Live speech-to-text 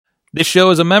This show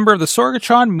is a member of the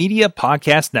Sorgatron Media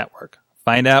Podcast Network.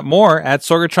 Find out more at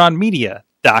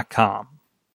sorgatronmedia.com.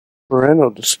 Parental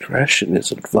discretion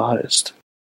is advised.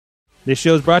 This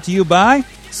show is brought to you by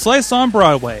Slice on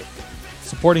Broadway,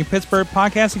 supporting Pittsburgh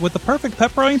podcasting with the perfect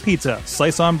pepperoni pizza.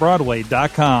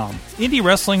 SliceOnBroadway.com.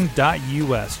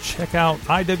 IndieWrestling.us. Check out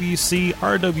IWC,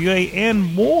 RWA,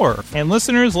 and more. And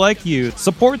listeners like you,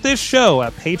 support this show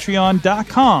at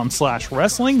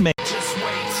Patreon.com/WrestlingMayhem. Just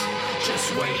wait,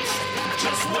 just wait,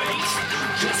 just wait,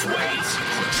 just wait, just wait.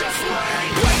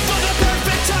 Wait for the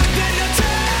perfect time, then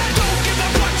attack. Don't give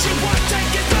up what you want,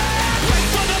 take it back. Wait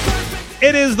for the perfect...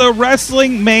 It is the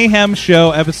Wrestling Mayhem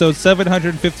Show, episode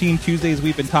 715. Tuesdays,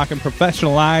 we've been talking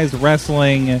professionalized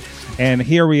wrestling, and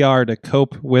here we are to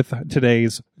cope with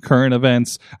today's current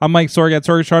events. I'm Mike Sorg at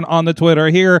Sorgatron on the Twitter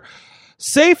here,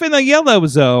 safe in the yellow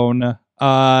zone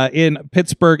in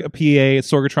Pittsburgh, PA,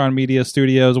 Sorgatron Media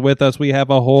Studios. With us, we have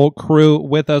a whole crew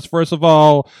with us. First of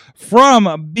all,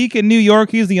 from Beacon, New York,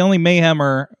 he's the only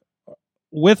Mayhemmer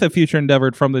with a future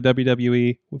endeavored from the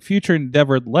WWE, future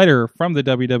endeavored letter from the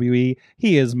WWE.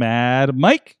 He is Mad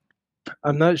Mike.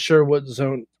 I'm not sure what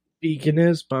zone Beacon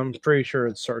is, but I'm pretty sure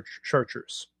it's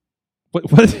Chartreuse.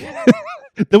 What?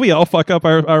 Did we all fuck up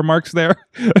our marks there?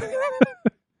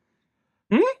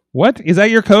 What? Is that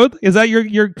your code? Is that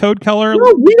your code color?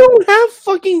 No, we don't have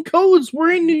fucking codes.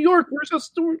 We're in New York.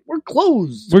 We're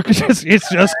closed. It's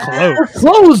just closed. We're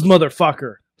closed,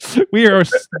 motherfucker. We are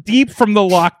deep from the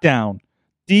lockdown.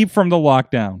 Deep from the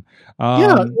lockdown.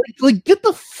 Yeah, like get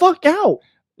the fuck out.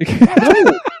 No. Get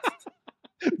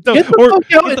the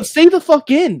fuck out and stay the fuck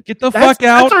in. Get the fuck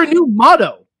out. That's our new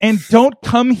motto. And don't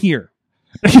come here.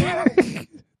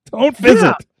 Don't visit.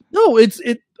 Yeah. No,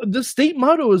 the state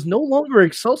motto is no longer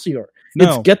Excelsior. No.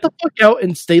 It's get the fuck out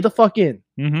and stay the fuck in.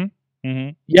 Mm-hmm. Mm-hmm.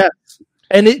 Yes.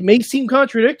 And it may seem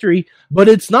contradictory, but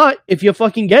it's not if you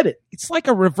fucking get it. It's like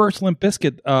a reverse Limp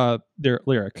Bizkit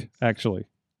lyric, actually.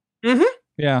 Mm-hmm.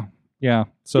 Yeah.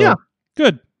 So yeah.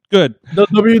 Good. The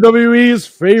WWE's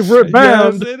favorite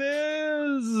band. Yes, it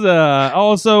is.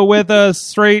 Also with us,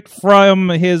 straight from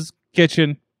his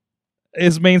kitchen,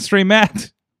 is Mainstream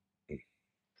Matt.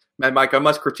 Mad Mike, I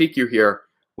must critique you here.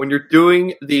 When you're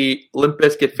doing the Limp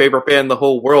Bizkit favorite band in the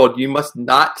whole world, you must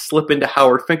not slip into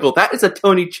Howard Finkel. That is a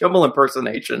Tony Chimmel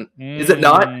impersonation. Is it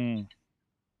not?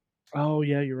 Oh,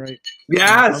 yeah, you're right.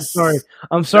 Yes.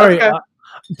 I'm sorry. Okay.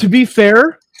 To be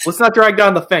fair. Let's not drag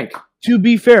down the Fink. To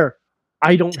be fair,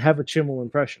 I don't have a Chimmel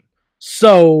impression.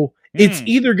 So it's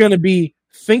either going to be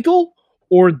Finkel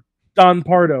or Don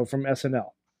Pardo from SNL.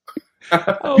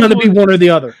 It's going to be one or the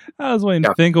other. I was waiting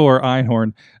Finkel or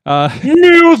Einhorn.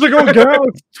 Musical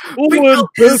guest. Finkel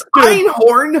is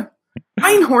Einhorn.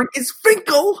 Einhorn is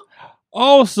Finkel.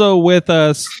 Also with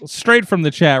us, straight from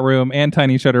the chat room and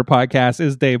Tiny Shutter Podcast,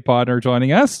 is Dave Podner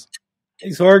joining us. Hey,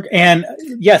 Sorg, and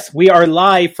yes, we are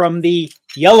live from the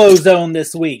Yellow Zone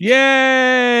this week.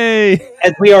 Yay!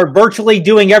 As we are virtually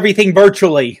doing everything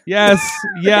virtually. Yes.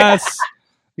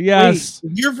 Wait, if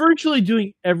you're virtually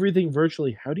doing everything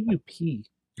virtually, how do you pee?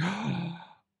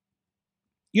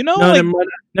 You know, no,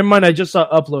 never mind. I just saw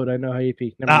upload. I know how you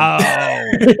pee. Never mind.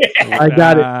 I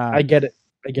got it. I get it.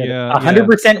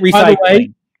 100%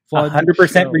 recycling.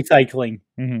 100% recycling.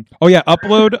 Mm-hmm. Oh yeah,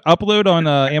 upload on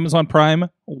Amazon Prime.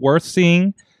 Worth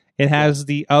seeing. It has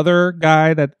the other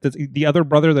guy that's the other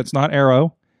brother that's not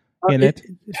Arrow in it.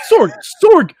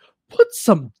 Sorg, put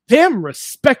some damn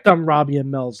respect on Robbie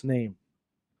and Mel's name.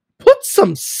 Put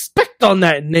some respect on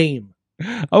that name.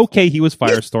 Okay, he was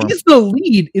Firestorm. He's the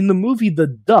lead in the movie The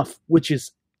Duff, which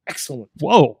is excellent.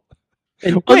 Whoa.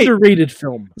 An underrated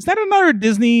film. Is that another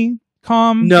Disney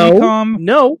com?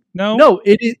 No.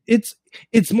 It's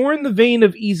more in the vein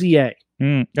of Easy A.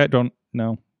 I don't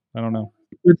know.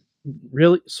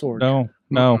 Really? Sorg.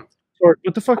 No. Sorg,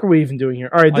 what the fuck are we even doing here?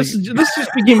 All right, this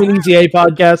just became an Easy A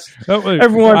podcast.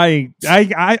 Everyone, I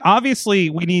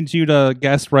obviously we need you to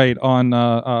guest right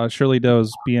on Shirley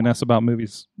Doe's BNS About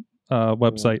Movies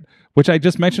website, which I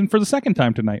just mentioned for the second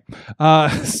time tonight.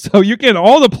 So you're getting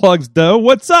all the plugs, Doe.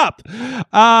 What's up?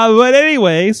 But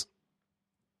anyways,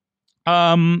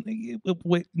 I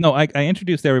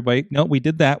introduced everybody. No, we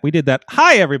did that.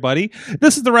 Hi, everybody.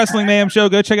 This is the Wrestling Mayhem Show.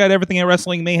 Go check out everything at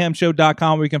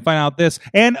WrestlingMayhemShow.com where you can find out this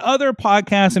and other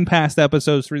podcasts and past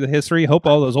episodes through the history. Hope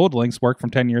all those old links work from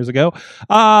 10 years ago.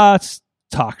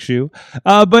 Talk shoe.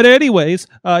 But anyways,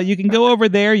 you can go over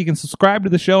there. You can subscribe to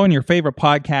the show in your favorite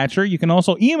podcatcher. You can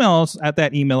also email us at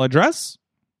that email address.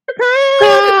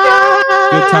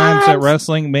 Good times at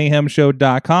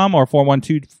WrestlingMayhemShow.com or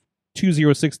 412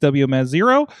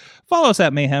 206WMS0. Follow us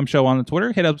at Mayhem Show on the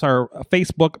Twitter. Hit up our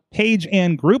Facebook page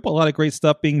and group. A lot of great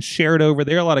stuff being shared over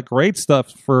there. A lot of great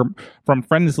stuff from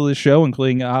friends of the show,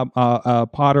 including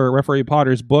Referee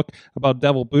Potter's book about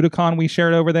Devil Budokan we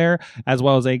shared over there, as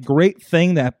well as a great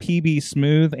thing that PB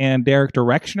Smooth and Derek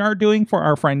Direction are doing for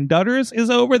our friend Dutters is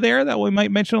over there that we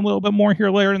might mention a little bit more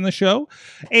here later in the show.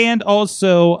 And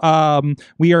also,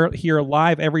 we are here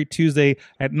live every Tuesday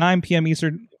at 9 p.m.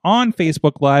 Eastern on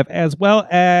Facebook Live, as well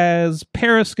as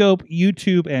Periscope,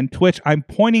 YouTube, and Twitch. I'm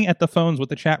pointing at the phones with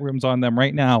the chat rooms on them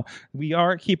right now. We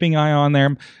are keeping an eye on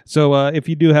them. So if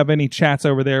you do have any chats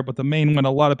over there, but the main one,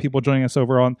 a lot of people joining us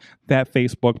over on that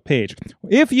Facebook page.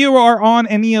 If you are on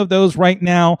any of those right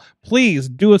now, please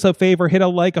do us a favor, hit a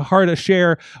like, a heart, a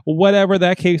share, whatever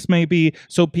that case may be,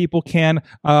 so people can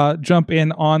jump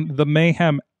in on the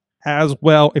Mayhem as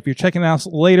well. If you're checking us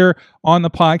later on the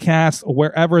podcast,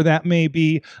 wherever that may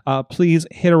be, please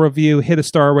hit a review, hit a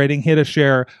star rating, hit a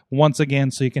share once again,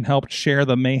 so you can help share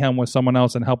the Mayhem with someone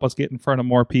else and help us get in front of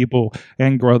more people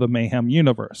and grow the Mayhem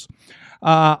universe.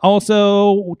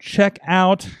 Also, check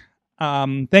out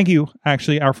thank you,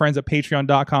 actually, our friends at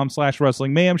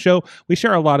patreon.com/Wrestling Mayhem Show. We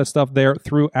share a lot of stuff there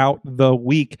throughout the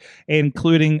week,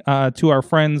 including to our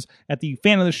friends at the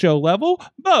fan of the show level,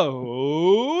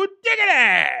 Bo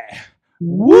Diggity!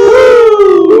 Woo!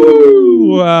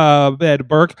 Ed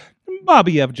Burke,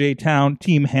 Bobby FJ Town,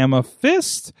 Team Hammer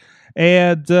Fist,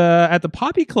 and at the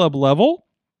Poppy Club level,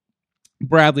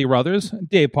 Bradley Ruthers,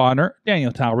 Dave Potter,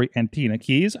 Daniel Towery, and Tina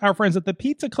Keys. Our friends at the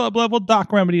Pizza Club level,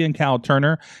 Doc Remedy and Cal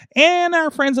Turner. And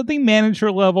our friends at the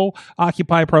manager level,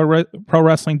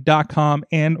 OccupyProWrestling.com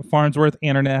and Farnsworth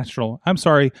International. I'm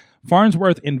sorry,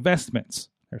 Farnsworth Investments.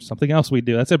 There's something else we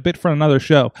do. That's a bit for another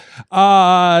show.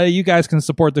 You guys can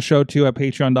support the show too at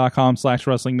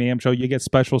patreon.com/Wrestling Mayhem Show. You get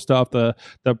special stuff, the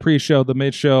pre-show, the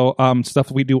mid-show, stuff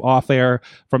we do off air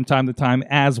from time to time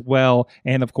as well.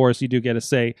 And of course, you do get a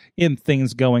say in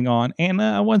things going on. And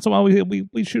once in a while,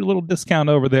 we shoot a little discount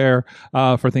over there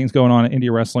for things going on at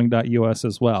IndieWrestling.us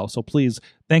as well. So please,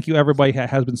 thank you everybody who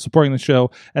has been supporting the show,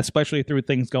 especially through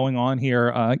things going on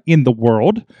here in the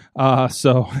world.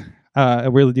 I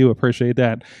really do appreciate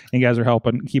that. And you guys are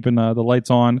helping, keeping the lights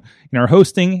on in our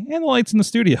hosting and the lights in the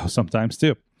studio sometimes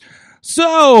too.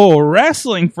 So,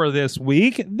 wrestling for this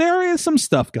week, there is some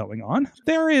stuff going on.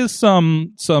 There is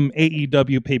some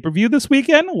AEW pay-per-view this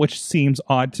weekend, which seems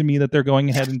odd to me that they're going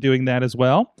ahead and doing that as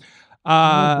well.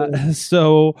 And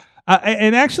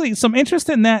actually, some interest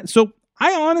in that. So,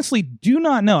 I honestly do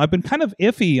not know. I've been kind of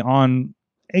iffy on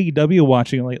AEW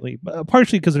watching lately,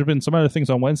 partially because there's been some other things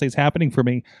on Wednesdays happening for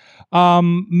me.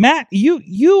 Matt,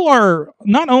 you are,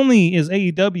 not only is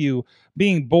AEW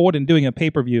being bold and doing a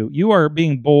pay-per-view, you are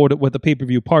being bold with the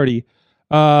pay-per-view party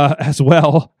as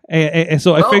well. And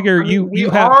so I figure we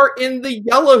are in the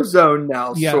yellow zone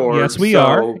now, yeah, Sword. Yes, we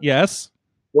are. Yes.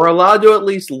 We're allowed to at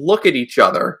least look at each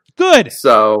other. Good.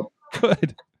 So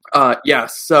good.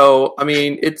 Yes. So I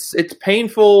mean, it's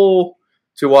painful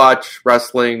to watch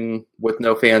wrestling with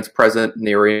no fans present in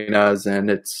the arenas, and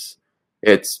it's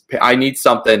I need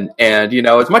something. And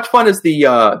as much fun as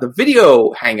the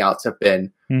video hangouts have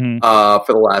been for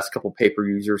the last couple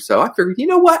pay-per-views or so, I figured, you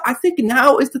know what? I think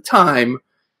now is the time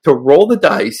to roll the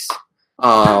dice,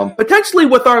 potentially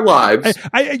with our lives.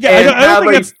 I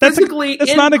don't think that's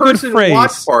not a good phrase.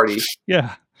 Watch party.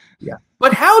 Yeah.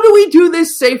 But how do we do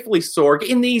this safely, Sorg,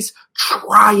 in these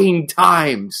trying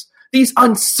times? These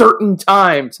uncertain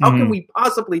times. How can we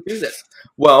possibly do this?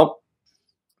 Well,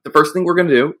 the first thing we're going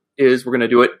to do is we're going to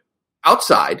do it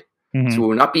outside. So we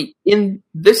will not be in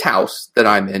this house that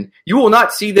I'm in. You will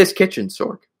not see this kitchen,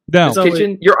 Sorg. No. This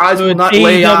kitchen, your eyes will not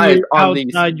lay eyes on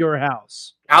these. Outside your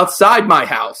house. Outside my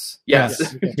house.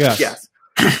 Yes. Yes.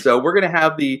 So we're going to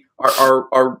have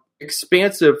our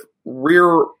expansive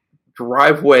rear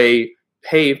driveway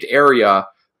paved area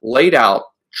laid out,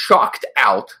 chalked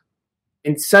out,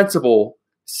 insensible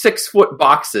 6-foot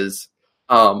boxes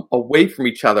away from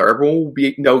each other. Everyone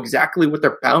will know exactly what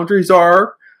their boundaries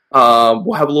are.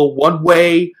 We'll have a little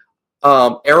one-way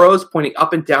arrows pointing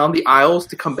up and down the aisles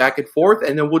to come back and forth,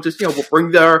 and then we'll just we'll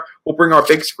bring our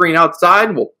big screen outside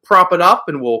and we'll prop it up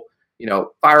and we'll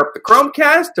fire up the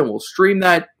Chromecast and we'll stream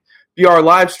that BR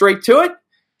Live straight to it,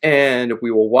 and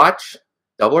we will watch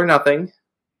Double or Nothing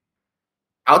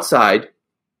outside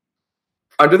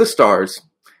under the stars.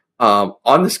 On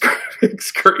the big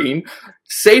screen,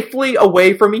 safely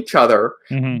away from each other.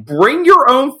 Bring your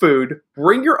own food.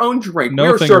 Bring your own drink. No, we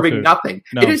are serving food. nothing.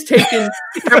 No. It has taken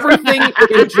everything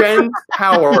in Jen's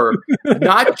power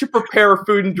not to prepare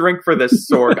food and drink for this,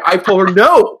 Sorg. I've told her,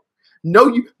 no,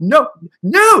 No,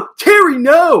 Terry,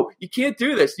 no, you can't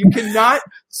do this. You cannot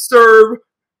serve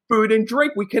food and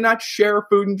drink. We cannot share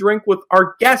food and drink with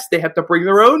our guests. They have to bring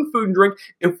their own food and drink.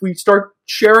 If we start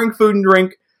sharing food and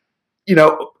drink,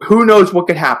 who knows what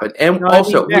could happen. And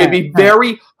also, it'd be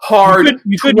very hard.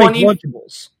 You could make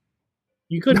Lunchables.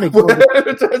 You could make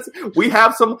Lunchables. We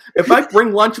have some. If I bring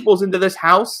Lunchables into this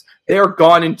house, they are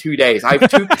gone in 2 days. I have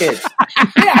 2 kids.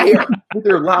 Get out of here with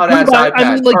their loud ass iPads.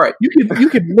 I mean, like, all right. You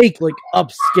could make like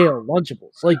upscale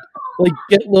Lunchables, like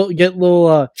get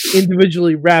little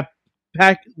individually wrapped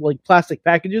plastic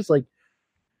packages, like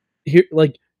here,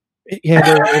 like. Yeah,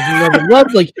 if you never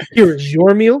loved, like, here is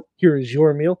your meal, here is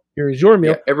your meal, here is your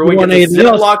meal. Yeah, everyone gets a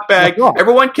Ziploc bag.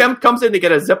 Everyone comes in to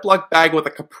get a Ziploc bag with a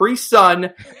Capri Sun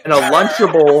and a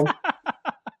Lunchable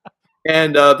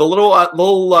and the little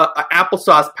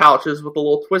applesauce pouches with the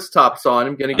little twist tops on.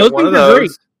 I'm going to get one of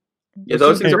those. Yeah,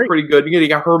 those things are pretty good. You're going to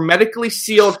get a hermetically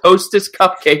sealed Hostess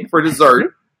cupcake for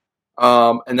dessert.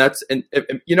 And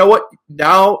you know what?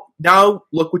 Now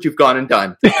look what you've gone and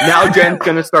done. Now Jen's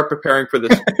going to start preparing for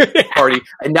this party,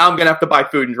 and now I'm going to have to buy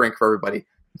food and drink for everybody.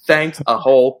 Thanks a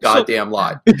whole goddamn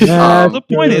lot. The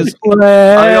point is,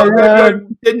 I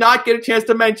did not get a chance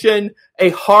to mention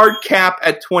a hard cap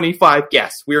at 25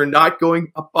 guests. We are not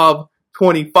going above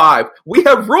 25. We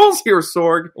have rules here,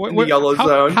 Sorg, in the yellow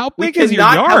zone. How big is your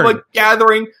yard? We cannot have a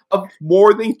gathering of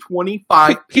more than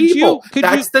 25 people.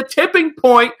 That's the tipping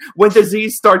point when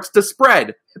disease starts to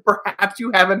spread. Perhaps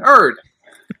you haven't heard.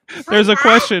 There's a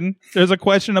question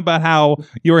about how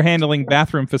you are handling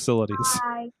bathroom facilities.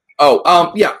 We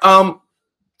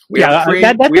have a tree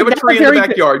in the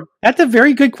backyard. That's a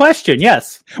very good question.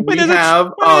 Yes. There's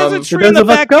a tree in the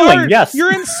backyard. Yes.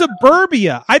 You're in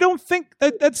suburbia. I don't think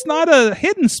that's not a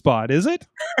hidden spot, is it?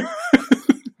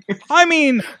 I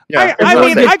mean,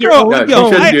 I grew up. You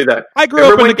shouldn't do that. I grew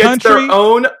up in the country. Everyone gets their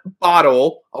own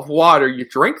bottle of water. You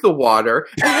drink the water,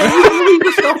 and then you leave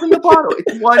yourself in the bottle.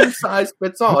 It's one size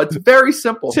fits all. It's very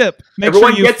simple. Tip: make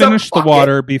sure you finish the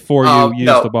water before you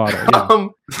use the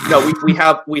bottle. Yeah.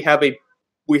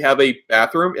 We have a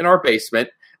bathroom in our basement,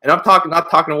 and I'm not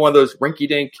talking to one of those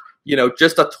rinky-dink,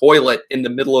 just a toilet in the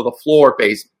middle of the floor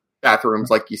based bathrooms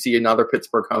like you see in other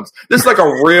Pittsburgh homes. This is like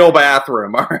a real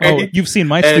bathroom. All right. Oh, you've seen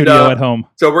my studio at home.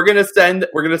 So we're gonna send the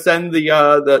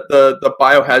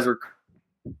biohazard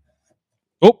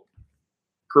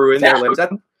crew in there,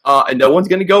 and no one's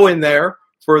gonna go in there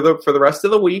for the rest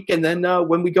of the week. And then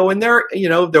when we go in there,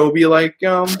 there will be like 3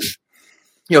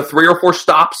 or 4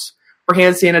 stops for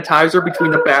hand sanitizer between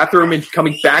the bathroom and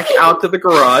coming back out to the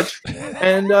garage.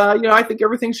 And, I think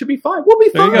everything should be fine. We'll be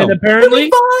fine.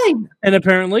 And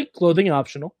apparently, clothing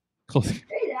optional.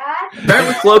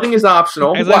 Apparently, clothing is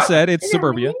optional. As I said, it's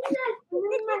suburbia.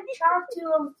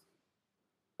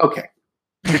 Okay.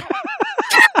 I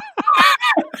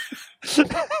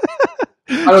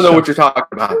don't know what you're talking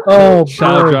about. Oh,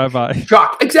 drive by.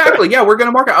 Shock. Exactly. Yeah, we're going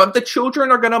to mark it out. The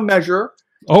children are going to measure.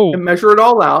 And measure it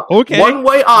all out. Okay.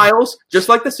 One-way aisles, just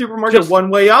like the supermarket.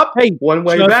 One way up, one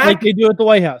way back. Like they do at the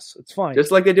White House. It's fine. Just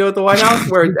like they do at the White House,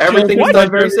 where everything is done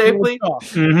very safely.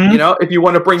 Mm-hmm. If you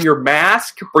want to bring your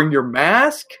mask, bring your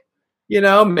mask.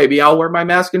 Maybe I'll wear my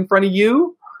mask in front of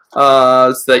you,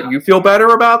 so that you feel better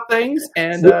about things.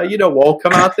 And we'll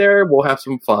come out there. We'll have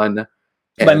some fun.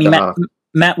 And, I mean,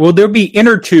 Matt, will there be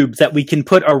inner tubes that we can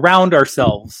put around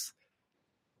ourselves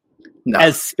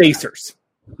as spacers?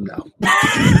 No.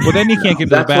 Well, then you can't get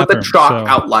to the bathroom. That's what the chalk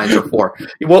outlines are for.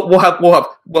 We'll have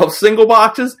single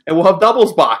boxes and we'll have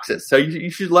doubles boxes. So you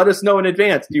should let us know in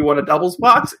advance. Do you want a doubles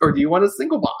box or do you want a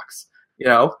single box?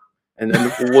 And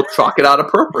then we'll chalk it out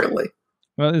appropriately.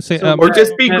 Well, or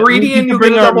just be greedy and you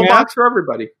get a double box for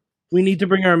everybody. We need to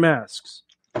bring our masks.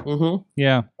 Mm-hmm.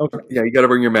 Yeah. Okay. Yeah, you got to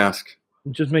bring your mask.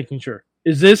 I'm just making sure.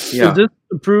 Is this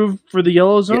approved for the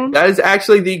yellow zone? Yeah, that is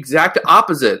actually the exact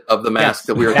opposite of the mask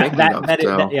that we were thinking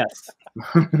of. Yes.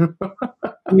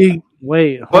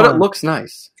 Wait, but it looks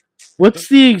nice. What's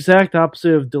the exact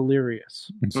opposite of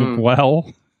delirious?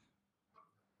 Well,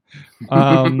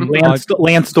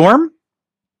 Lance Storm?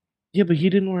 Yeah, but he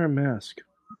didn't wear a mask.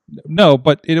 No,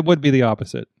 but it would be the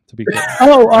opposite, to be clear.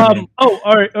 All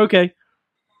right, okay.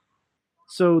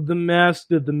 So the mask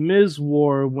that the Miz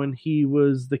wore when he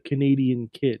was the Canadian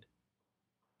Kid.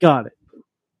 Got it.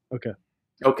 Okay.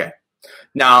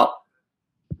 Now,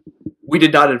 we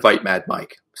did not invite Mad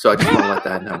Mike, so I just want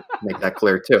to make that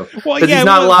clear too. Well,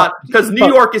 because New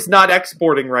York is not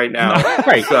exporting right now,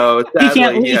 right? So he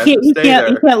can't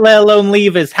let alone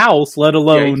leave his house, let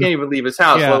alone he can't even leave his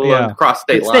house, let alone cross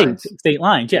state lines. State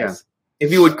lines, yes. Yeah.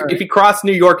 If he crossed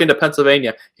New York into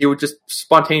Pennsylvania, he would just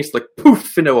spontaneously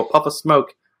poof into a puff of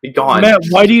smoke, be gone. Matt,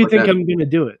 why do you think I'm going to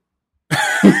do it?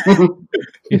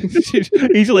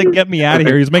 He's like, get me out of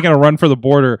here. He's making a run for the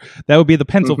border. That would be the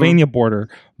Pennsylvania border,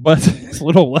 but it's a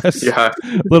little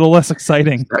less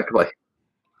exciting. Exactly.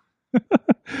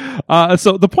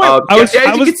 So the point, as you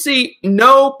can see,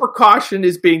 no precaution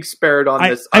is being spared on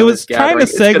this. I was trying to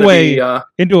segue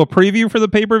into a preview for the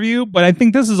pay-per-view, but I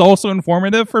think this is also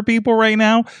informative for people right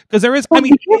now because there is. Well,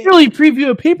 you can't really preview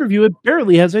a pay-per-view. It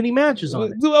barely has any matches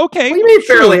on it. Okay, what do you mean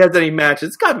barely has any matches?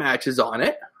 It's got matches on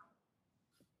it.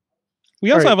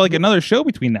 We also have like another show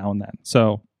between now and then.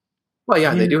 So, well,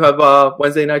 yeah, they do have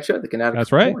Wednesday night show. They can add.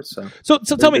 That's right. More, so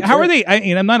tell me, how are they?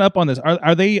 I'm not up on this.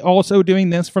 Are they also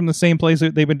doing this from the same place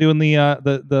that they've been doing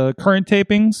the current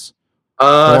tapings?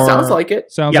 Sounds like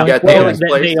it. Sounds yeah, like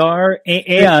they are,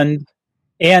 and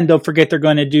don't forget they're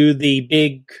going to do the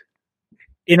big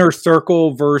Inner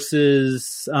Circle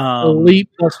versus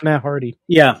Elite plus Matt Hardy.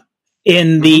 Yeah,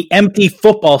 in the empty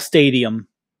football stadium.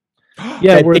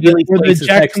 Yeah, where the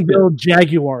Jacksonville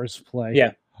Jaguars play.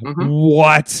 Yeah.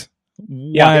 What?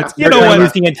 Yeah, you know what?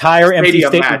 Use the entire empty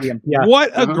stadium. Yeah.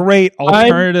 What a great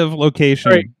alternative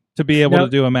location to be able to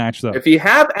do a match, though. If you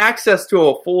have access to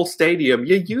a full stadium,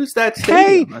 you use that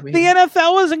stadium. Hey, the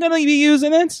NFL isn't going to be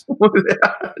using it.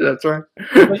 That's right.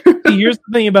 But here's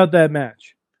the thing about that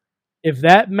match: if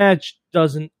that match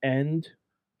doesn't end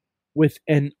with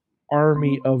an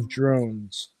army of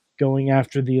drones going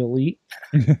after the Elite.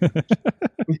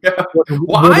 Yeah.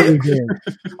 Well, I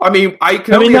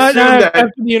can only assume that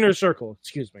after the Inner Circle.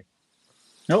 Excuse me.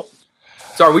 Nope.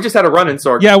 Sorry, we just had a run-in,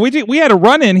 Sorg. Yeah, we had a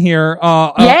run-in here.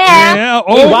 Yeah.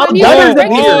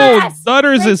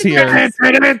 Dutters is here.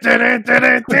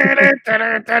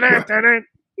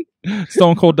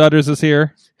 Stone Cold Dutters is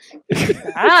here.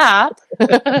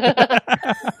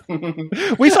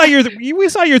 we saw your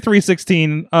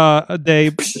 316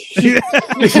 Dave.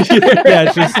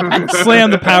 Yeah, just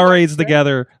slam the Powerades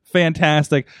together.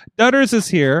 Fantastic. Dutters is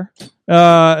here,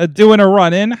 doing a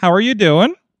run-in. How are you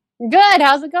doing? Good.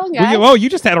 How's it going, guys? You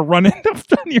just had a run-in. I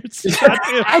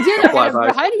did.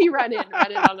 How did he run in?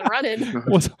 Run in on the run-in.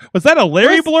 Was that a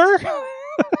Larry Blur?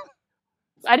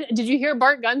 Did you hear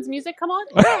Bart Gunn's music come on?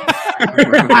 Oh,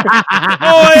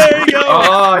 there you go.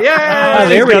 Oh, yeah.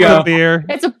 There we go. Beer.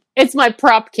 It's my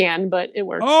prop can, but it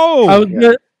works. Oh,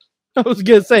 I was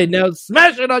gonna say, now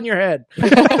smash it on your head.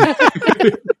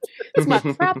 It's my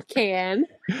prop can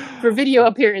for video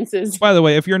appearances. By the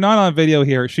way, if you're not on video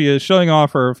here, she is showing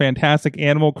off her fantastic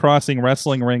Animal Crossing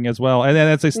wrestling ring as well, and then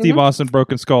that's a Steve Austin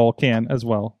Broken Skull can as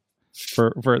well.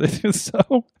 For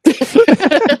so.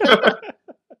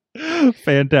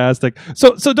 Fantastic.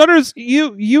 So Dutters,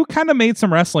 you kind of made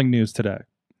some wrestling news today.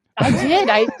 I did.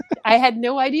 I had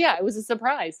no idea. It was a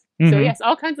surprise. So yes,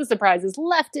 all kinds of surprises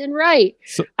left and right.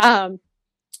 So,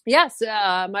 yes,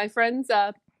 my friend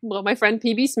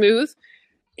PB Smooth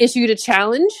issued a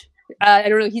challenge. I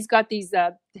don't know. He's got these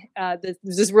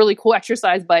this really cool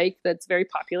exercise bike that's very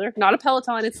popular. Not a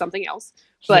Peloton, it's something else.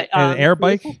 But an air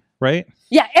bike, right?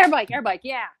 Yeah, air bike.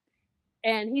 Yeah.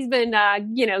 And he's been,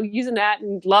 using that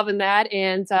and loving that.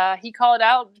 And he called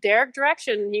out Derek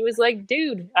Direction. He was like,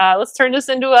 dude, let's turn this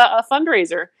into a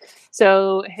fundraiser.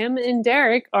 So him and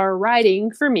Derek are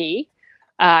riding for me.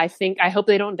 I hope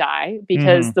they don't die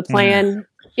because the plan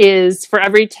is for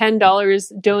every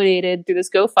 $10 donated through this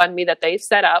GoFundMe that they've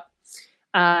set up.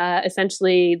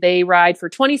 Essentially, they ride for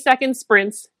 20-second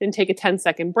sprints and take a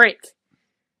 10-second break.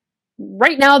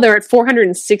 Right now, they're at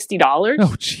 $460.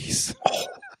 Oh, jeez.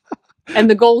 And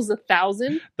the goal is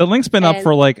 1,000. The link's been up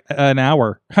for like an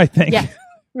hour, I think. Yeah.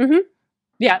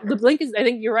 Yeah, the link is, I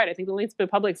think you're right. I think the link's been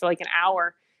public for like an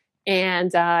hour.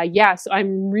 And so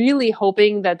I'm really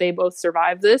hoping that they both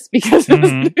survive this because it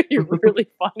was going to be really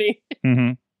funny.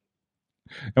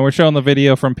 And we're showing the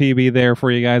video from PB there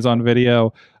for you guys on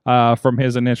video from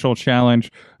his initial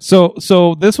challenge. So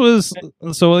this was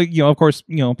of course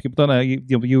people don't know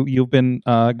you've been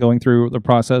going through the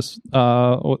process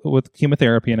with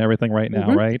chemotherapy and everything right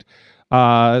now, right?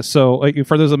 So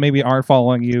for those that maybe aren't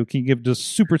following you, can you give just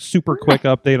super quick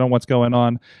update on what's going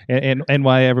on and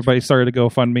why everybody started to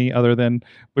GoFundMe other than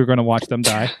we're going to watch them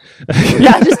die?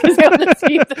 Yeah, just because they want to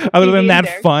see the other than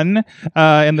that fun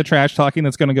and the trash talking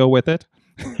that's going to go with it.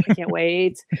 I can't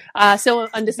wait. So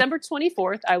on December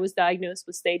 24th, I was diagnosed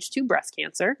with stage 2 breast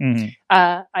cancer.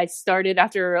 I started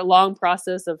after a long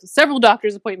process of several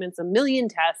doctor's appointments, a million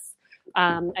tests.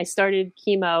 I started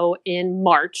chemo in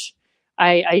March.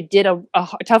 I did a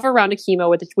tougher round of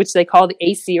chemo, which they call the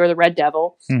AC or the Red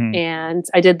Devil. And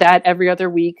I did that every other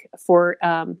week for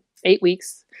 8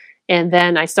 weeks. And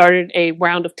then I started a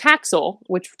round of Taxol,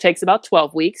 which takes about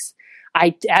 12 weeks.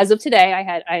 As of today, I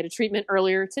had a treatment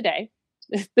earlier today.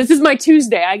 this is my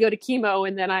Tuesday. I go to chemo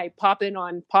and then I pop in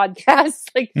on podcasts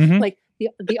like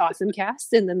the Awesome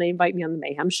Cast, and then they invite me on the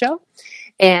Mayhem show.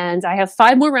 And I have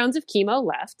 5 more rounds of chemo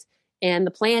left, and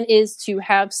the plan is to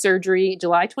have surgery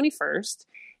July 21st,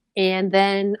 and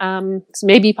then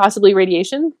maybe possibly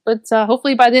radiation. But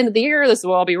hopefully by the end of the year, this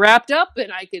will all be wrapped up,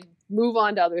 and I could move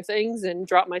on to other things and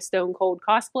drop my Stone Cold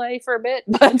cosplay for a bit.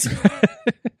 But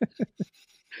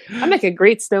I make a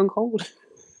great Stone Cold.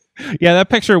 Yeah, that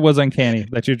picture was uncanny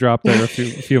that you dropped there a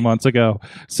few months ago.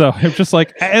 So it's just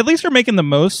like, at least you're making the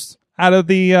most out of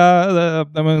the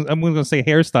I'm going to say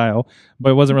hairstyle,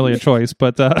 but it wasn't really a choice.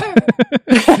 But I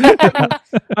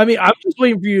mean, I'm just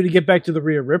waiting for you to get back to the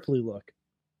Rhea Ripley look.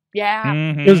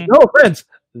 Yeah. Because no offense,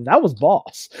 that was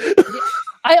boss.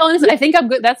 I think I'm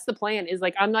good. That's the plan. Is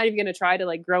like I'm not even going to try to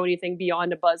like grow anything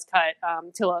beyond a buzz cut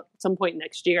till some point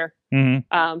next year.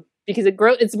 Because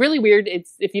it's really weird.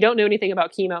 It's if you don't know anything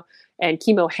about chemo and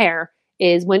chemo hair,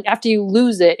 is when after you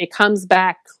lose it, it comes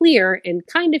back clear and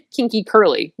kind of kinky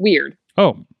curly. Weird.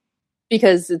 Oh,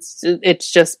 because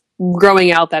it's just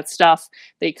growing out that stuff,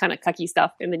 the kind of cucky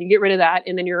stuff, and then you get rid of that,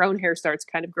 and then your own hair starts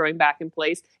kind of growing back in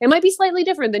place. It might be slightly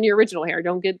different than your original hair.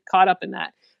 Don't get caught up in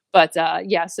that. But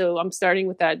yeah, so I'm starting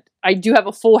with that. I do have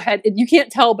a full head. You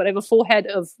can't tell, but I have a full head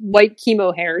of white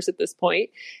chemo hairs at this point,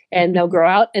 and they'll grow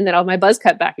out, and then I'll have my buzz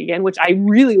cut back again, which I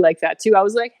really like that too. I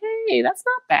was like, hey, that's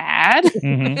not bad.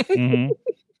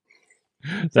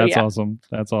 That's awesome.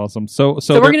 That's awesome. So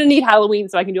we're gonna need Halloween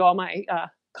so I can do all my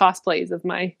cosplays of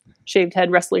my shaved head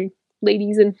wrestling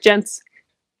ladies and gents.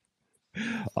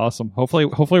 Awesome. Hopefully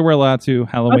we're allowed to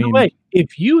Halloween. By the way,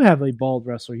 if you have a bald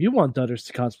wrestler you want Dutters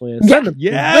to cosplay as, send them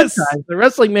yes, to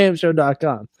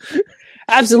WrestlingMayhemShow.com.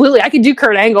 Absolutely, I could do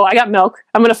Kurt Angle. I got milk.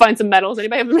 I'm gonna find some medals.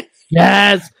 Anybody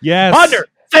have? Yes. Hunter,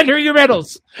 send her your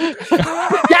medals.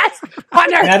 Yes,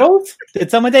 Hunter. Medals? Did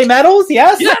someone say medals?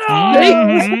 Yes.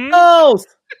 Medals.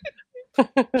 I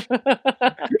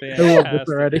love this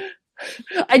already.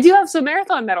 I do have some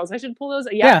marathon medals. I should pull those.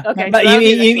 Yeah. Okay. But so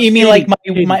you mean like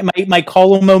my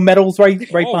Colomo medals right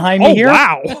behind me here?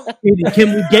 Wow.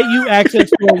 Can we get you access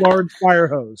to a large fire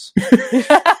hose?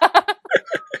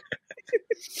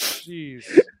 Jeez.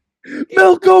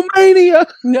 Milkomania.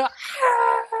 No.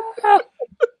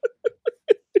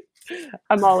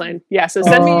 I'm all in. Yeah. So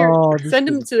send me send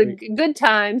them to the good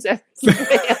times at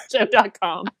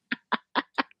show.com.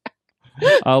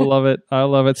 I love it.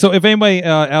 So if anybody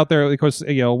out there, of course,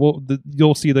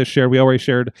 you'll see this shared. We already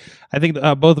shared. I think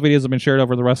both videos have been shared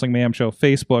over the Wrestling Mayhem Show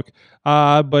Facebook.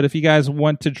 But if you guys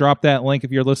want to drop that link,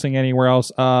 if you're listening anywhere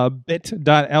else,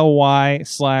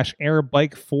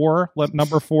 bit.ly/airbike4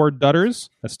 number 4 Dutters.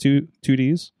 That's two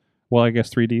Ds. Well, I guess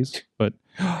 3 Ds, but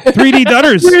 3D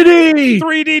Dutters.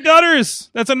 3D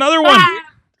Dutters. That's another one.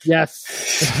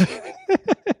 Yes.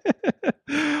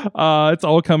 It's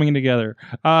all coming together.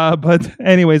 But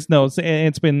anyways, no,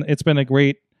 it's been a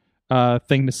great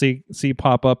thing to see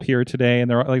pop up here today,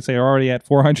 and they're, like I say, already at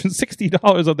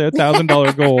 $460 of their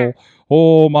 $1,000 goal.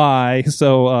 Oh my!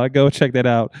 So go check that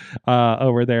out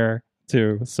over there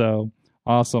too. So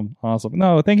awesome.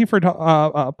 No, thank you for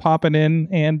popping in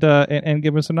and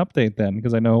give us an update then,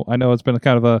 because I know it's been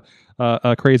kind of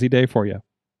a crazy day for you.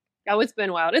 Oh, it's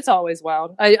been wild. It's always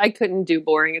wild. I couldn't do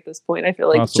boring at this point. I feel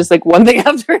like it's just like one thing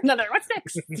after another. What's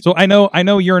next? So I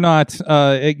know you're not,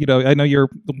 I know you're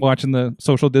watching the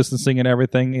social distancing and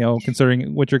everything,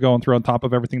 considering what you're going through on top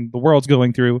of everything the world's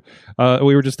going through.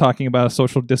 We were just talking about a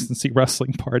social distancing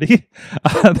wrestling party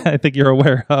that I think you're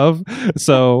aware of.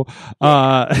 So,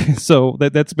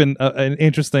 that's been an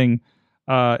interesting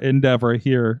endeavor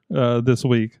here this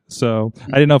week. So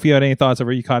I didn't know if you had any thoughts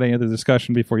or you caught any of the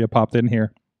discussion before you popped in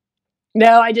here.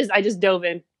 No, I just dove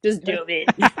in.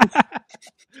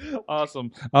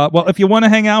 Awesome. Well, if you want to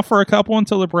hang out for a couple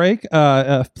until the break,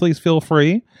 please feel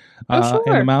free. Sure.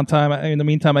 In the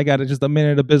meantime, I got just a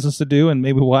minute of business to do, and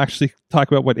maybe we'll actually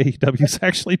talk about what AEW is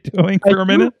actually doing for a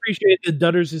minute. I appreciate that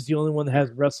Dutters is the only one that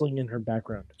has wrestling in her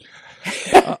background.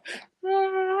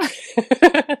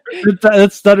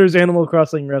 That's Dutters Animal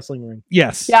Crossing wrestling ring.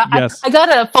 Yes. Yeah. Yes. I got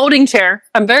a folding chair.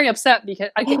 I'm very upset because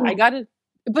I got it.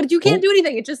 But you can't do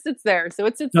anything. It just sits there. So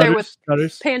it sits there with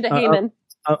Panda Heyman.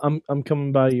 I'm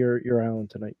coming by your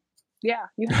island tonight. Yeah,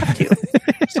 you have to.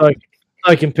 so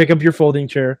I can pick up your folding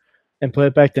chair and put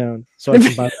it back down. So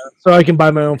I can buy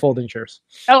my own folding chairs.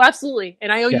 Oh, absolutely.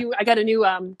 And I owe you. I got a new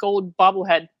gold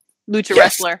bobblehead lucha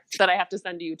wrestler that I have to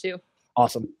send to you too.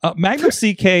 Awesome. Magnum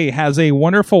CK has a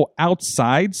wonderful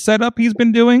outside setup he's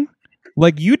been doing.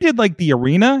 Like you did, like the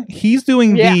arena. He's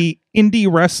doing the indie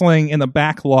wrestling in the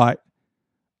back lot.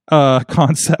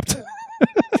 Concept.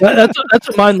 That's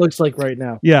what mine looks like right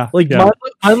now. Yeah,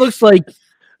 Mine looks like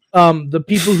the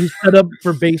people who set up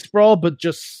for base brawl but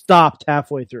just stopped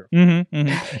halfway through.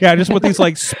 Yeah, just with these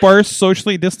like sparse,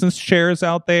 socially distanced chairs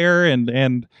out there,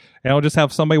 and I'll just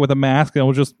have somebody with a mask, and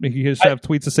you just have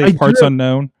tweets that say parts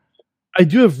unknown. I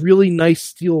do have really nice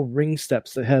steel ring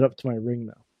steps that head up to my ring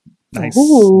now. Nice,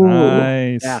 Ooh.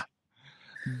 nice. Yeah.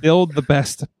 Build the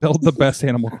best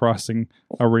Animal Crossing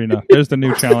arena. There's the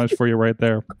new challenge for you right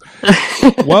there.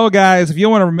 Well, guys, if you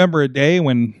want to remember a day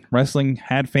when wrestling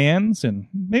had fans, and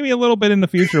maybe a little bit in the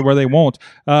future where they won't,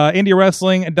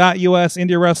 IndieWrestling.us,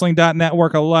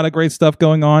 IndieWrestling.network, a lot of great stuff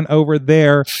going on over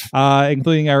there,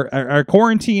 including our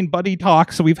quarantine buddy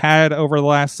talks we've had over the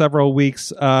last several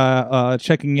weeks,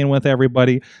 checking in with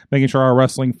everybody, making sure our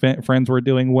wrestling friends were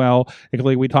doing well.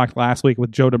 Including, we talked last week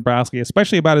with Joe Dombrowski,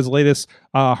 especially about his latest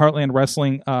Heartland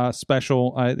Wrestling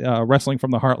special, Wrestling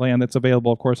from the Heartland, that's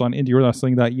available, of course, on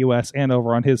IndieWrestling.us and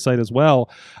over on his site as well.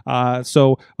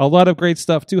 So a lot of great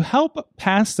stuff to help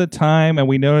pass the time, and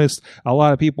we noticed a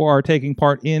lot of people are taking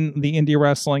part in the Indie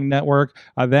Wrestling Network.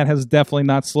 That has definitely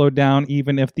not slowed down,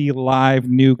 even if the live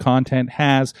new content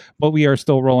has, but we are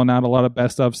still rolling out a lot of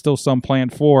best of, still some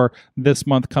planned for this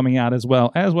month coming out as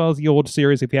well as the old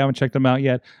series. If you haven't checked them out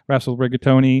yet, Wrestle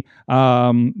Rigatoni,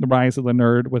 The Rise of the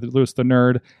Nerd with Louis the Nerd,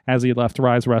 as he left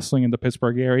Rise Wrestling in the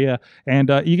Pittsburgh area, and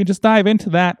you can just dive into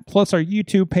that. Plus, our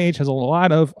YouTube page has a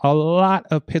lot of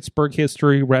Pittsburgh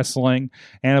history wrestling,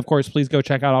 and of course, please go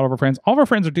check out all of our friends. All of our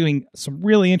friends are doing some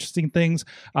really interesting things.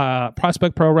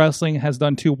 Prospect Pro Wrestling has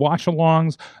done 2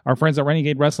 watch-alongs. Our friends at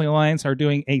Renegade Wrestling Alliance are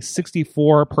doing a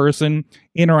 64-person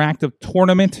interactive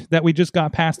tournament that we just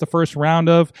got past the first round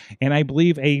of, and I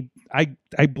believe a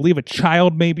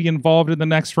child may be involved in the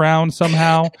next round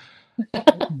somehow.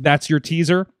 That's your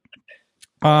teaser.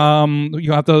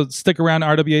 You have to stick around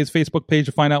RWA's Facebook page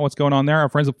to find out what's going on there. Our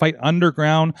friends at Fight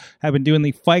Underground have been doing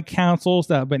the fight councils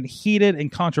that have been heated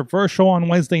and controversial on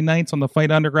Wednesday nights on the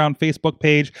Fight Underground Facebook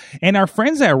page. And our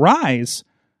friends at Rise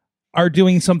are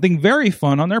doing something very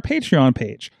fun on their Patreon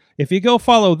page. If you go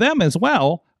follow them as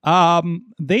well,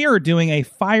 they are doing a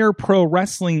Fire Pro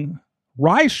Wrestling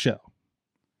Rise show.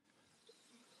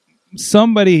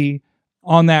 Somebody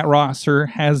on that roster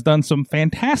has done some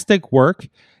fantastic work,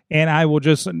 and I will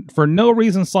just, for no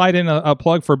reason, slide in a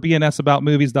plug for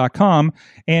bnsaboutmovies.com,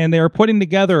 and they're putting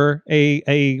together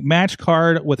a match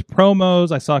card with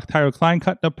promos. I saw Tyro Klein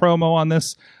cutting a promo on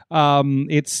this.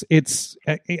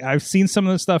 I've seen some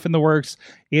of the stuff in the works.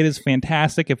 It is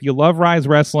fantastic. If you love Rise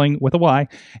Wrestling with a Y,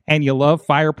 and you love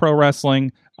Fire Pro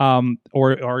Wrestling,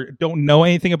 or don't know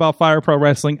anything about Fire Pro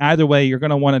Wrestling, either way, you're going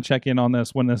to want to check in on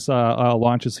this when this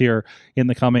launches here in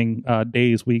the coming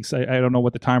days, weeks. I don't know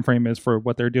what the time frame is for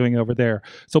what they're doing over there.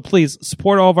 So please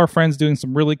support all of our friends doing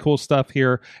some really cool stuff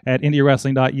here at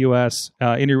IndieWrestling.us,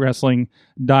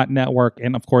 IndieWrestling.network,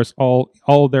 and of course all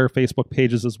of their Facebook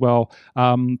pages as well.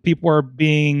 People are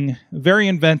being very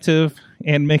inventive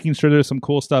and making sure there's some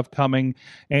cool stuff coming,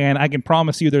 and I can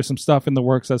promise you there's some stuff in the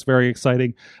works that's very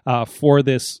exciting for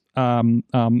this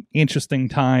interesting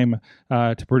time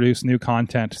to produce new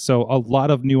content. So a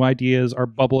lot of new ideas are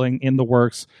bubbling in the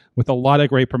works with a lot of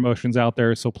great promotions out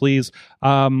there. So please,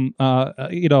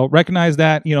 recognize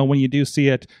that, when you do see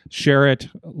it, share it,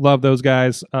 love those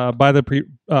guys, buy the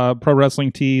pro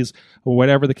wrestling tees,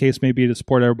 whatever the case may be, to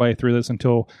support everybody through this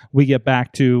until we get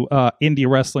back to indie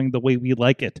wrestling the way we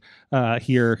like it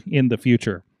here in the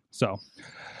future. So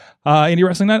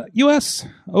IndieWrestling.us.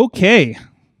 Okay.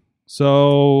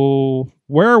 So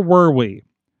where were we?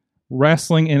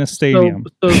 Wrestling in a stadium.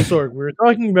 So Sorg, we were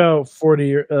talking about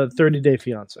 30-Day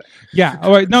Fiance. Yeah.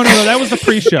 All right. No. That was the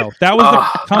pre-show. That was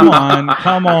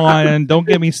come on. Don't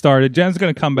get me started. Jen's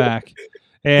going to come back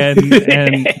and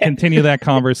continue that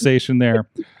conversation there.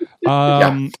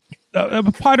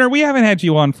 Potter, we haven't had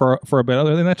you on for a bit,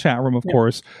 other than the chat room, of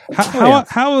course.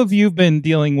 How have you been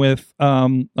dealing with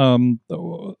the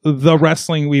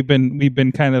wrestling we've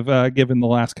been kind of given the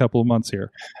last couple of months here?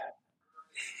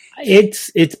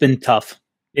 It's been tough.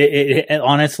 It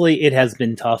honestly, it has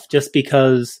been tough, just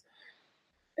because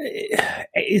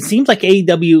it seems like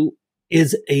AEW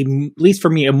is at least for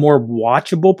me, a more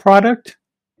watchable product.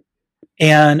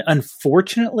 And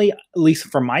unfortunately, at least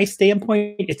from my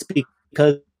standpoint, it's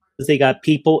because they got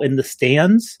people in the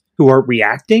stands who are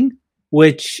reacting,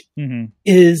 which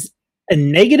is a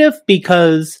negative,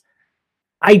 because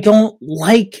I don't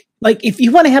like if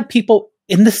you want to have people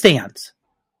in the stands,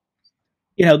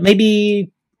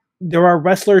 maybe there are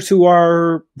wrestlers who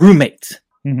are roommates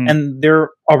and they're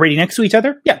already next to each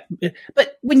other. Yeah.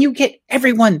 But when you get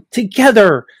everyone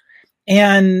together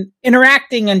and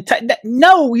interacting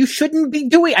no, you shouldn't be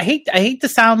doing. I hate to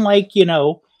sound like,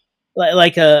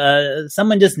 like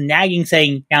someone just nagging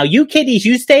saying, now you kiddies,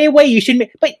 you stay away, you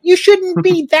shouldn't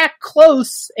be that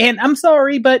close. And I'm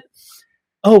sorry, but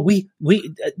we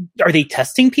are they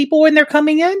testing people when they're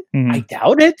coming in? Mhm. I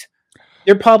doubt it.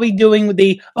 They're probably doing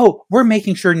we're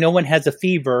making sure no one has a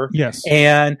fever. Yes.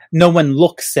 And no one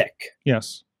looks sick.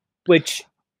 Yes. Which,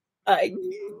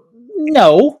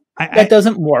 no, that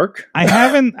doesn't work. I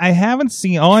haven't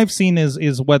seen. All I've seen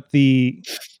is what the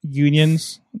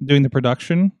unions doing the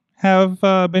production have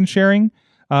been sharing.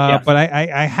 But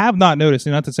I have not noticed,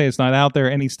 and not to say it's not out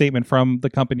there, any statement from the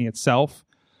company itself.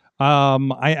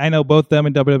 I know both them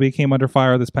and WWE came under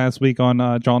fire this past week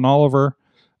on John Oliver,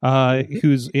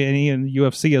 who's in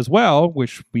UFC as well,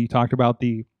 which we talked about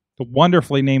the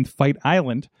wonderfully named Fight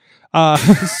Island.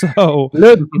 So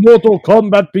let Mortal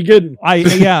Kombat begin.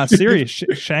 Serious.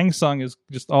 Shang Tsung is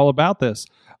just all about this.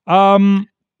 It's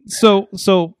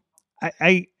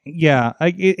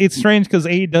strange because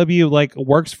AEW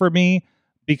works for me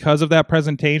because of that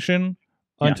presentation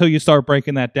until you start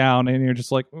breaking that down and you're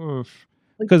just like, oof.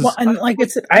 Because I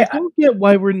don't get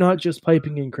why we're not just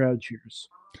piping in crowd cheers.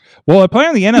 Well,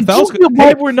 apparently the NFL's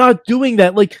why we're not doing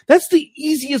that. That's the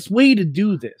easiest way to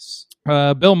do this.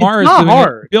 Bill Maher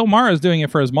is doing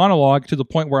it for his monologue to the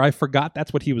point where I forgot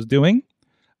that's what he was doing.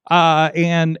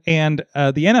 And the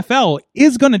NFL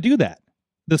is going to do that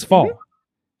this fall.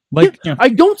 I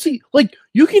don't see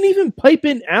you can even pipe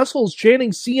in assholes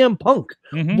chanting CM Punk.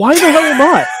 Mm-hmm. Why the hell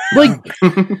not?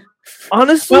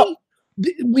 Honestly,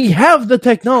 we have the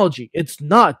technology. It's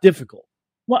not difficult.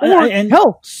 Well,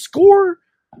 hell, score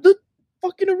the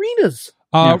fucking arenas.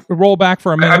 Roll back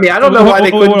for a minute. I mean, I don't know why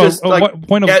they couldn't just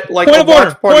point get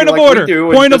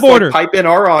of order. Pipe in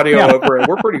our audio over it.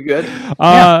 We're pretty good.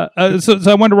 So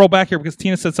I wanted to roll back here because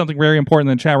Tina said something very important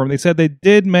in the chat room. They said they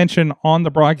did mention on the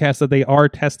broadcast that they are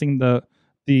testing the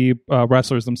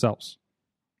wrestlers themselves.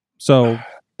 So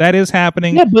that is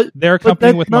happening. Yeah, but their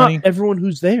company with not money. Everyone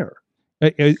who's there.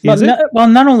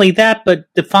 Not only that,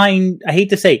 but define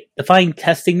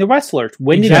testing the wrestlers.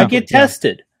 When did you get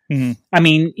tested? Mm-hmm. I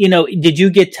mean, did you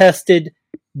get tested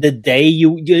the day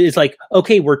it's like,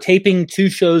 okay, we're taping 2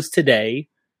 shows today.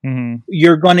 Mm-hmm.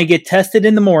 You're going to get tested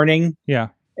in the morning. Yeah.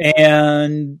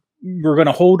 And we're going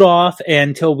to hold off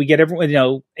until we get everyone,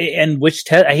 and which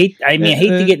test, I hate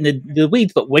to get into the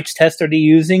weeds, but which tests are they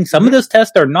using? Some of those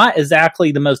tests are not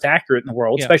exactly the most accurate in the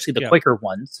world, especially the quicker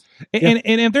ones. And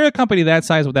if they're a company that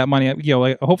size with that money,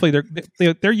 hopefully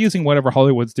they're using whatever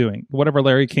Hollywood's doing, whatever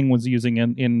Larry King was using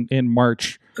in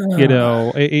March,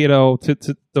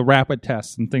 to the rapid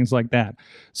tests and things like that.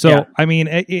 So, I mean,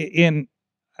 they're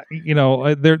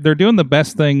doing the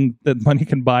best thing that money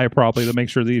can buy probably to make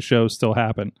sure these shows still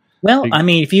happen. Well, I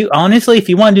mean, if you want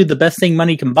to do the best thing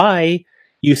money can buy,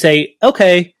 you say,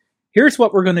 okay, here's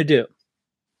what we're going to do.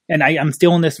 And I'm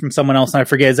stealing this from someone else, and I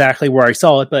forget exactly where I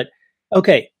saw it, but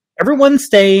okay, everyone's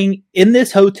staying in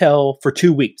this hotel for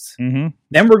 2 weeks. Mm-hmm.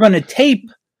 Then we're going to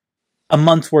tape a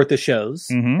month's worth of shows,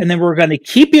 mm-hmm. and then we're going to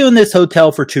keep you in this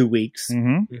hotel for 2 weeks,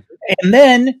 mm-hmm. and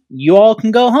then you all can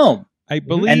go home. I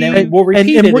believe, and then we'll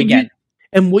repeat it again.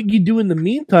 And what you do in the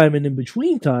meantime and in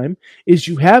between time is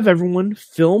you have everyone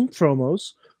film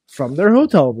promos from their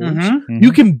hotel rooms. Mm-hmm.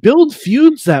 You can build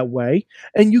feuds that way,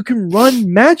 and you can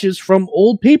run matches from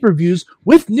old pay-per-views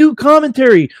with new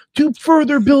commentary to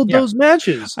further build those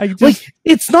matches.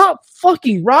 It's not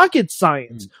fucking rocket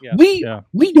science. We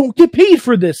don't get paid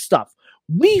for this stuff.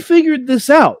 We figured this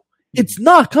out. It's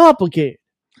not complicated.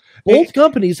 Both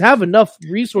companies have enough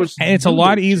resources. And it's a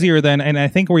lot easier than, and I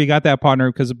think where you got that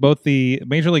partner, because both the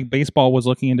Major League Baseball was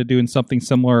looking into doing something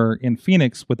similar in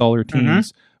Phoenix with all their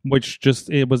teams, which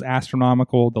it was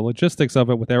astronomical, the logistics of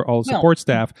it with all the support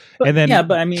staff. And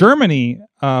then Germany,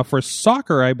 for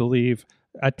soccer, I believe,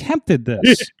 attempted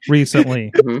this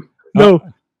recently. No.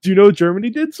 Do you know what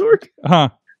Germany did, Sorg? Huh.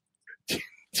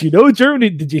 Do you know Germany?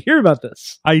 Did you hear about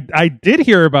this? I did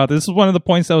hear about this. This is one of the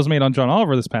points that was made on John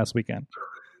Oliver this past weekend.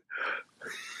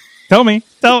 Tell me.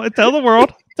 Tell the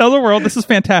world. Tell the world. This is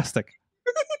fantastic.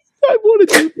 I want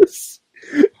to do this.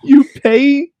 You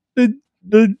pay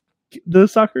the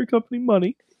soccer company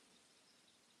money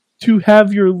to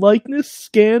have your likeness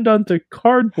scanned onto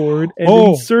cardboard and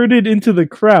inserted into the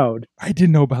crowd. I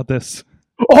didn't know about this.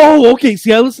 Oh, okay.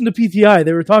 See, I listened to PTI.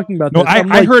 They were talking about this.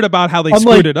 I heard about how they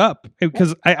screwed it up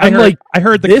because I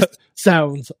heard this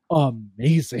sounds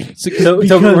amazing. So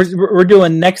we're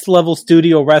doing next level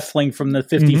studio wrestling from the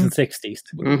 50s and 60s.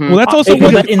 Mm-hmm. Well, that's also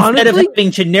instead of having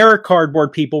generic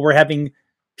cardboard people, we're having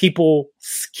people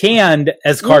scanned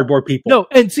as cardboard people. No,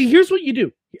 and see, here's what you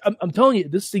do. I'm telling you,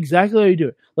 this is exactly how you do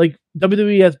it. Like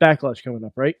WWE has Backlash coming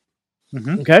up, right?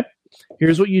 Mm-hmm. Okay,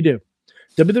 here's what you do.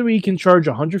 WWE can charge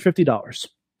 $150.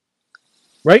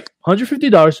 Right?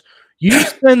 $150. You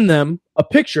send them a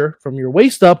picture from your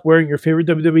waist up wearing your favorite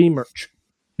WWE merch.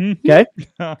 Okay?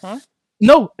 Uh-huh.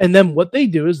 No, and then what they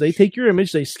do is they take your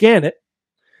image, they scan it,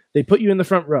 they put you in the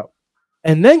front row.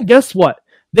 And then guess what?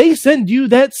 They send you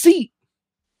that seat.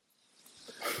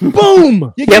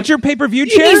 Boom! You get your pay-per-view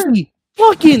chair? Easy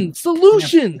fucking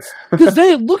solutions. Because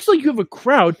then it looks like you have a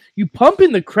crowd. You pump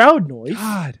in the crowd noise.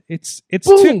 God, it's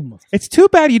Boom. too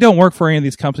bad you don't work for any of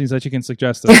these companies that you can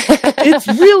suggest this. It's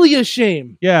really a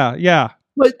shame. Yeah.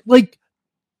 But, like,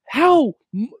 how?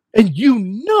 And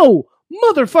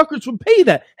motherfuckers would pay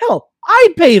that. Hell,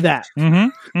 I'd pay that.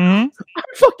 Mm-hmm. Mm-hmm.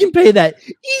 I'd fucking pay that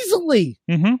easily.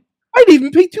 Mm-hmm. I'd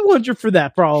even pay $200 for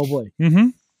that, probably. Mm-hmm.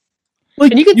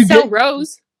 Like, And you can sell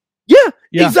rows. Yeah,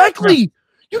 Yeah. exactly. Yeah.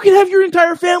 You can have your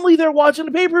entire family there watching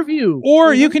the pay-per-view.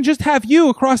 Or you can just have you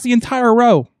across the entire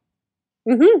row.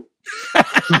 Mm-hmm.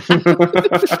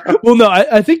 Well, no,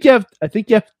 I think you have,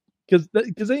 because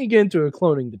then you get into a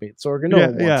cloning debate. Sorg, no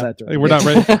one wants that. We're not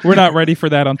ready. We're not ready for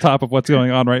that. On top of what's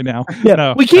going on right now. Yeah,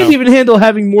 No, we can't no. even handle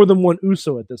having more than one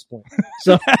Uso at this point.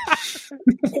 So,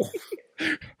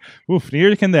 Oof,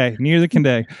 neither can they.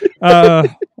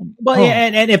 Well, yeah,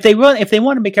 and if they want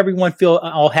to make everyone feel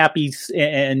all happy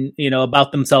and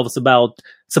about themselves about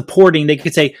supporting, they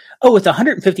could say, "Oh, it's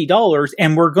 $150,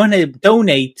 and we're going to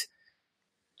donate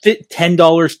 $10,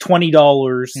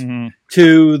 $20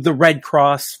 to the Red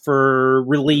Cross for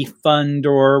relief fund,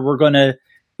 or we're going to,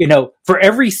 for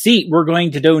every seat, we're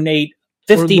going to donate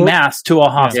 50 masks to a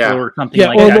hospital or something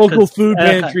like that. Or local food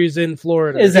pantries in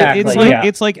Florida. Exactly.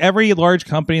 It's like every large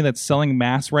company that's selling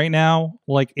masks right now.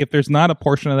 Like, if there's not a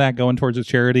portion of that going towards a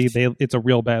charity, it's a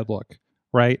real bad look,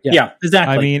 right? Yeah,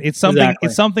 exactly. I mean, it's something. Exactly.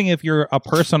 It's something if you're a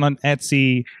person on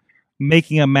Etsy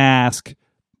making a mask,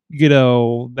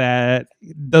 that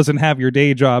doesn't have your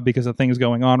day job because of things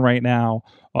going on right now,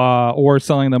 or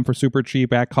selling them for super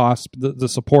cheap at cost, the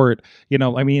support.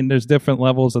 I mean, there's different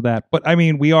levels of that. But I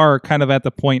mean, we are kind of at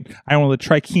the point. I don't know. The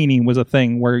trikini was a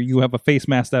thing where you have a face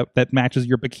mask that matches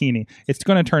your bikini. It's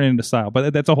going to turn into style,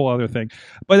 but that's a whole other thing.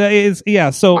 But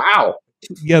So Wow.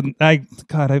 yeah, I've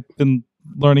been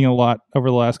learning a lot over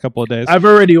the last couple of days. I've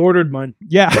already ordered mine.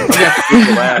 Yeah.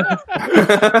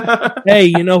 Hey,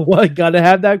 you know what? Gotta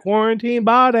have that quarantine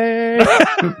body.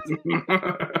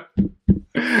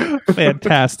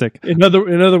 Fantastic. In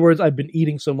other words, I've been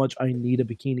eating so much, I need a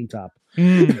bikini top.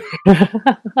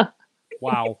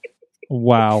 Wow.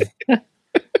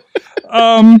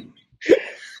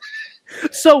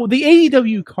 So the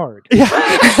AEW card.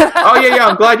 Oh yeah.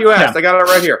 I'm glad you asked. Yeah. I got it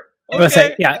right here. I was gonna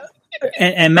say, yeah.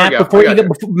 And Matt, There we go.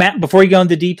 before I got before you go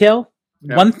into detail,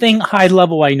 Yeah. one thing high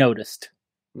level I noticed: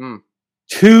 Mm.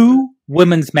 2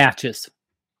 women's matches.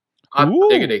 Hot Ooh.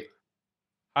 diggity.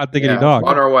 Hot diggity Yeah, dog.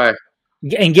 on our way.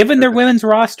 And given their women's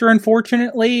roster,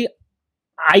 unfortunately,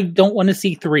 I don't want to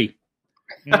see 3.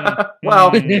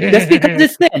 Well, Just because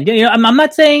it's thin. I'm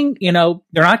not saying they're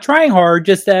not trying hard.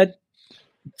 Just that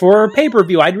for a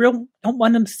pay-per-view, I really don't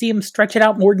want them to see them stretch it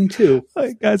out more than 2.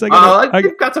 Hey, guys, I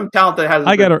you've got some talent that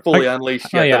hasn't been fully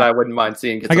unleashed yet that I wouldn't mind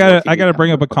seeing. Get some more got to TV bring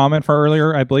time. up a comment for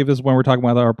earlier. I believe this is when we're talking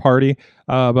about our party.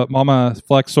 But Mama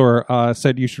Flexor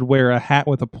said you should wear a hat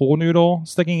with a pool noodle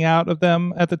sticking out of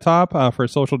them at the top for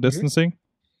social distancing.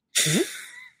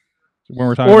 When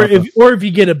we're talking about If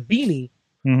you get a beanie,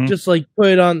 Mhm. just like put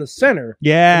it on the center.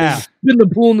 Yeah. Spin the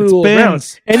pool noodle around.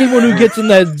 Spins. Anyone who gets in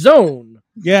that zone,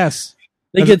 Yes.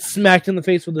 they get smacked in the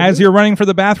face with the As you're running for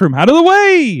the bathroom, out of the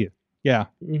way. Yeah.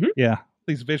 Mhm. Yeah.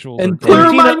 These visuals And are Clear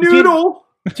great. my noodle.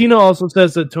 Tina also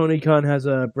says that Tony Khan has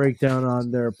a breakdown on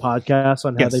their podcast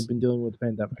on how Yes. they've been dealing with the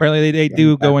pandemic. Apparently, they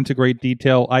do go into great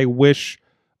detail. I wish,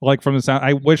 like from the sound,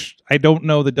 I don't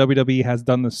know that WWE has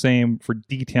done the same for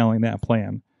detailing that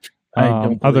plan. I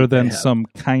don't Other believe they than have. some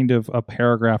kind of a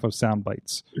paragraph of sound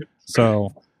bites.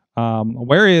 So,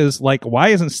 why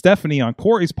isn't Stephanie on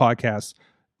Corey's podcast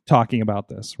talking about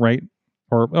this, right?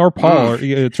 Or Paul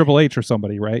or Triple H or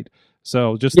somebody, right?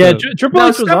 So just Triple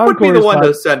H was Steph on would be the Corey's one to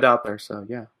podcast. send out there. So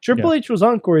yeah. Triple H was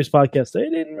on Corey's podcast. They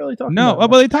didn't really talk. no,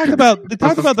 about but they talked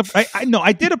about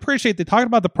I did appreciate they talked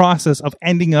about the process of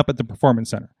ending up at the Performance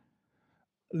Center.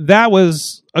 That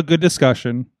was a good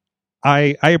discussion.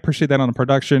 I appreciate that on the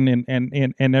production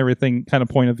and everything kind of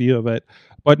point of view of it.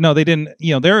 But no, they didn't,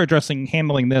 they're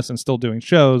handling this and still doing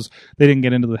shows. They didn't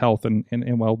get into the health and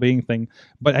well-being thing.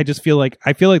 But I just feel like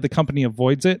the company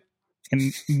avoids it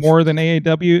and more than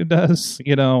AEW does.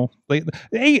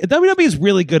 WWE is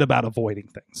really good about avoiding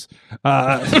things,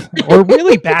 or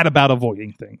really bad about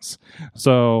avoiding things.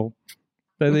 So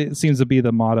it seems to be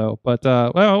the motto. But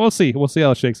we'll see. We'll see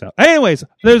how it shakes out. Anyways,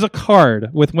 there's a card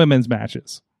with women's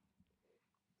matches.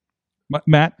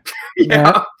 Matt?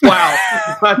 Yeah. Wow.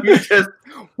 You just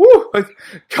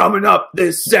coming up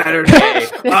this Saturday,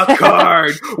 a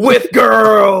card with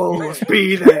girls.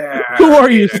 Be there. Who are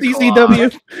you,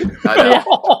 CCW?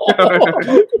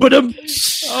 But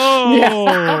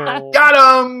Oh.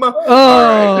 Got him.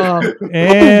 oh,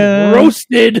 And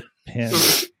roasted. pin.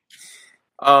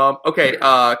 Okay.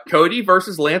 Cody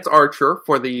versus Lance Archer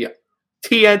for the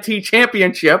TNT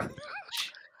Championship.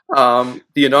 The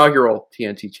inaugural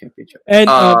TNT Championship.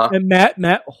 And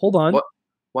Matt, hold on.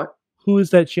 What? Who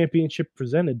is that championship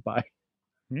presented by?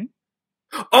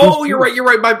 Oh, you're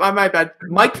right. My bad.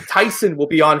 Mike Tyson will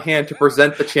be on hand to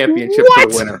present the championship to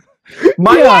the winner.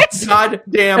 Mike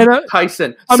goddamn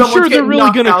Tyson. I'm Someone's sure they're getting really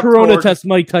knocked going to out corona for- test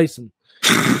Mike Tyson.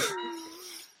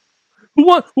 Who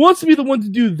wants to be the one to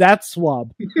do that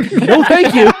swab? No,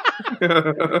 thank you.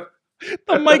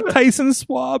 The Mike Tyson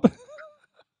swab.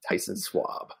 Tyson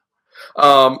Swab.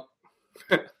 All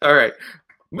right.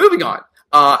 Moving on.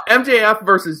 MJF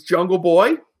versus Jungle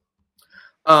Boy.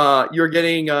 You're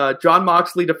getting Jon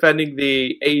Moxley defending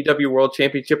the AEW World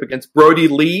Championship against Brody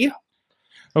Lee.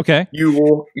 Okay.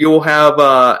 You will have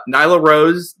Nyla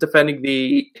Rose defending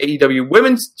the AEW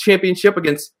Women's Championship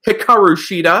against Hikaru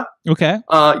Shida. Okay.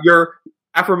 Your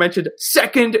aforementioned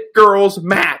second girls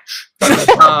match.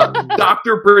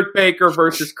 Dr. Britt Baker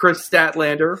versus Chris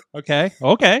Statlander. Okay.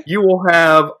 Okay. You will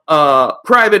have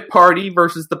Private Party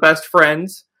versus the Best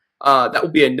Friends. That will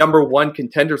be a number one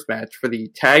contenders match for the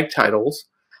tag titles.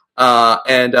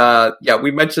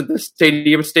 We mentioned the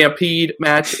Stadium Stampede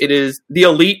match. It is the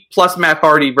Elite plus Matt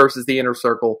Hardy versus the Inner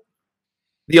Circle.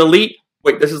 The Elite,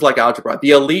 this is like algebra.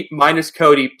 The Elite minus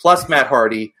Cody plus Matt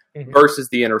Hardy versus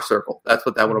the Inner Circle. That's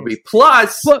what that one will be.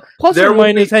 Plus or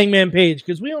minus Hangman Page,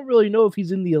 because we don't really know if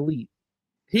he's in the Elite.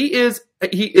 He is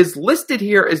listed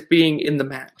here as being in the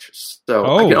match. So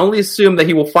I can only assume that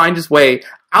he will find his way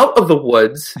out of the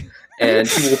woods and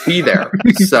he will be there.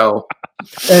 So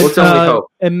let's only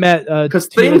hope. And Matt, because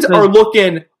things are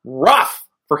looking rough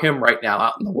for him right now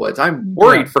out in the woods. I'm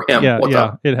worried for him. What's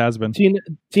up? It has been.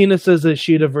 Tina says that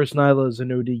Shida versus Nyla is an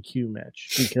ODQ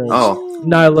match because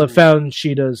Nyla found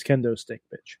Shida's kendo stick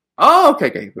bitch. Oh,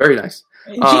 okay. Very nice.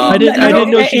 I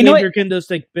didn't know she named her kendo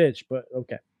stick bitch, but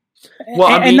okay. Well,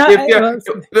 I mean,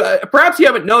 perhaps you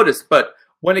haven't noticed, but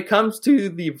when it comes to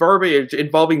the verbiage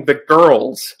involving the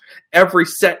girls, every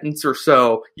sentence or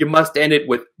so, you must end it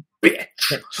with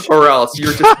bitch, or else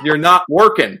you're not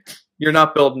working. You're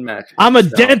not building matches. I'm a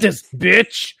dentist,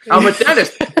 bitch. I'm a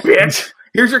dentist, bitch.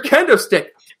 Here's your kendo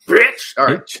stick, bitch. All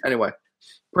right. Anyway,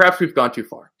 perhaps we've gone too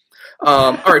far.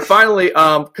 All right. Finally,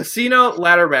 casino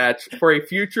ladder match for a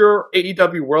future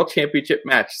AEW World Championship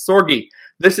match. Sorgi,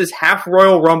 this is half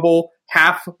Royal Rumble,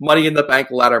 half Money in the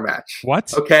Bank ladder match.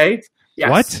 What? Okay.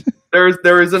 Yes. What?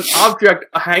 There is an object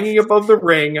hanging above the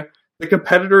ring. The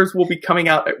competitors will be coming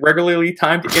out at regularly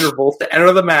timed intervals to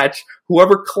enter the match.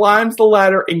 Whoever climbs the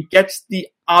ladder and gets the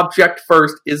object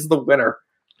first is the winner.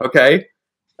 Okay?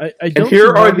 I don't and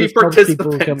here are the people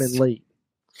participants. Come in late.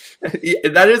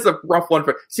 That is a rough one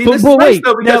for. See, But this is nice wait,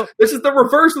 though because this is the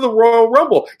reverse of the Royal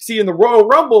Rumble. See, in the Royal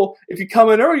Rumble, if you come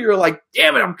in early, you're like,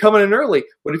 "Damn it, I'm coming in early."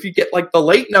 But if you get like the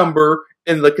late number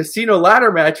in the casino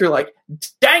ladder match, you're like,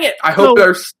 "Dang it, I hope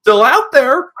they're still out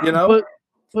there." You know,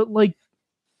 but like,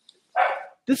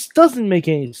 this doesn't make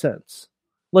any sense.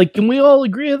 Like, can we all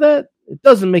agree to that? It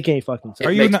doesn't make any fucking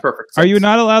sense. Perfect sense. Are you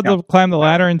not allowed to climb the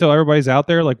ladder until everybody's out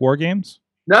there, like War Games?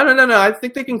 No. I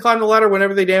think they can climb the ladder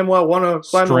whenever they damn well want to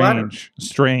climb the ladder.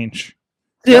 Strange.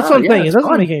 See, that's what I'm saying. It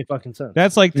doesn't make any fucking sense.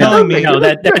 That's like telling me. No,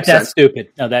 that's stupid.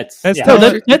 No, that's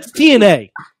TNA.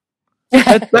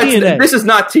 This is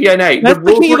not TNA. That's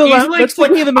the key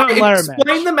of the mountain ladder match.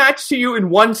 Explain the match to you in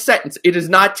one sentence. It is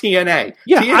not TNA.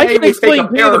 Yeah, TNA I can explain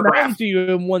the match to you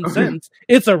in one sentence.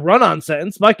 It's a run-on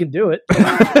sentence, but I can do it.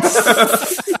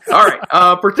 All right.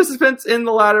 Participants in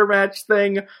the ladder match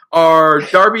thing are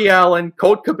Darby Allin,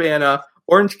 Colt Cabana,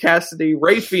 Orange Cassidy,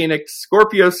 Ray Phoenix,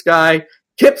 Scorpio Sky,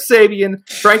 Kip Sabian,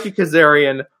 Frankie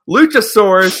Kazarian,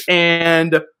 Luchasaurus,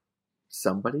 and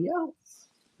somebody else.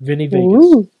 Vinny Vegas.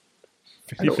 Ooh.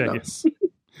 Vegas.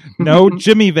 No,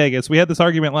 Jimmy Vegas. We had this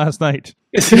argument last night.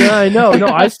 Yeah, I know. No,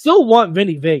 I still want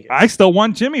Vinny Vegas. I still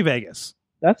want Jimmy Vegas.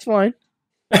 That's fine.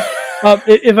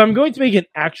 If I'm going to make an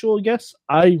actual guess,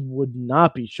 I would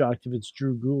not be shocked if it's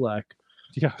Drew Gulak.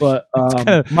 Yeah, but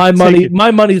my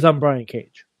money's on Brian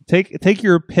Cage. Take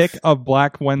your pick of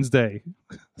Black Wednesday.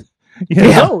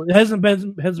 No, it hasn't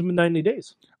been 90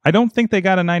 days. I don't think they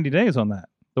got a 90 days on that.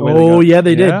 Yeah,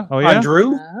 they did. Oh, yeah? On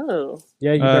Drew? Oh.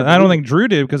 Yeah, I don't think Drew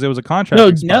did because it was a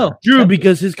contract. No, Drew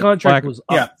because his contract was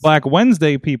up. Black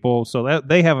Wednesday people, so that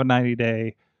they have a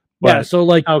 90-day. Yeah, so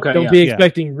like, Okay, don't yeah, be yeah.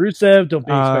 expecting Rusev. Don't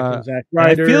be expecting Zack And I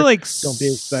Ryder. feel like don't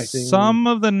be expecting some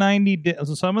of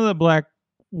the Black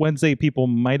Wednesday people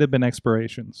might have been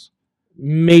expirations.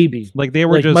 maybe Like they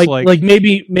were just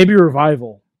maybe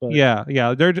Revival. But yeah.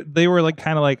 They were like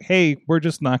kind of like, hey, we're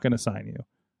just not going to sign you,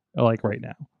 like right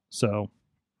now. So,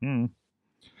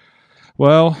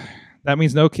 well, that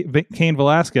means no Cain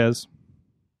Velasquez,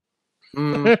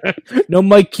 no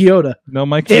Mike Chioda. no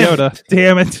Mike Damn Chioda.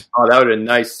 Damn it! Oh, that would have been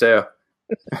nice too.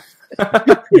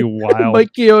 You wild.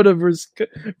 Mike Chioda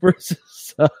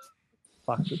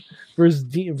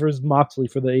versus Moxley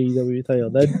for the AEW title.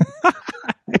 Then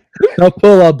they'll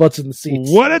pull a lot of butts in the seats.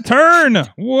 What a turn!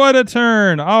 What a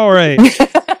turn! All right,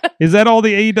 is that all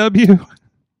the AEW?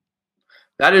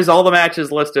 That is all the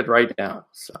matches listed right now.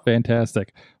 So.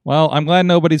 Fantastic. Well, I'm glad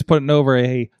nobody's putting over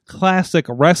a classic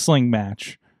wrestling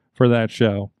match for that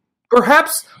show.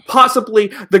 Perhaps,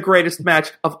 possibly the greatest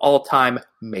match of all time,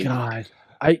 maybe. God,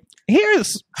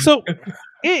 Here's so.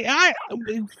 I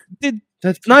did.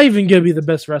 that's not even going to be the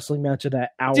best wrestling match of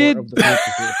that hour Did- of the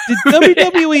pay-per-view. Did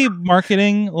WWE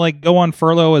marketing like go on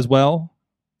furlough as well?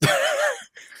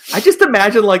 I just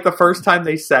imagine like the first time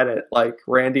they said it, like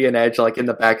Randy and Edge like in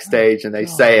the backstage and they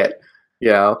say it,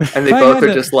 you know, and they I both had are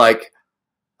to- just like,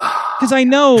 Because I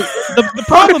know the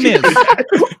problem is.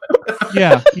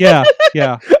 Yeah.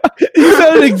 He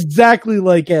sounded exactly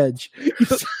like Edge.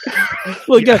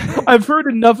 Like I've heard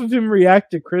enough of him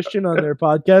react to Christian on their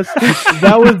podcast.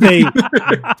 That was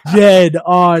a dead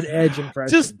on Edge impression.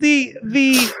 Just the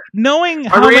knowing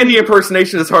our how Randy many,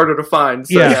 impersonation is harder to find.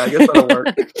 So Yeah. yeah, I guess that'll work.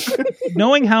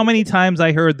 knowing how many times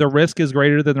I heard the risk is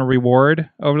greater than the reward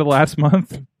over the last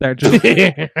month, that just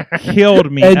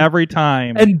killed me And- every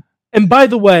time. and by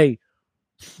the way,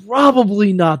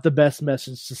 probably not the best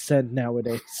message to send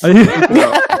nowadays.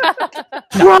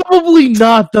 Probably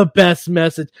not the best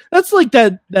message. That's like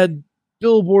that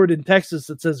billboard in Texas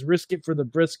that says "risk it for the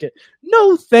brisket."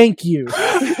 No, thank you.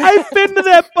 I've been to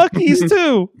that Buc-ee's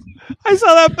too. I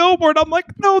saw that billboard. I'm like,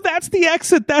 no, that's the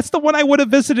exit. That's the one I would have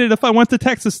visited if I went to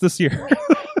Texas this year.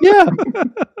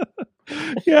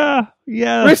 Yeah,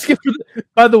 yeah. risk it for.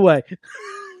 By the way,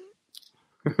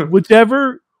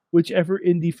 whichever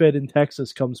indie fed in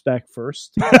Texas comes back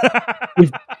first,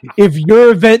 if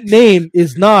your event name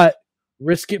is not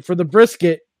 "risk it for the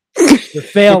brisket," you're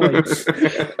failing.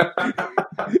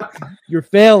 You're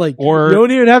failing. Or- you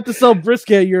don't even have to sell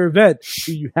brisket at your event.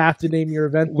 You have to name your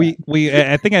event.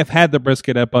 I think I've had the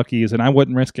brisket at Buc-ee's, and I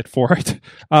wouldn't risk it for it.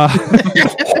 I'm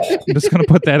just going to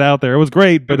put that out there. It was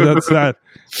great, but that's not.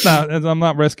 I'm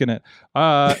not risking it.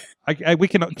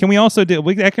 Can we also do?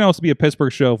 That can also be a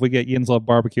Pittsburgh show if we get Yin's Love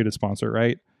Barbecue to sponsor,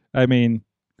 right? I mean,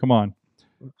 come on.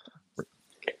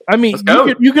 I mean, Let's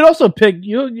go. you could also pick.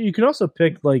 You can also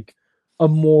pick like a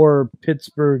more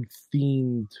Pittsburgh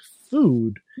themed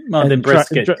food. Well, And then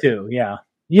brisket try- too. Yeah.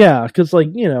 Yeah, because like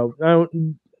I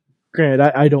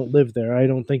don't live there. I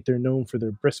don't think they're known for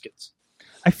their briskets.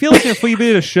 I feel like if we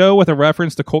did a show with a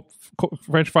reference to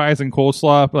French fries and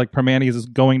coleslaw, like Permanis is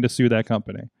going to sue that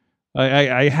company.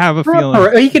 I have a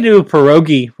feeling. You can do a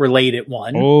pierogi related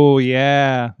one. Oh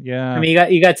yeah. I mean,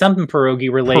 you got something pierogi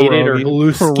related or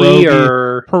Pierogi. Haluski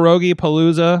or Pierogi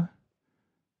Palooza.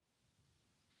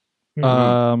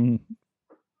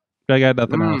 I got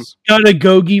nothing else. Got a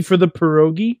gogi for the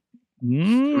pierogi.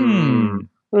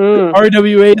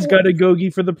 RWA's got a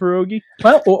gogi for the pierogi.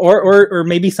 well, or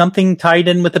maybe something tied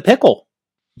in with the pickle.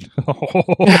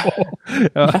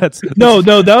 That's No,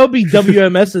 that would be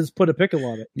WMS's put a pickle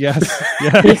on it. yes.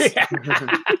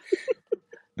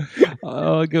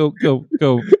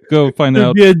 Go find There'd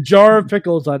out. be a jar of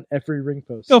pickles on every ring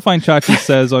post. Go find Chachi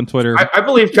Says on Twitter. I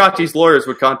believe Chachi's lawyers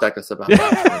would contact us about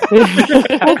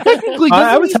that. Technically,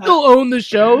 doesn't he still own the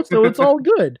show, so it's all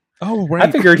good. Oh I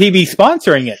figured he'd be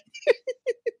sponsoring it.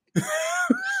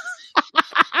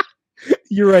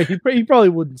 You're right. He probably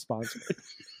wouldn't sponsor it.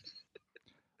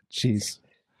 Jeez.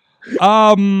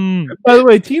 By the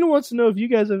way, Tina wants to know if you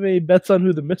guys have any bets on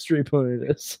who the mystery opponent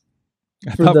is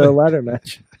for thought the ladder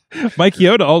match. Mike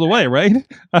Chioda all the way, right?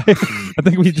 I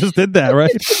think we just did that,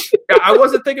 right? Yeah, I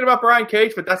wasn't thinking about Brian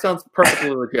Cage, but that sounds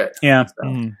perfectly legit. Yeah. So,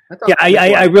 that sounds Yeah, pretty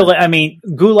I cool. really, I mean,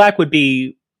 Gulak would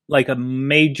be like a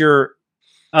major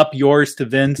up yours to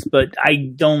Vince, but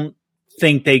I don't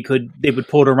think they would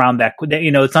pull it around that.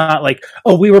 You know, it's not like,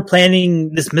 oh, we were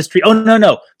planning this mystery. Oh,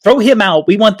 no. Throw him out.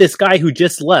 We want this guy who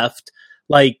just left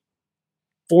like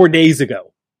 4 days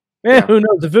ago. Yeah, who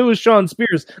knows? If it was Sean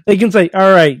Spears, they can say,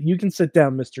 all right, you can sit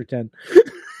down, Mr. 10.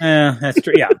 That's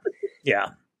true. Yeah.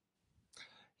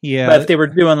 Yeah. But if they were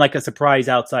doing like a surprise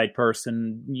outside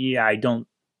person, yeah, I don't.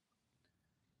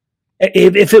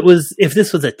 If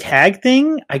this was a tag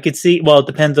thing, I could see. Well, it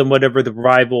depends on whatever the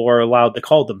rival are allowed to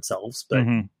call themselves. But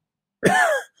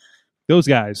those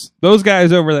guys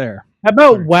over there. How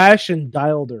about Wash and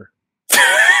Dialder?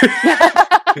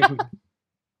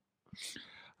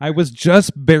 I was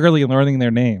just barely learning their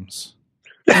names.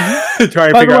 trying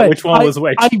to By figure the out way, which one was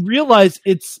which. I realize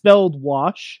it's spelled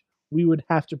Wash. We would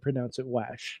have to pronounce it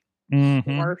Wash.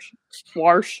 Mm-hmm.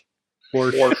 Warsh.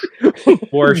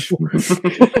 Warsh.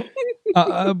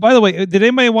 By the way, did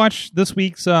anybody watch this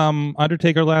week's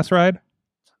Undertaker Last Ride?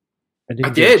 I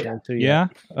did. get a chance to, Yeah.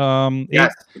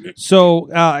 Yes. So,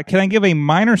 can I give a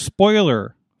minor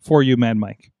spoiler for you, Mad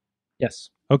Mike? Yes.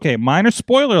 Okay, minor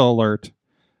spoiler alert.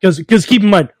 Because keep in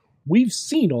mind, we've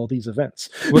seen all these events.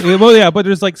 Well, yeah, but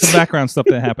there's like some background stuff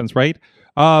that happens, right?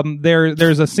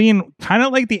 There's a scene kind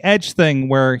of like the Edge thing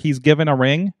where he's given a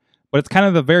ring, but it's kind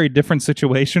of a very different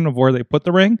situation of where they put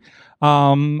the ring.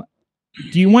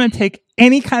 Do you want to take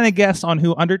any kind of guess on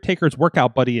who Undertaker's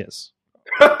workout buddy is?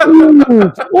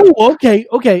 Oh, okay.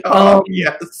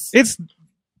 Yes.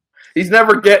 He's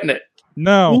never getting it.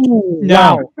 No. No.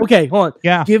 Wow. Okay, hold on.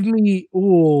 Yeah. Give me.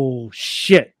 Oh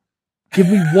shit. Give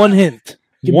me one hint.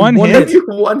 Give me One hint? Give you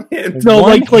one hint. No,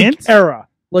 One like hint? era.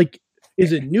 Like,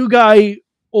 is it new guy,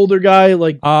 older guy?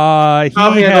 Like, He I'll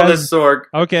handle this, Sorg.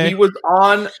 Okay. He was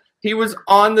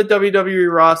on the WWE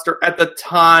roster at the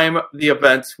time the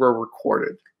events were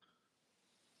recorded.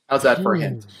 How's that for a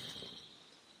hint?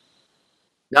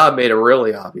 Now I've made it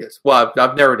really obvious. Well,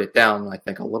 I've narrowed it down, I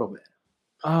think, a little bit.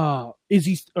 is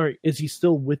he? All right. Is he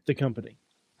still with the company?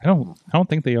 I don't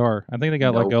think they are. I think they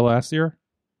got let go last year.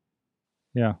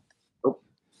 Yeah. Nope.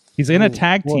 He's in a Oh,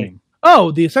 tag boy. team.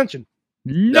 Oh, the Ascension.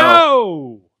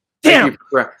 No. Damn. Thank you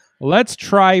for- Let's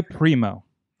try Primo.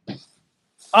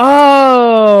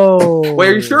 Oh. Wait,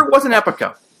 are you sure it wasn't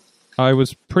Epico? I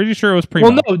was pretty sure it was Primo.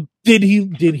 Well, no. Did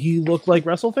he look like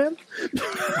WrestleFan?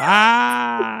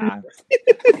 Ah.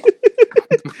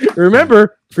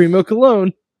 Remember, Primo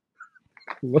Cologne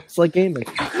looks like Heyman.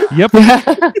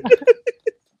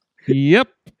 Yep.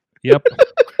 Yep.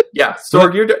 Yeah,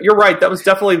 Sorg, you're right. That was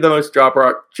definitely the most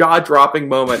jaw-dropping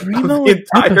moment of Primo the and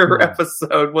entire Epico.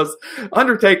 episode was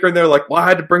Undertaker, and they're like, well, I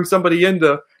had to bring somebody in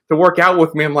to work out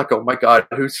with me. I'm like, oh my god,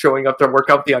 who's showing up to work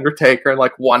out with the Undertaker? And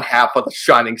like one half of the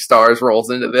Shining Stars rolls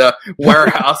into the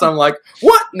warehouse. I'm like,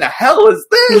 what in the hell is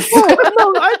this?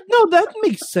 No, that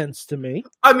makes sense to me.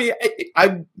 I mean,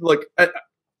 I'm like,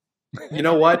 you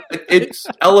know what? It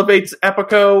elevates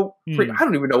Epico. I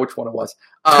don't even know which one it was.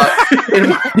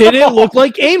 Did it look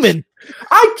like Eamon?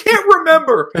 I can't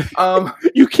remember.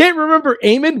 You can't remember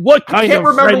Eamon? What I kind can't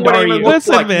of remember friend what are Eamon you? looks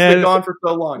Listen, like. He's man. been gone for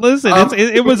so long. Listen,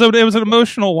 it was an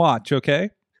emotional watch. Okay.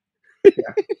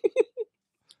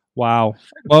 Wow.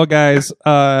 Well, guys,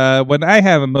 when I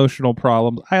have emotional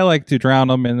problems, I like to drown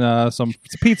them in some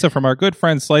pizza from our good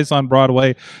friend Slice on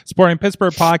Broadway, supporting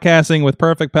Pittsburgh podcasting with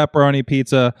perfect pepperoni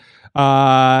pizza.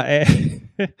 And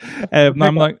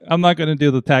I'm not going to do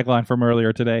the tagline from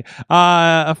earlier today.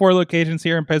 4 locations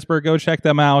here in Pittsburgh. Go check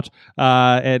them out.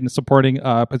 And supporting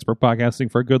Pittsburgh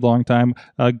podcasting for a good long time.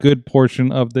 A good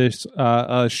portion of this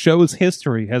show's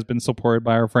history has been supported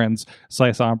by our friends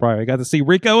Slice on Broadway. I got to see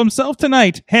Rico himself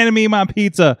tonight, handing me my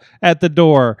pizza at the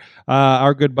door.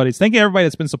 Our good buddies. Thank you everybody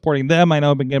that's been supporting them. I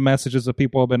know I've been getting messages of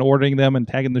people who have been ordering them and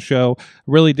tagging the show.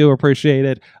 Really do appreciate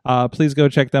it. Please go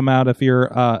check them out if you're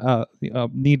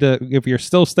if you're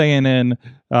still staying in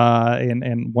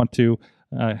and want to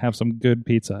have some good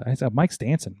pizza. I said Mike's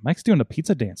dancing. Mike's doing a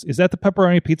pizza dance. Is that the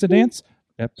pepperoni pizza dance?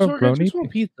 Sorry, I just want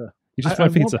pizza. You just I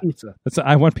want pizza. Want pizza. That's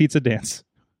I want pizza dance.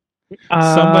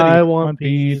 I want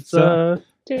pizza.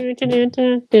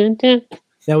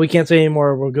 Now we can't say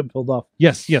anymore. We'll get pulled off.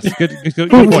 Yes. Good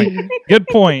point. Good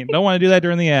point. Don't want to do that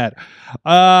during the ad.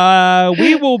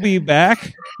 We will be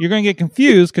back. You're going to get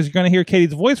confused because you're going to hear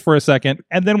Katie's voice for a second,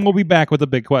 and then we'll be back with a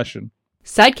big question.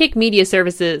 Sidekick Media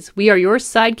Services. We are your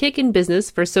sidekick in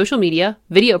business for social media,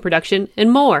 video production,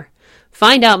 and more.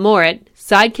 Find out more at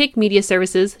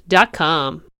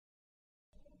sidekickmediaservices.com.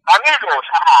 Amigos,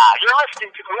 you're listening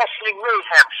to the Wrestling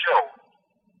Mayhem Show.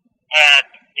 And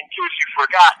in case you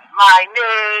forgot, my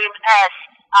name is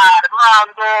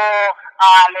Armando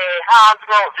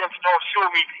Alejandro Vince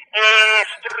Sumi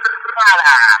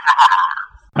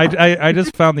Estrada. I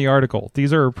just found the article.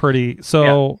 These are pretty.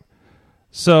 So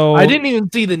I didn't even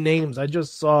see the names. I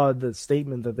just saw the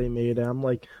statement that they made, and I'm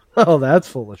like, oh, that's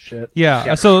full of shit.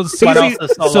 Yeah. So But I also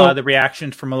saw a so- lot of the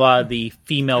reactions from a lot of the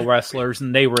female wrestlers,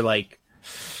 and they were like,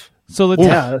 So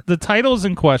Yeah. the titles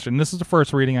in question, this is the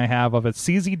first reading I have of it.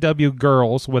 CZW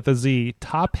Girls with a Z,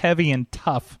 Top Heavy and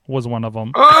Tough was one of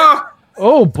them.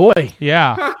 Oh boy,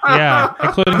 Yeah,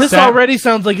 including this already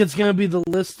sounds like it's going to be the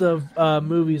list of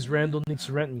movies Randall needs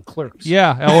to rent in Clerks.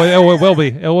 Yeah, it will be.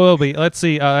 It will be. Let's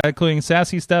see, including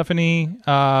Sassy Stephanie,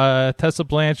 Tessa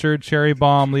Blanchard, Cherry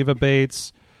Bomb, Leva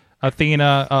Bates,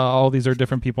 Athena. All these are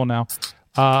different people now.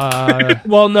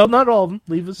 Well, no, not all of them.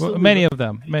 Leave us. Many of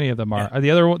them are.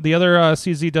 The other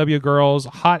CZW girls,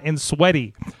 Hot and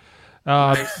Sweaty,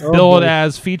 billed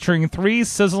as featuring 3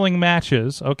 sizzling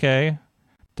matches. Okay,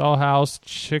 Dollhouse,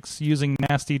 Chicks Using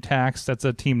Nasty Tax. That's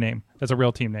a team name. That's a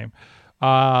real team name.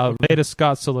 Veda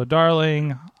Scott, Scylla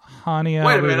Darling, Hania.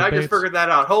 Wait a minute, Leva I Bates. just figured that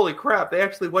out. Holy crap, they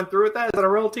actually went through with that? Is that a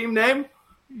real team name?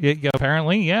 Yeah,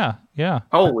 apparently, yeah.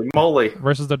 Holy moly.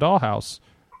 Versus the Dollhouse.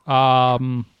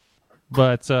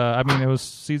 But I mean, it was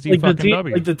CZ fucking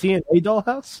W. Like the TNA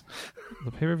Dollhouse.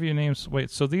 The pay-per-view names.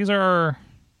 Wait, so these are.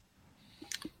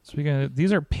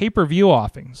 These are pay-per-view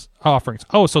offerings.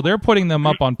 Oh, so they're putting them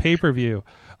up on pay-per-view.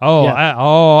 Oh, Yeah.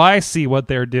 I see what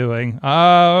they're doing.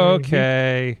 Oh,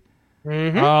 okay.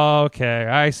 Okay,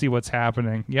 I see what's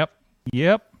happening. Yep.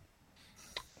 They're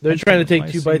trying to take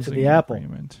 2 bites of the apple.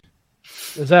 Agreement.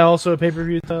 Is that also a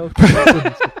pay-per-view though?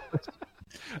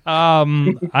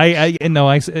 I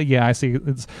see.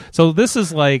 So this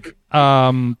is like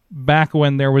back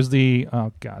when there was the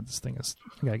this thing is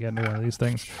I gotta get into one of these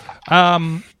things.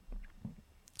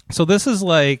 So this is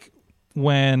like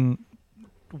when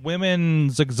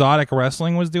women's exotic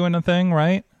wrestling was doing a thing,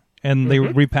 right? And they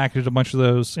repackaged a bunch of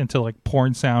those into like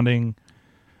porn sounding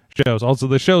shows. Also,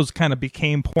 the shows kind of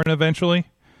became porn eventually.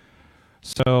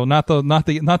 So not the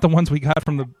ones we got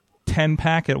from the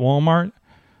 10-pack at Walmart.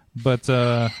 But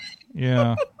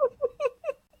yeah,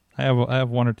 I have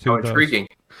one or two. How of those. intriguing.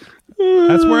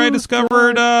 That's where I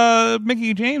discovered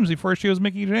Mickey James before she was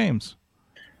Mickey James.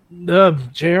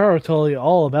 JR will tell you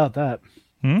all about that.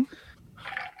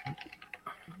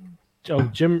 Oh,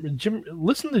 Jim,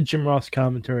 listen to Jim Ross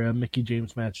commentary on Mickey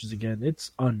James matches again.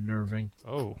 It's unnerving.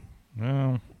 Oh,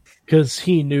 no. Because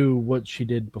he knew what she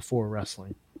did before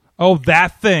wrestling. Oh,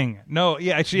 that thing. No,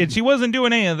 yeah, she wasn't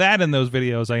doing any of that in those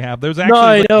videos I have. There's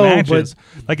actually matches.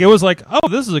 But... Like, it was like, oh,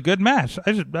 this is a good match.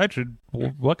 I should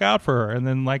look out for her. And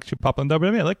then, like, she popped on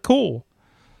WWE. Like, cool.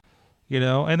 You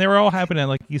know? And they were all happening at,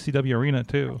 like, ECW Arena,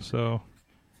 too. So,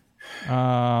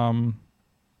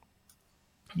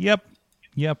 yep.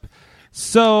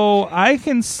 So, I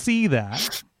can see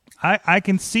that. I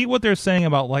can see what they're saying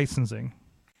about licensing.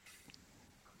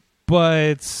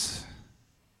 But...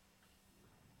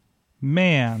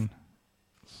 man,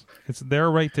 it's their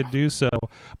right to do so.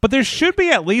 But there should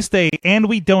be at least and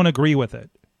we don't agree with it.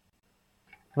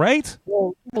 Right?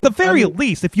 Well, at the very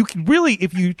least, if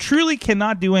you truly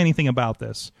cannot do anything about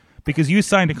this because you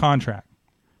signed a contract,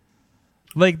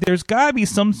 like there's gotta be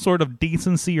some sort of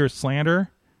decency or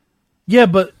slander. Yeah,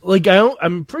 but like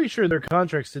I'm pretty sure their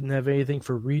contracts didn't have anything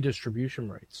for redistribution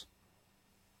rights.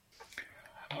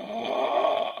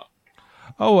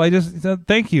 Oh, I just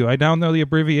thank you. I now know the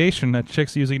abbreviation that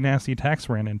Chicks Using Nasty Tax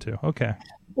ran into. Okay.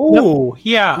 Oh,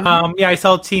 yeah. Yeah, I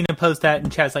saw Tina post that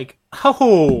in chat's like,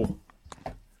 oh.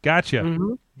 Gotcha.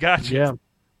 Gotcha. Yeah.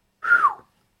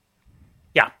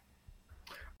 Yeah.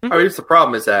 I mean, the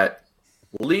problem is that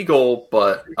legal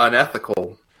but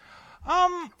unethical.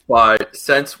 But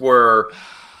since we're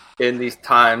in these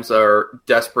times or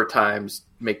desperate times,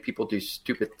 make people do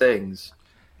stupid things.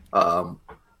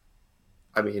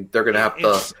 I mean, they're going to have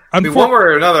to. I mean, one way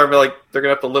or another, I mean, like they're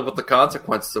going to have to live with the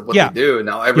consequences of what they do.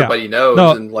 Now everybody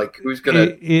knows, and like who's going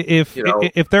to,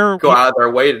 if they're go out of their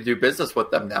way to do business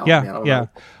with them now. Yeah, I mean, I don't know.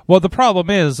 Well, the problem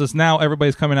is now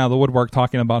everybody's coming out of the woodwork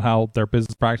talking about how their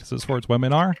business practices towards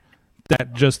women are.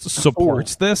 That just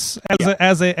supports this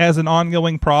as an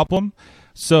ongoing problem.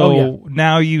 So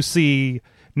now you see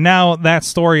that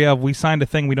story of we signed a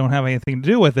thing, we don't have anything to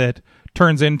do with it,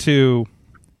 turns into.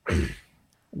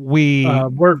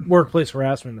 Workplace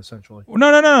harassment, essentially.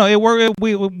 No.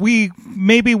 We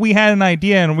maybe we had an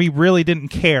idea and we really didn't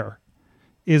care.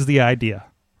 Is the idea,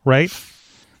 right?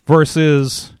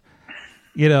 Versus,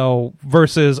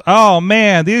 oh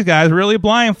man, these guys really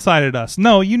blindsided us.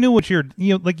 No, you knew what you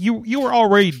were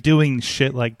already doing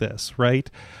shit like this, right?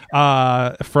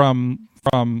 From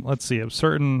let's see, I'm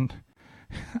certain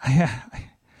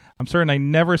I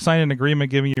never signed an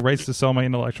agreement giving you rights to sell my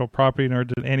intellectual property, nor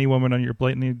did any woman on your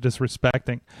blatantly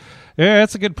disrespecting. Yeah,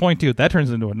 that's a good point, too. That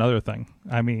turns into another thing.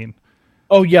 I mean...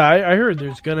 Oh, yeah, I heard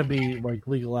there's going to be, like,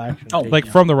 legal action. Oh, like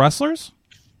from the wrestlers?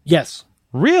 Yes.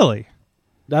 Really?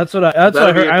 That's what I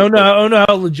heard. I don't know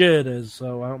how legit it is,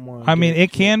 so I don't want to... I mean,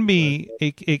 it can be...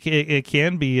 It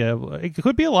could be a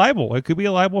libel. It could be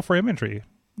a libel for imagery.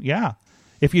 Yeah.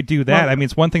 if you do that, I mean,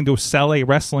 it's one thing to sell a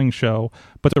wrestling show,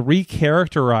 but to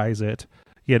recharacterize it,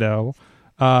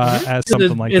 as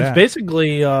something like that. It's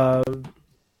basically, I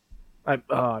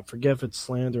forget if it's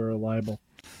slander or libel.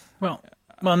 Well,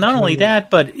 not only that,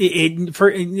 but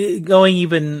for going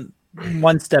even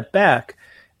one step back,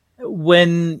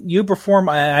 when you perform,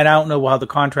 I don't know how the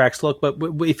contracts look, but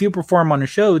if you perform on a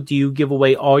show, do you give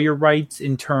away all your rights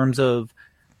in terms of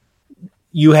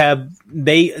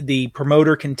the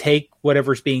promoter can take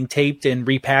whatever's being taped and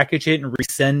repackage it and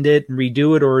resend it and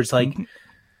redo it, or it's like,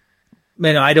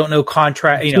 I don't know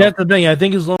contract. That's the thing. I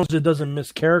think as long as it doesn't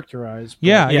mischaracterize.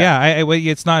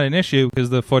 It's not an issue because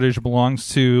the footage belongs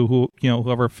to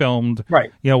whoever filmed,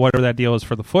 right? Whatever that deal is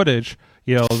for the footage.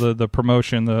 The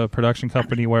promotion, the production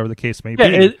company, whatever the case may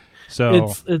be.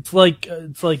 It's like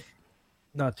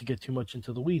not to get too much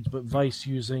into the weeds, but Vice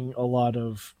using a lot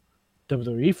of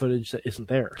WWE footage that isn't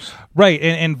theirs. Right,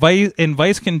 and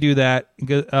Vice can do that.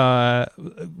 And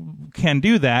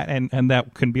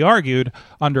that can be argued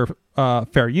under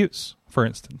fair use, for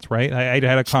instance. Right, I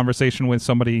had a conversation with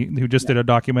somebody who just did a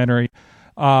documentary.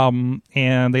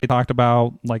 And they talked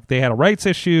about they had a rights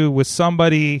issue with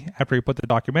somebody after he put the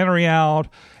documentary out,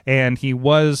 and he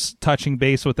was touching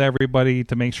base with everybody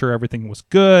to make sure everything was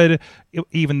good,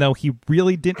 even though he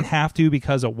really didn't have to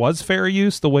because it was fair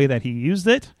use the way that he used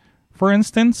it, for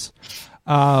instance.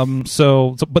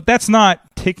 But that's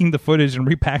not taking the footage and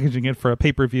repackaging it for a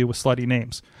pay-per-view with slutty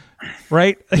names,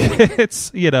 right?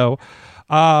 It's I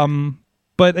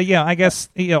guess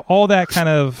all that kind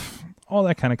of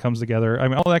comes together. I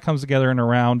mean, all that comes together and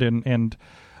around, and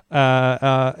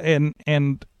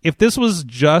if this was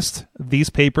just these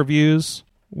pay-per-views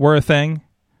were a thing,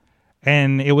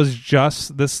 and it was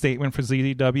just this statement for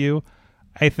ZDW,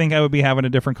 I think I would be having a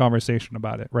different conversation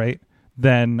about it, right?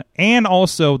 And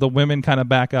also the women kind of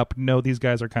back up. No, these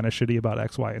guys are kind of shitty about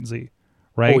X, Y, and Z,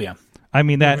 right? Oh yeah. I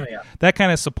mean that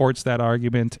kind of supports that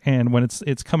argument, and when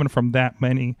it's coming from that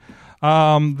many.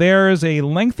 There's a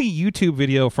lengthy YouTube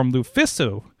video from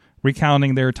Lufisto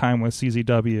recounting their time with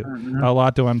CZW. Mm-hmm. A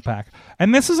lot to unpack.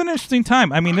 And this is an interesting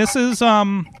time. I mean, this is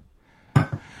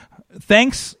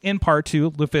thanks in part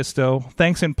to Lufisto,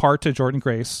 thanks in part to Jordan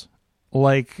Grace.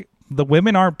 The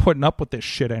women aren't putting up with this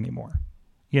shit anymore.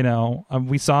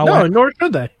 We saw nor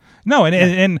should they. No,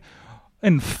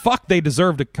 and fuck, they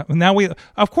deserve to come. Now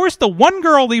of course, the one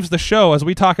girl leaves the show as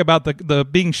we talk about the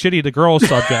being shitty to girls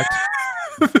subject.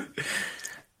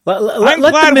 Let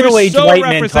the middle-aged white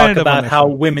men talk about how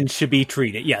women should be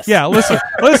treated. Yes. Yeah, listen.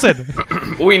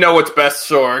 We know what's best,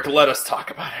 Sorg. Let us talk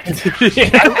about it.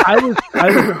 I was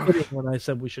kidding when I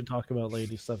said we should talk about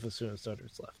lady stuff as soon as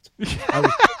Sutter's left.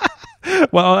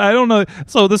 Well, I don't know.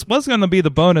 So this was going to be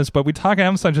the bonus, but we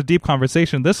having such a deep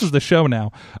conversation. This is the show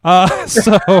now. Because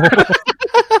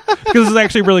this is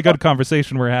actually a really good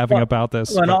conversation we're having about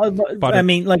this. I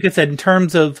mean, like I said, in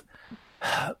terms of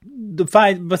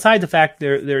besides the fact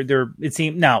they're it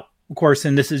seemed now, of course,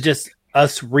 and this is just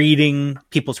us reading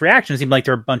people's reactions, it seemed like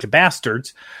they're a bunch of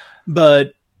bastards.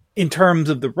 But in terms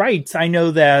of the rights, I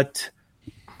know that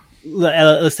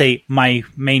let's say my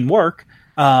main work,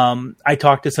 I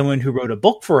talked to someone who wrote a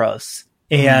book for us,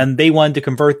 and they wanted to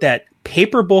convert that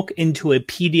paper book into a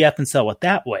PDF and sell it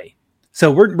that way.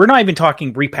 So we're not even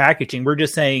talking repackaging. We're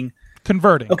just saying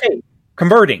converting. Okay,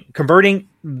 converting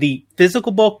the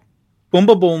physical book, boom,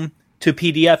 boom, boom, to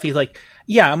PDF. He's like,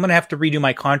 yeah, I'm going to have to redo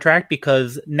my contract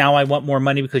because now I want more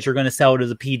money because you're going to sell it as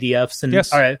a PDF. And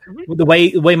yes. All right, the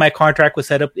way my contract was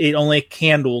set up, it only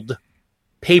handled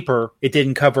paper. It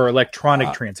didn't cover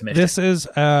electronic transmission. This is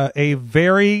a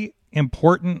very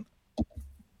important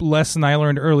lesson I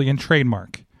learned early in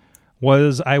trademark.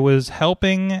 I was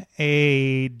helping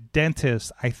a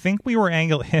dentist. I think we were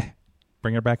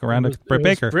bring her back around to Britt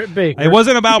Baker. It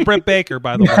wasn't about Britt Baker,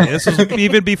 by the way. This was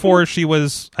even before she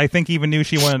was, I think, even knew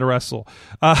she wanted to wrestle.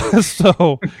 Did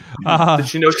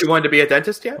she know she wanted to be a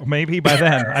dentist yet? Maybe by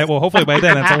then. Hopefully by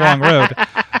then. It's a long road.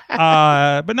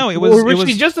 But no, it was. Or was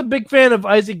she just a big fan of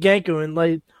Isaac Ganku and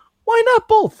why not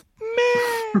both?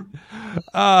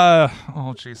 Oh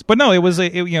jeez. But no, it was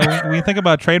when you think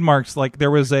about trademarks,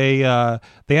 there was they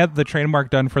had the trademark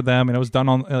done for them, and it was done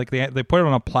on they put it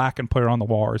on a plaque and put it on the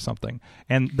wall or something,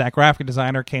 and that graphic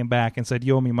designer came back and said,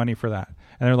 you owe me money for that.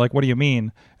 And they're like, what do you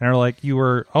mean? And they're like, you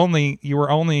were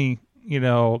only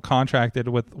contracted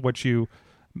with what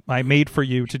I made for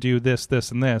you to do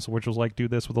this, and this, which was do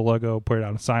this with a logo, put it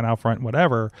on a sign out front,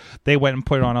 whatever. They went and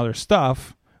put it on other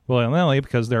stuff willy-nilly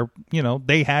because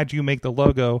they had you make the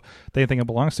logo they think it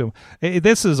belongs to them.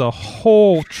 This is a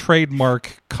whole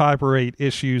trademark copyright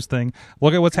issues thing.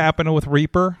 Look at what's happening with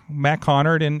Reaper, Matt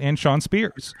Connard, and Sean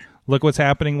Spears. Look what's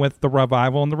happening with the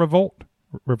Revival and the Revolt.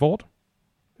 Revolt.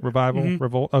 Revival,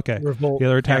 Revolt. Okay, Revolt. The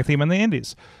other tag team in the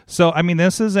Indies. So I mean,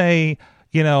 this is a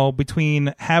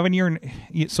between having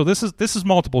so this is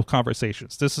multiple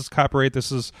conversations. This is copyright.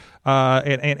 This is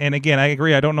and again, I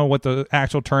agree. I don't know what the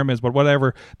actual term is, but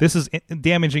whatever. This is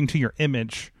damaging to your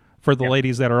image for the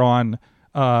ladies that are on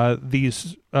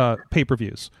these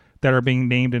pay-per-views that are being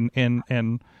named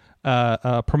and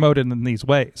promoted in these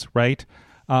ways, right?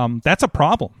 That's a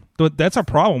problem. That's a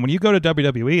problem. When you go to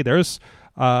WWE, there's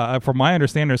from my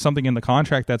understanding, there's something in the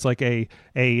contract that's like I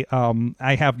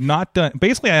have not done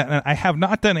I have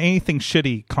not done anything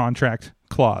shitty contract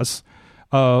clause.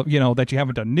 That you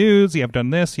haven't done nudes, you haven't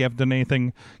done this, you haven't done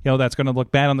anything that's going to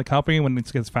look bad on the company when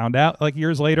it gets found out like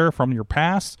years later from your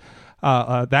past.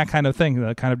 That kind of thing,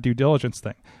 the kind of due diligence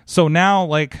thing. So now,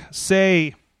 like,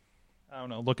 say, I don't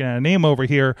know, looking at a name over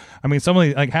here, I mean, some of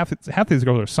the, like half these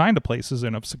girls are signed to places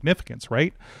and of significance,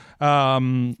 right?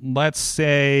 Let's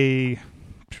say,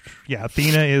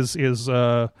 Athena is in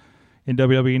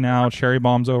WWE now. Cherry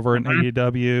Bomb's over in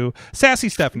AEW. Sassy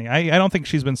Stephanie, I don't think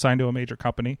she's been signed to a major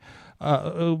company.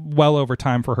 Well over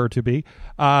time for her to be.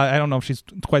 I don't know if she's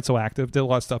quite so active. Did a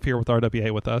lot of stuff here with RWA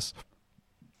with us.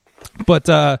 But,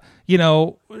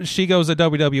 she goes to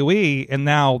WWE and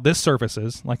now this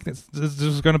surfaces. Like,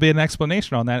 there's going to be an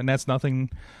explanation on that, and that's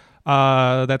nothing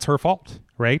that's her fault,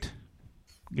 right?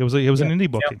 It was an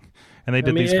indie booking, and they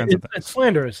did these kinds of things. It's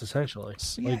slanderous, essentially.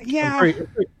 Yeah.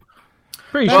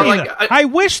 Pretty Well, sure. like, I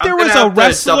wish there I'm was gonna a have to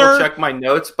wrestler. double check my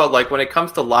notes, but like when it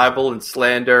comes to libel and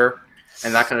slander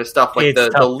and that kind of stuff, like It's the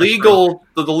tough to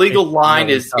legal line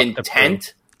really is tough to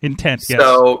intent. Intent, yes.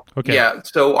 So Okay. yeah.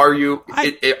 So are you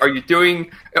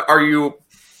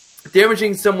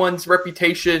damaging someone's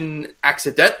reputation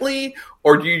accidentally,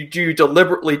 or do you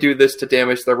deliberately do this to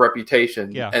damage their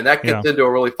reputation? Yeah. And that gets into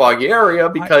a really foggy area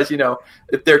because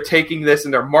if they're taking this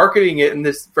and they're marketing it in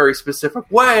this very specific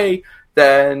way,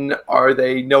 then are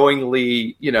they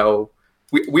knowingly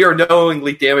we are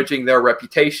knowingly damaging their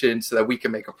reputation so that we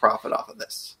can make a profit off of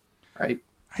this, right?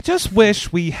 I just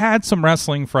wish we had some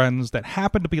wrestling friends that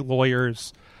happen to be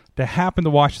lawyers, that happen to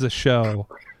watch the show,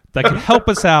 that could help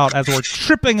us out as we're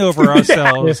tripping over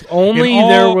ourselves. If only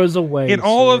there was a way. In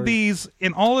all of these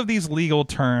legal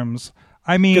terms.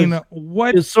 I mean,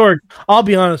 what? Sorg, I'll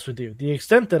be honest with you. The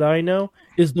extent that I know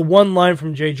is the one line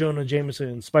from J. Jonah Jameson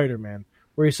in Spider-Man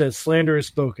where he says, "Slander is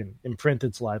spoken, in print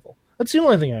it's libel." That's the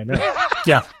only thing I know.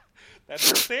 Yeah. That's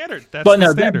the standard.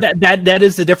 That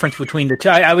is the difference between the two.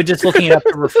 I was just looking it up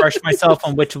to refresh myself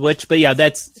on which, but yeah,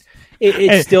 it's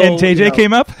still. And JJ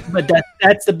came up, but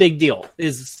that's the big deal.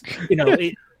 Is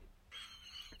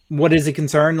what is it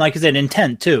concerned? Like I said,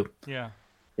 intent too. Yeah.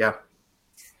 Yeah.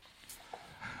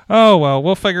 Oh well,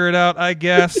 we'll figure it out, I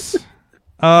guess.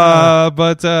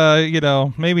 But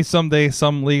maybe someday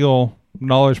some legal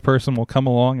knowledge person will come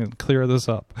along and clear this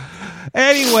up.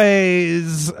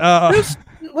 Anyways,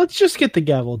 Let's just get the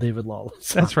gavel, David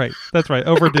Lawless. That's right.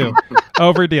 Overdue.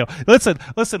 Listen.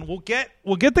 We'll get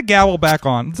the gavel back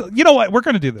on. You know what? We're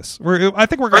going to do this. I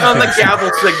think we're going Turn to on the gavel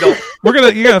signal. You're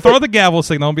gonna throw the gavel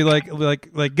signal and be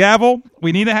like gavel.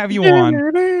 We need to have you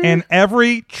on. And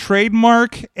every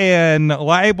trademark and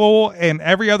libel and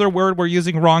every other word we're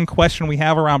using wrong question we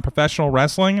have around professional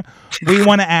wrestling, we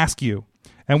want to ask you.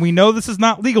 And we know this is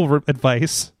not legal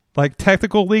advice. Like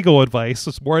technical legal advice.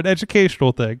 It's more an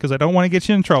educational thing because I don't want to get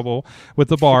you in trouble with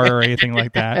the bar or anything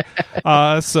like that.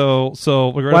 So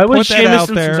we're going to put that out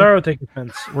there. Why would Sheamus and Cesaro take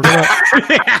offense? We're gonna...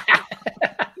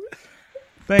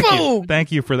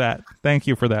 Thank you for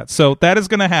that. So that is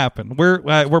going to happen.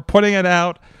 We're putting it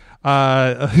out.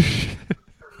 I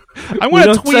want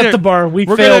to tweet it. The bar. We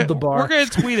failed the bar. We're going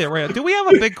to tweet it right now. Do we have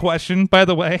a big question, by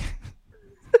the way?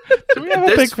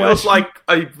 This feels like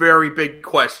a very big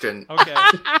question. Okay.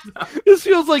 This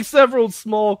feels like several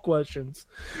small questions.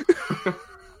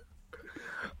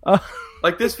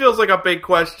 Like this feels like a big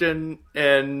question,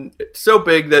 and it's so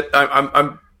big that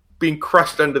I'm being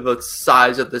crushed under the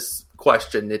size of this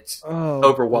question. It's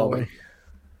overwhelming.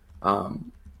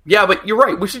 Yeah, but you're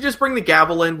right. We should just bring the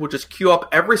gavel in. We'll just queue up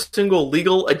every single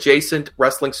legal adjacent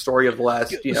wrestling story of the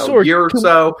last year or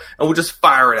so, and we'll just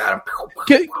fire it at him.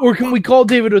 Or can we call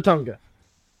David Otunga?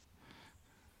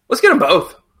 Let's get them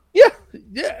both. Yeah.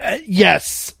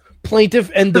 Yes. Plaintiff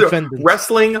and defendant.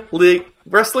 Wrestling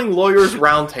lawyers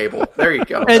roundtable. There you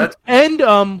go. And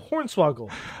Hornswoggle.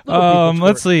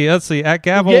 Let's see. At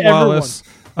Gavel Wallace.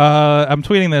 I'm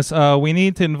tweeting this. We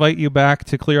need to invite you back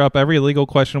to clear up every legal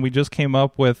question we just came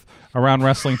up with around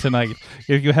wrestling tonight.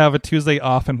 If you have a Tuesday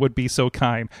off and would be so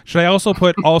kind. Should I also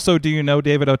put, do you know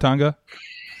David Otunga?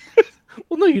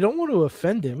 Well, no, you don't want to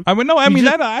offend him. I mean, no, I You mean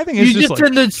just- that. I think You it's just just like,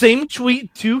 send the same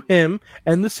tweet to him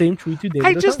and the same tweet to David.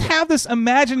 I just Otunga. have this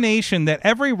imagination that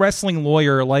every wrestling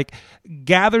lawyer like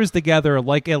gathers together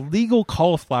like a legal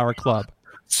cauliflower club.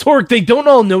 Sorg, they don't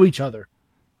all know each other.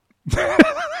 That's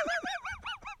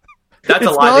It's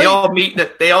a lie. not They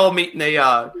like- all meet in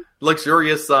a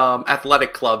luxurious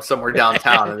athletic club somewhere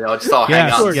downtown, and they'll just all hang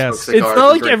Yes, out. And yes. smoke It's cigars not and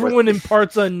like drink everyone whiskey. in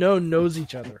Parts Unknown knows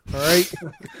each other. All right,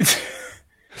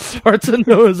 Parts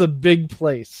Unknown is a big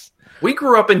place. We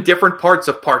grew up in different parts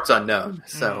of Parts Unknown,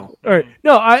 so All right,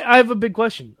 no, I have a big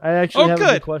question. I actually Oh, have a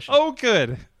good. big question. Oh,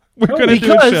 good. We're gonna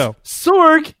do a because show.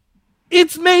 Sorg,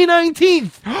 it's May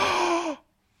 19th.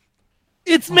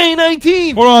 It's May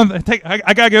 19th. Hold on.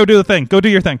 I gotta go do the thing. Go do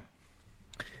your thing.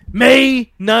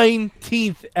 May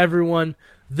 19th, everyone.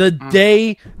 The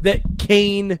day that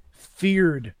Kane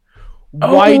feared.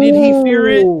 Why did he fear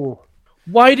it?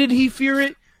 Why did he fear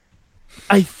it?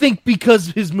 I think because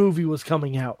his movie was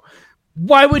coming out.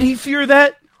 Why would he fear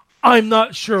that? I'm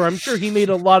not sure. I'm sure he made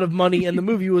a lot of money and the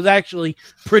movie was actually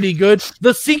pretty good.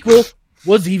 The sequel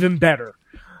was even better.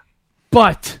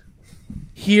 But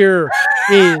here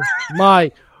is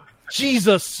my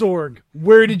Jesus, Sorg.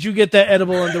 Where did you get that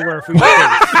edible underwear for your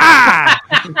face?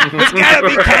 It's gotta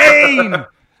be Kane.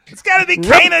 It's gotta be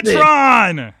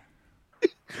Kanatron.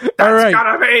 All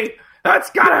right. That's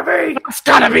gotta be. It's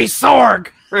gotta be Sorg.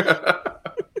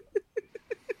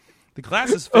 The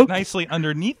glasses fit nicely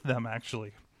underneath them,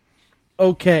 actually.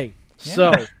 Okay,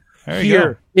 so There you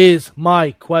here is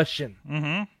my question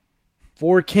Mm-hmm.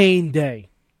 for Kane Day.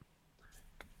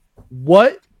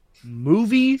 What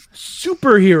movie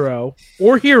superhero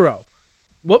or hero,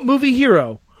 what movie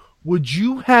hero would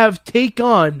you have take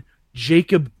on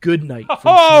Jacob Goodnight from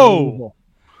Oh! Team Evil?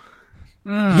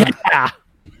 Yeah,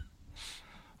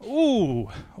 Ooh.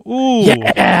 Ooh.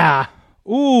 yeah.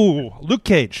 Ooh. Luke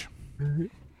Cage.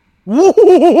 Woo!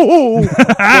 Luke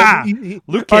All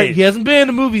right, Cage. he hasn't been in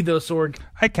a movie though, Sorg.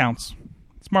 That counts.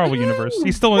 It's Marvel Universe.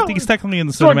 He's technically in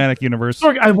the Sorg. cinematic universe.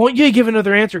 Sorg, I want you to give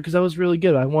another answer because that was really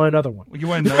good. I want another one. You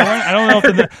want another one? I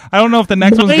don't know if the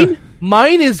next one's good.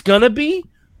 Mine is gonna be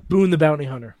Boone the Bounty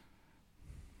Hunter.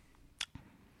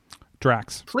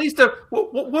 Drax. Please do.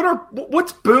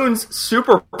 What's Boone's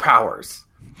superpowers?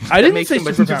 I didn't makes say him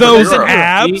a superpower. Those Hero.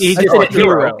 abs. He I just thought said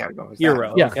hero. Okay, go with that.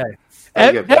 Hero. Yeah. Okay.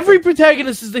 Very good. Every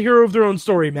protagonist is the hero of their own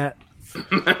story, Matt.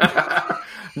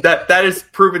 That is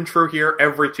proven true here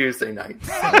every Tuesday night.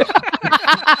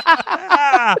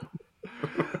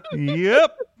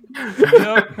 Yep.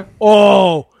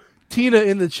 Oh, Tina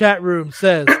in the chat room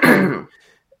says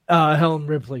Helen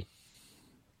Ripley.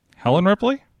 Helen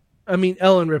Ripley? I mean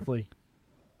Ellen Ripley.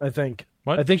 I think.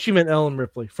 What? I think she meant Ellen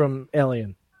Ripley from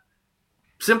Alien.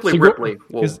 Simply So Ripley.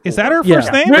 Is that her Yeah.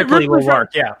 first name? Ripley will from,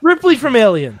 work, yeah. Ripley from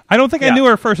Alien. I don't think I Yeah. knew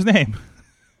her first name.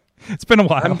 It's been a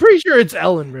while. I'm pretty sure it's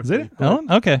Ellen Is Ripley. it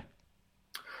Helen? Okay.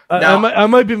 Now- I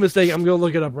might be mistaken. I'm going to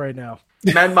look it up right now.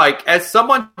 Man, Mike, as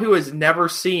someone who has never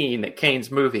seen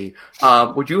Kane's movie,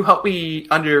 would you help me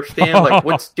understand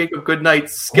what's Jacob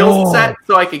Goodnight's skill set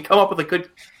so I can come up with a good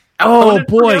Oh opponent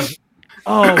for boy. him?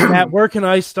 Oh, Matt, where can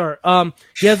I start?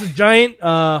 He has a giant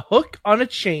hook on a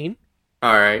chain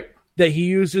All right. that he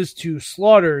uses to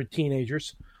slaughter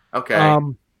teenagers. Okay.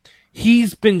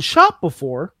 He's been shot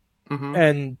before Mhm.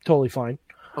 and totally fine.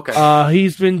 Okay.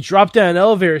 He's been dropped down an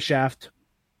elevator shaft.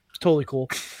 It's totally cool.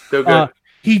 So good.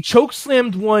 He choke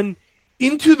slammed one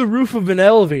into the roof of an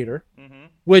elevator,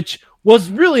 which was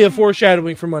really a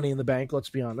foreshadowing for Money in the Bank, let's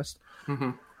be honest.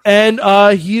 Mhm. And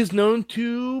he is known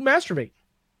to masturbate.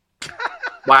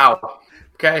 Wow.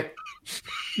 Okay.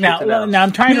 Now, Good to know. now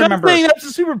I'm trying to I'm not remember. saying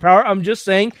that's a superpower. I'm just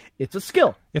saying it's a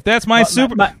skill. If that's my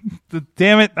super,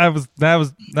 damn it!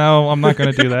 No, I'm not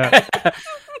going to do that.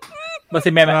 Let's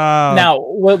say, man. Now,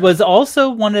 what was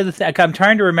also one of the things I'm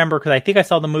trying to remember because I think I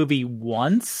saw the movie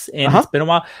once and it's been a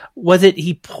while. Was it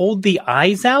he pulled the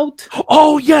eyes out?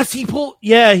 Oh yes, he pulled.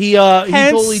 Yeah, he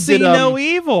Hence, totally see did. no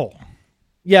evil.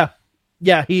 Yeah,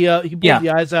 he pulled Yeah. the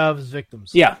eyes out of his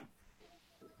victims. Yeah.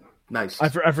 Nice.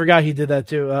 I forgot he did that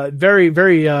too. Very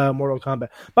Mortal Kombat.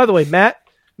 By the way, Matt,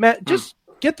 just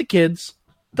get the kids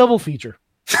double feature.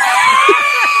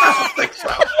 I think so.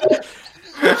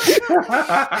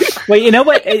 Wait, you know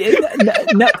what?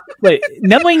 Wait,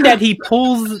 knowing that he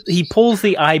pulls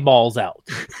the eyeballs out,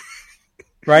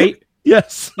 right?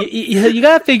 Yes. You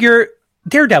gotta figure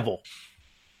Daredevil.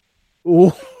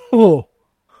 Ooh.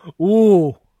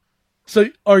 So,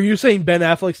 are you saying Ben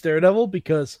Affleck's Daredevil?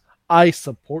 Because I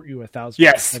support you 1,000%.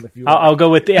 Yes, If you I'll go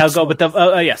with the. Yes.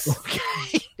 Okay.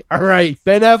 All right.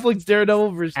 Ben Affleck's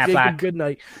Daredevil versus Affleck. Jacob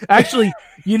Goodnight. Actually,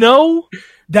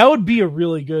 that would be a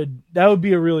really good. That would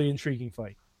be a really intriguing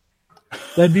fight.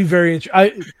 That'd be very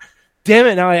interesting. Damn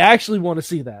it! Now I actually want to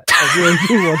see that. I really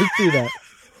do want to see that.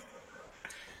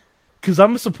 Because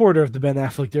I'm a supporter of the Ben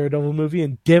Affleck Daredevil movie,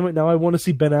 and damn it, now I want to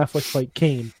see Ben Affleck fight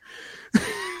Kane.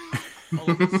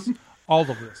 All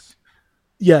of this.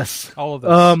 Yes. All of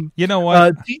this. You know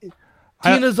what?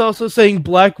 Tina's also saying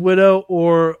Black Widow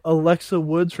or Alexa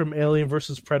Woods from Alien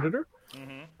vs. Predator.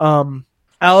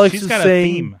 Alex She's is got a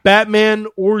saying theme. Batman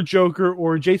or Joker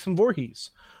or Jason Voorhees.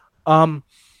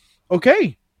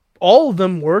 Okay. All of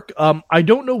them work. I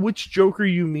don't know which Joker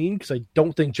you mean, because I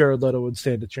don't think Jared Leto would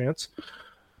stand a chance.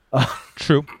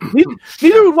 True.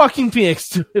 Neither would Joaquin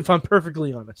Phoenix, if I'm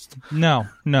perfectly honest. No,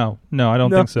 I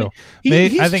don't think so.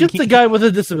 He's I think just a guy with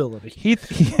a disability.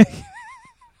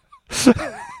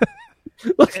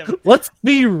 Let's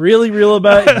be really real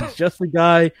about it. He's just a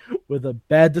guy with a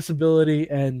bad disability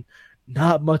and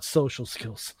not much social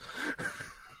skills.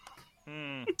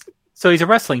 So he's a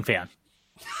wrestling fan.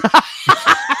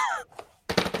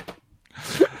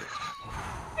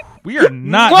 We are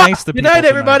not nice to Good people night, tonight.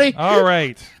 everybody. All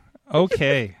right.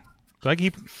 Okay. Do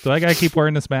I gotta keep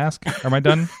wearing this mask? Am I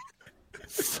done?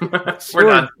 We're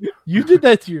done. You did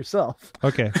that to yourself.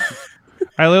 Okay.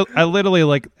 I literally,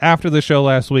 like, after the show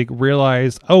last week,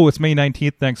 realized, oh, it's May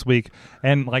 19th next week,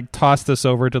 and, like, tossed this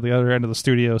over to the other end of the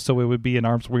studio so it would be in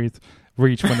arm's reach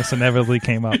when this inevitably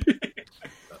came up.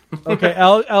 Okay,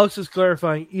 Alex is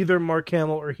clarifying either Mark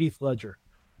Hamill or Heath Ledger.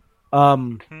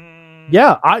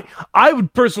 Yeah, I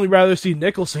would personally rather see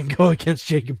Nicholson go against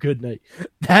Jacob Goodnight.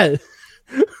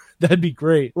 That'd be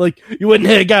great. Like, you wouldn't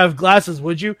hit a guy with glasses,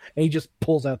 would you? And he just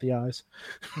pulls out the eyes.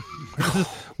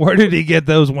 Where did he get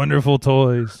those wonderful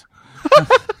toys?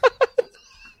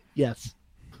 Yes.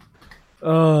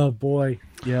 Oh boy,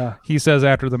 yeah. He says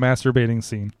after the masturbating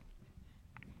scene.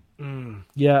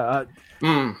 Yeah,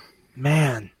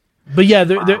 man. But yeah,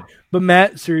 but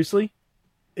Matt, seriously,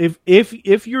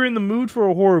 if you're in the mood for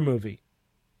a horror movie,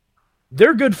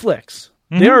 they're good flicks.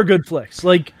 They are good flicks.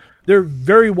 Like, they're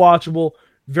very watchable,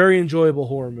 very enjoyable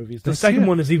horror movies. The second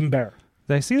one is even better.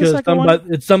 Did I see the second one?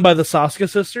 It's done by the Saska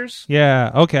sisters.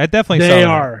 Yeah, okay, I definitely saw that. They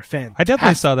are fantastic. I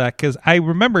definitely saw that because I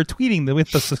remember tweeting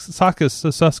with the Saska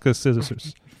sisters. Saska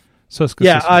sisters.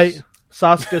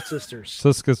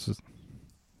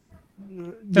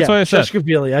 That's what I said. Jessica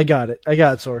Biel. I got it,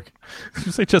 Sork. Did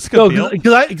you say Jessica Biel?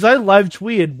 Because I live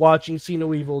tweeted watching See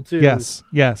No Evil too. Yes.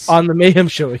 On the Mayhem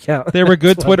Show account. They were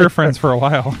good Twitter friends for a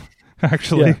while,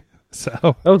 actually. Yeah.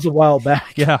 So that was a while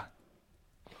back. Yeah.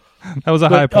 That was a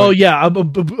high point. Oh yeah, a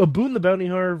Boone the Bounty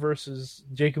Hunter versus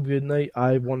Jacob Goodnight.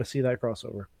 I want to see that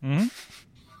crossover. I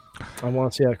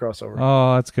want to see that crossover.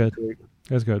 Oh, that's good.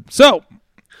 That's good. So,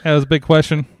 that was a big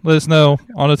question. Let us know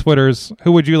on the Twitters.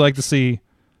 Who would you like to see?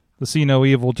 The See No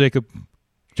Evil Jacob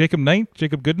Knight?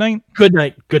 Jacob Goodnight? Good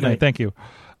night. Thank you.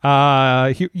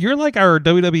 You're like our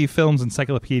WWE Films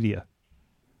encyclopedia.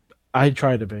 I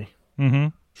try to be.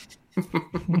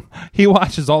 He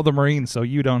watches all the Marines, so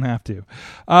you don't have to.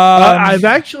 I've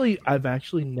actually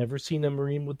never seen a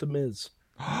Marine with the Miz.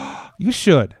 You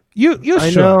should. You I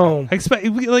should. know.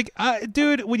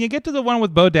 Dude, when you get to the one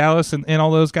with Bo Dallas and all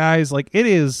those guys, like, it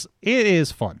is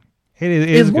fun. It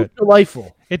is good. Looked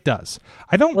delightful. It does.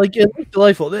 I don't like it. Looked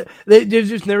delightful. They've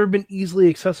just never been easily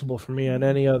accessible for me on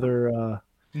any other.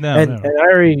 No. And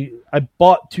I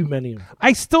bought too many of them.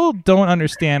 I still don't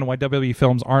understand why WWE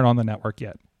Films aren't on the network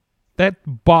yet. That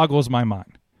boggles my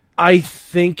mind. I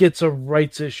think it's a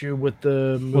rights issue with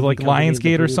the with like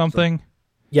Lionsgate or something.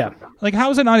 Yeah. Like, how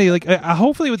is it not like?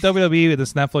 Hopefully, with WWE with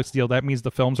this Netflix deal, that means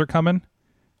the films are coming.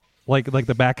 Like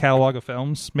the back catalog of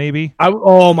films, maybe.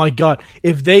 Oh my god!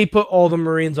 If they put all the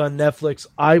Marines on Netflix,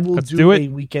 I will do a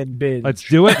weekend binge. Let's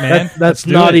do it, man. That's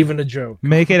not even a joke.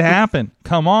 Make it happen.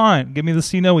 Come on, give me the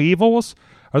See No Evils.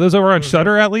 Are those over on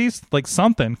Shudder at least? Like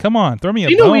something. Come on, throw me a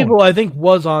bone. See No Evil, I think,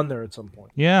 was on there at some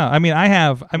point. Yeah, I mean, I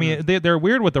have. I mean, they're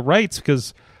weird with the rights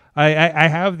because I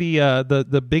have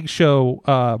the Big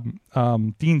Show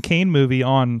Dean Cain movie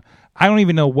on. I don't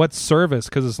even know what service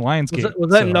because it's Lionsgate.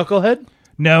 Was that Knucklehead?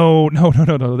 No.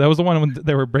 That was the one when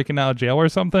they were breaking out of jail or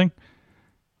something.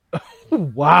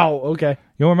 Wow. Okay. You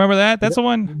don't remember that? That's the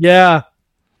one. Yeah.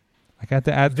 I got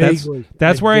to add. Vaguely.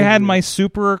 That's where I had my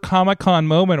super Comic-Con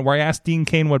moment where I asked Dean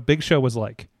Cain what Big Show was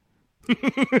like. That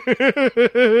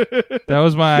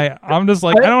was my. I'm just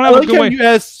like I don't have a good way. You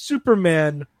asked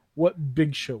Superman what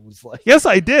Big Show was like. Yes,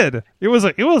 I did. It was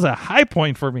a high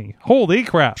point for me. Holy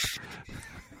crap!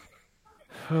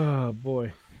 Oh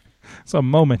boy. It's a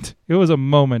moment. It was a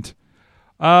moment.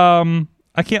 I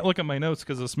can't look at my notes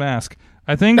because of this mask.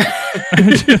 I think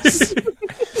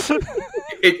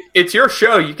it's your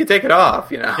show. You can take it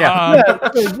off. You know. Yeah,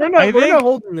 we're not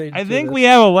holding it. I think we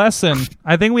have a lesson.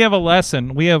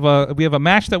 We have a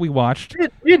match that we watched.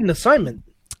 We had an assignment.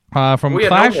 From We had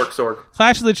Clash, homework, Sorg.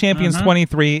 Clash of the Champions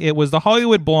 23. It was the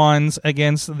Hollywood Blondes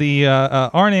against the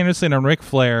Arn Anderson and Ric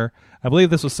Flair. I believe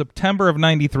this was September of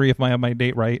 '93, if I have my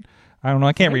date right. I don't know.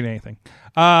 I can't read anything.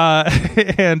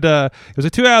 And it was a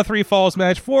 2 out of 3 falls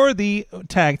match for the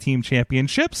tag team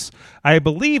championships. I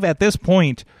believe at this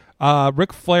point,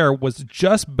 Ric Flair was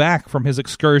just back from his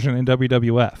excursion in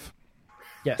WWF.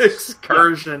 Yes.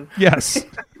 Excursion. Yes.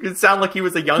 It sounded like he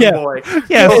was a young Yeah.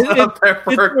 Yes. It's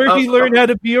where he learned how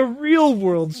to be a real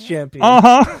world's champion.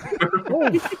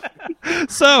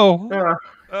 So, Yeah.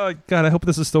 oh God, I hope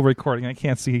this is still recording. I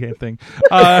can't see anything.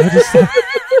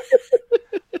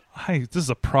 This is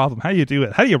a problem. How do you do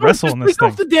it? How do you wrestle in this Take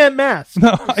off thing? the damn mask.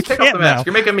 No, I Take can't off the mask. now.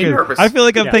 You're making me nervous. I feel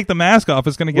like if I Yeah. take the mask off,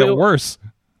 it's going to get Well- worse.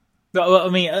 Well, I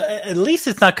mean, at least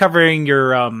it's not covering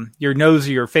your nose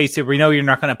or your face, so we know you're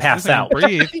not going to pass out.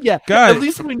 Breathe. Yeah, God. at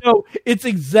least we know it's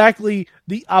exactly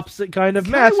the opposite kind of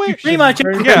mask. wear- you should Pretty much.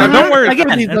 wear. Yeah, don't worry.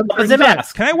 Again, These it's other a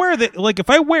mask. Can I wear if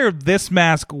I wear this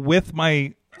mask with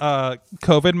my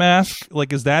COVID mask,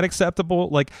 like, is that acceptable?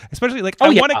 Like, especially like I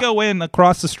yeah. want to go in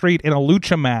across the street in a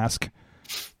lucha mask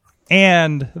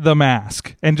and the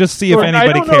mask and just see if Look, anybody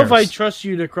I don't cares. know if I trust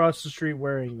you to cross the street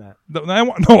wearing that.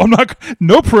 No, I'm not.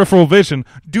 No peripheral vision.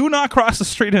 Do not cross the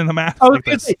street in a mask I was like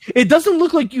gonna this. say, it doesn't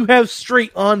look like you have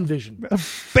straight on vision.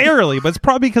 Barely, but it's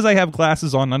probably because I have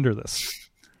glasses on under this.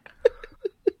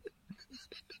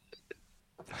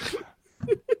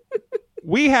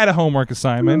 We had a homework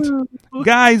assignment,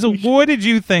 guys. What did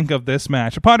you think of this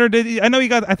match, Potter? I know you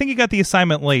got. I think you got the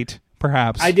assignment late,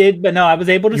 perhaps. I did, but no, I was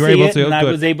able to You were see able it, to? and I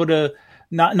Good. was able to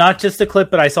not just the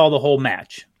clip, but I saw the whole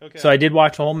match. Okay. So I did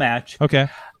watch the whole match, Okay.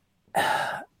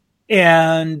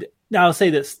 and I'll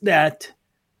say this: that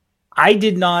I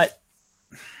did not,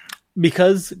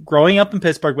 because growing up in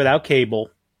Pittsburgh without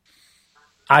cable,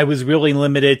 I was really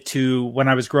limited to when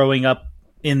I was growing up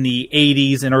in the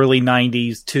 80s and early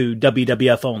 90s to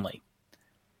WWF only.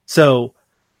 So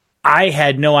I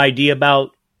had no idea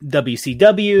about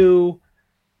WCW,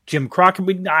 Jim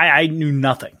Crockett. I knew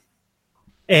nothing.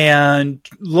 And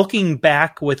looking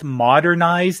back with modern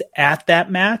eyes at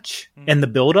that match and the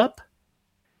build-up,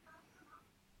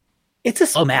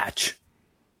 it's a match.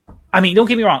 I mean, don't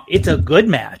get me wrong. It's a good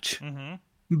match.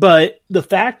 But the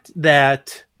fact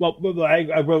that,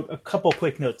 I wrote a couple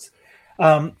quick notes.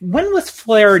 When was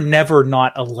Flair never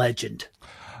not a legend?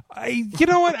 You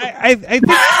know what? I think.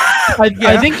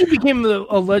 I think he became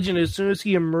a legend as soon as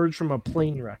he emerged from a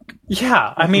plane wreck.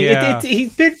 Yeah, I mean, Yeah.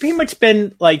 he's pretty much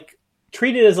been like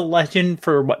treated as a legend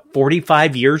for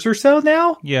 45 years or so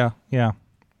now. Yeah.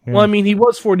 Well, I mean, he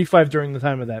was 45 during the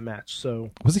time of that match, so.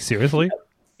 Was he seriously?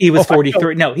 He was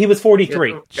 43. No, he was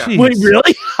 43. Yeah. Jeez. Wait,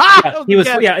 really? Yeah, he was.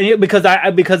 Yeah, because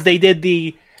they did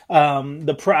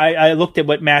I looked at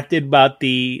what Matt did about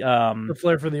the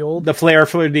Flair for the old. Flair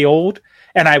for the old,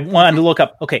 and I wanted to look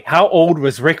up. Okay, how old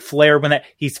was Ric Flair when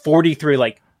he's 43?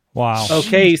 Like, Wow.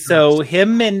 okay, so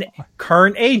him and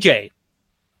current AJ,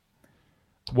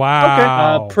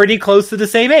 Wow. pretty close to the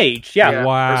same age. Yeah, Yeah.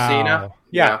 Wow. Christina.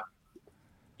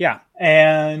 Yeah.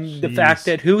 And the Jeez. fact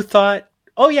that who thought,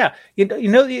 oh yeah,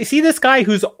 you see this guy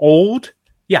who's old?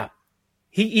 Yeah,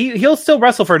 he'll still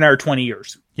wrestle for another 20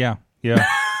 years. Yeah. Yeah.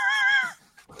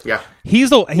 He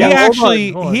hold on. he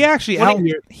actually 20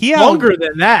 years. he Longer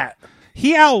than that.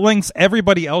 He outlinks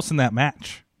everybody else in that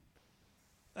match.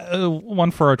 One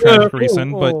for a tragic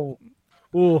reason, but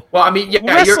Ooh. Well, I mean, yeah,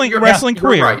 Wrestling you're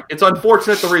career. right. It's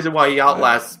unfortunate the reason wwhy he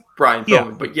outlasts Brian Yeah.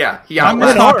 Pillman, but yeah, he I'm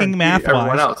outlasts just talking math everyone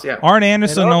wise. else. Yeah. Arn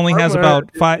Anderson And only has Arn- about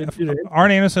Arn- 5.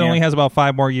 Arn Anderson only has about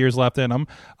 5 more years left in him.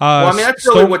 Well, I mean, that's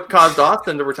really Stone- what caused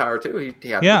Austin to retire too. He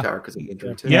had Yeah. to retire because of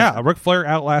injury too. Yeah, Ric Flair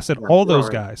outlasted all those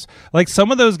guys. Like,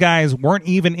 some of those guys weren't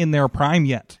even in their prime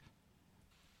yet,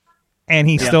 and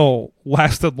he still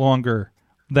lasted longer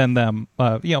than them.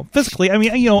 Physically. I mean,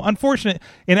 unfortunate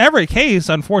in every case.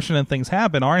 Unfortunate things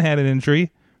happen. Arn had an injury,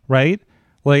 right?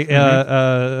 Like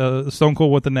Stone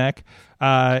Cold with the neck,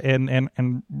 and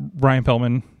Brian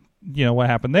Pillman. You know what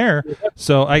happened there.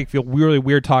 So I feel really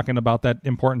weird talking about that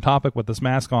important topic with this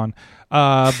mask on.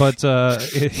 But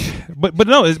it's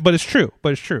true.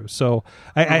 But it's true. So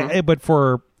but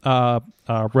for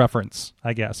reference,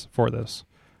 I guess, for this.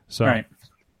 So Right.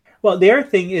 Well, the other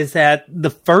thing is that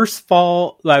the first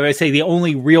fall, like I say, the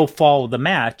only real fall of the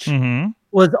match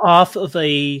was off of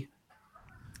a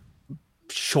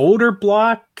shoulder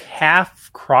block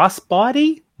half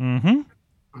crossbody,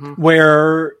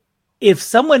 where if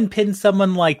someone pinned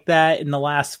someone like that in the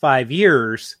last 5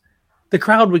 years, the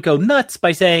crowd would go nuts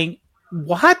by saying,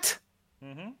 what?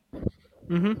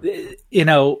 Mm-hmm. You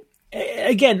know,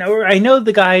 again, I know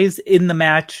the guys in the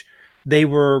match, they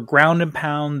were ground and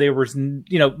pound. There was,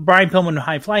 you know, Brian Pillman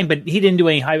high flying, but he didn't do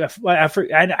any high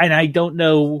effort. And I don't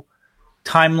know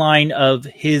timeline of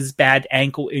his bad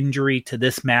ankle injury to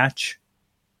this match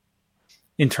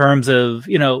in terms of,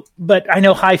 you know, but I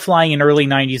know high flying in early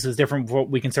 90s is different from what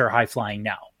we consider high flying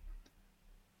now.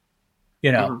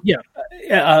 You know?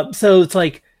 Yeah. So it's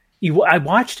like, I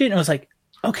watched it and I was like,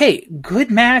 okay,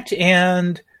 good match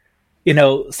and, you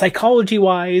know, psychology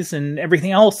wise and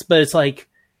everything else. But it's like,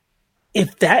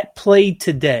 if that played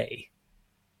today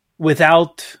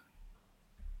without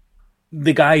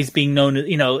the guys being known,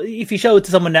 you know, if you show it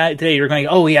to someone today, you're going,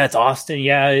 oh yeah, it's Austin.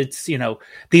 Yeah. It's, you know,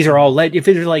 these are all if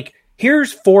it's like,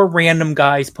 here's 4 random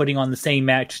guys putting on the same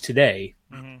match today.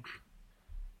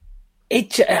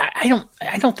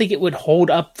 I don't think it would hold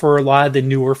up for a lot of the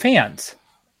newer fans.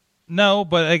 No,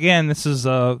 but again, this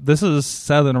is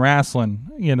Southern wrestling,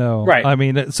 you know. Right. I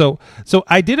mean, so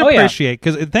I did appreciate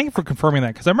because thank you for confirming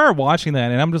that because I remember watching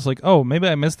that and I'm just like, oh, maybe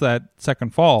I missed that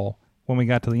second fall when we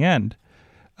got to the end.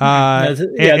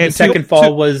 The second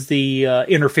fall was the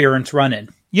interference run-in.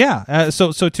 Yeah.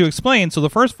 So to explain, so the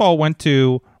first fall went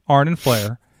to Arn and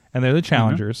Flair, and they're the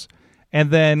challengers, and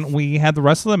then we had the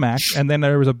rest of the match, and then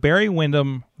there was a Barry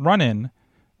Windham run-in,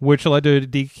 which led to a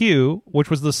DQ, which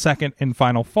was the second and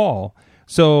final fall.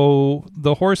 So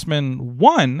the Horsemen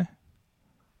won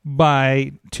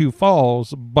by 2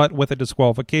 falls, but with a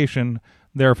disqualification,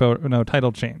 therefore no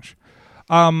title change.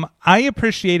 I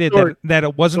appreciated that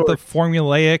it wasn't the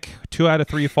formulaic 2 out of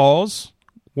 3 falls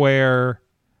where,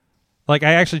 like,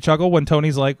 I actually chuckle when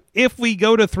Tony's like, if we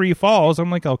go to 3 falls,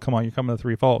 I'm like, oh, come on, you're coming to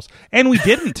 3 falls. And we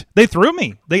didn't. They threw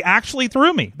me. They actually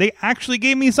threw me. They actually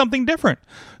gave me something different.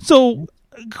 So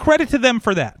credit to them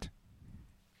for that.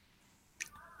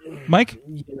 Mike?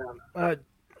 Yeah,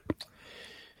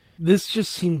 this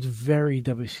just seems very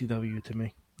WCW to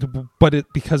me. But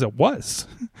because it was.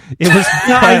 It was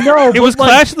I know. It was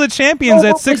Clash of the Champions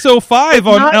at 6:05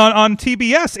 on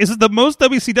TBS. Is it the most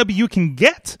WCW you can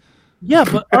get? Yeah,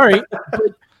 but all right.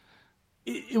 But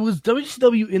it was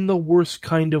WCW in the worst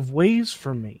kind of ways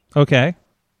for me. Okay.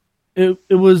 It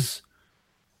was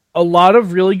a lot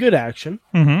of really good action.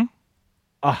 Mm-hmm.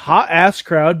 A hot ass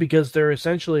crowd because they're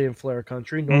essentially in Flair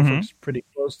country. Norfolk's pretty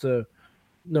close to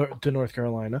North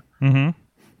Carolina.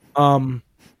 Mm-hmm.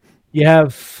 You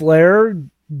have Flair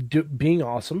being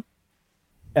awesome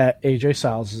at AJ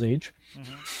Styles' age.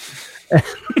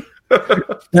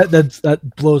 That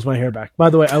blows my hair back. By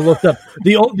the way, I looked up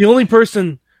the only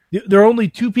person. There are only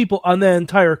 2 people on the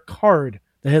entire card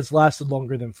that has lasted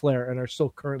longer than Flair and are still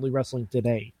currently wrestling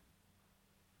today.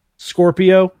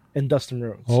 Scorpio and Dustin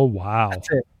Rhodes. Oh wow,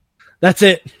 that's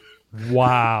it.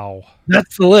 Wow,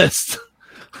 that's the list.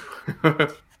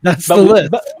 That's the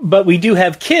list. But we do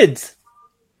have kids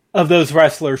of those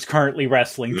wrestlers currently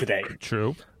wrestling today.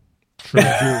 True.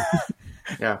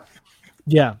 Yeah.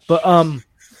 Yeah,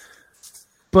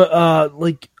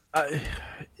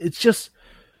 it's just,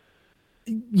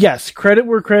 yes, credit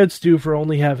where credit's due for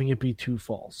only having it be 2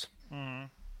 falls.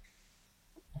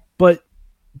 But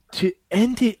to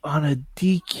end it on a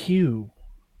DQ,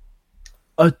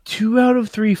 a 2 out of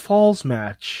 3 falls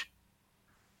match,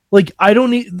 like, I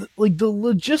don't need, like, the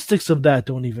logistics of that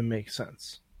don't even make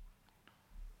sense.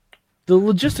 The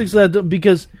logistics of that,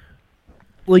 because,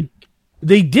 like,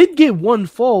 they did get 1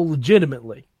 fall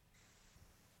legitimately.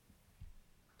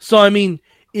 So, I mean,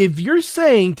 if you're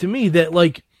saying to me that,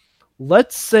 like,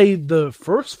 let's say the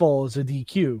first fall is a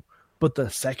DQ, but the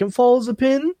second fall is a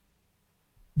pin,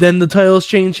 then the titles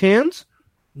change hands?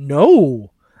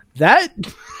 No. That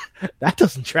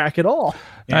doesn't track at all.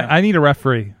 Yeah. I need a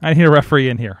referee. I need a referee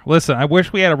in here. Listen, I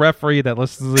wish we had a referee that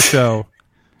listens to the show.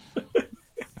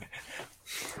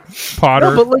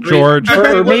 Potter, No, but, like, George,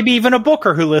 or maybe even a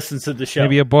booker who listens to the show.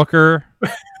 maybe a booker,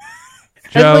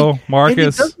 Joe, and, like, Marcus. And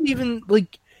it doesn't even,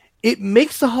 like, it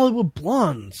makes the Hollywood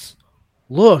Blondes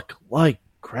look like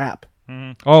crap.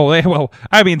 Oh, well,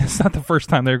 I mean, it's not the first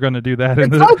time they're going to do that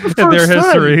in, It's not the in their first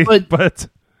time, history.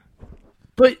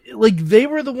 But, like, they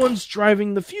were the ones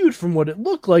driving the feud from what it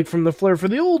looked like from the Flair for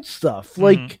the old stuff.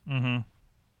 Like,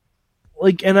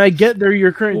 like, and I get they're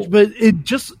your current, but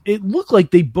it looked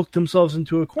like they booked themselves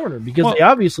into a corner because they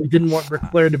obviously didn't want Ric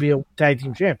Flair to be a tag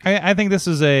team champion. I think this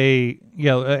is I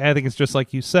think it's just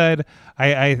like you said.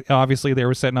 I obviously they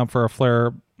were setting up for a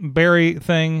Flair Barry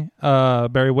thing,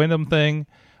 Barry Windham thing.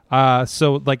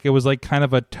 So like it was like kind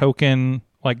of a token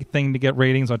like thing to get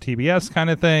ratings on TBS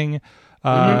kind of thing.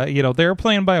 You know, they were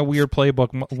playing by a weird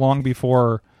playbook long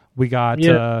before We got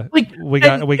Yeah. we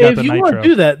got if the you Nitro. want to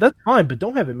do that, that's fine, but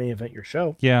don't have it main event your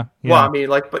show. Yeah. Well, I mean,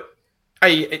 like, but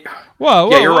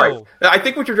Whoa, yeah, you're whoa. right. I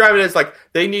think what you're driving is like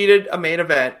they needed a main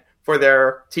event for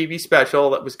their TV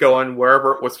special that was going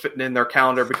wherever it was fitting in their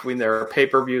calendar between their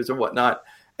pay-per-views and whatnot,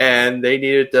 and they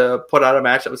needed to put out a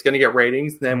match that was going to get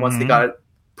ratings. And then once they got it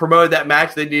promoted that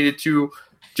match, they needed to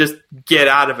just get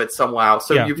out of it somehow.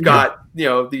 So you've got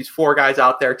these four guys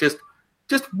out there just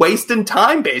wasting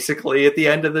time basically at the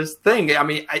end of this thing. I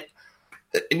mean,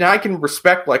 I can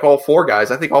respect like all four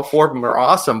guys. I think all four of them are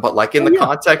awesome, but like in the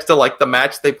context of like the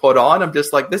match they put on, I'm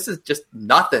just like, this is just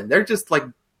nothing. They're just like,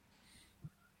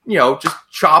 just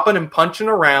chopping and punching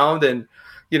around, and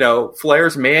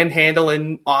Flair's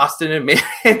manhandling Austin and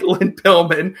manhandling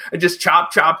Pillman, and just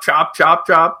chop.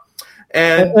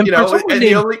 And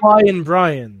the only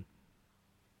Brian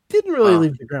didn't really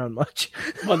leave the ground much.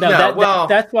 Well,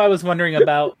 that's why I was wondering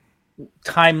about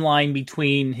timeline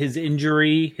between his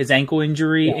ankle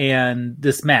injury, and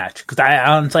this match, because I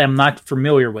honestly I'm not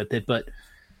familiar with it, but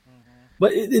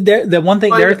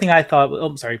the other thing I thought.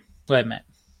 Oh, sorry, go ahead, Matt.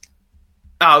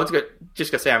 Oh, it's good.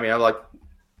 Just gonna say, I mean, I like.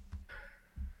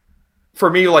 For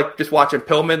me, like just watching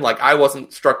Pillman, like I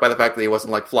wasn't struck by the fact that he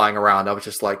wasn't like flying around. I was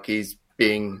just like he's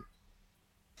being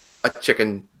a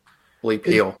chicken bleep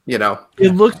heel,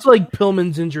 It looked like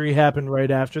Pillman's injury happened right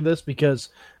after this, because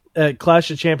at Clash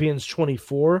of Champions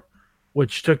 24,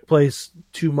 which took place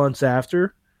 2 months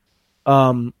after,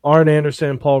 Arn Anderson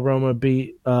and Paul Roma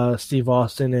beat Steve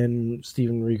Austin and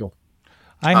Steven Regal.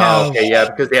 I have.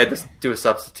 Because they had to do a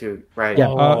substitute, right?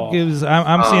 Yeah.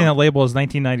 I'm seeing it labeled as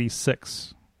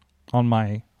 1996 on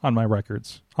my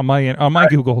records, on my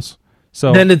Googles.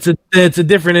 So then it's a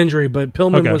different injury, but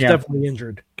Pillman was definitely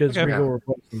injured because Regal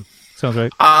replaced him. Sounds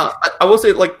right. I will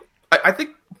say, like, I think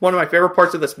one of my favorite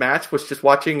parts of this match was just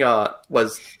watching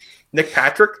was Nick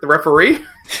Patrick, the referee.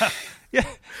 Yeah,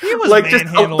 he was like just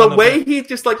the way he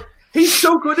just like. He's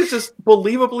so good at just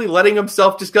believably letting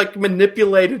himself just like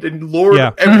manipulated and lured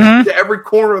to every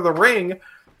corner of the ring.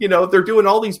 They're doing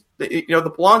all these,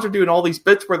 the Blondes are doing all these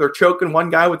bits where they're choking one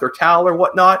guy with their towel or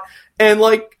whatnot. And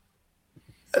like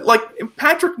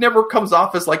Patrick never comes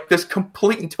off as like this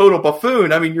complete and total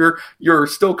buffoon. I mean, you're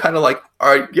still kind of like,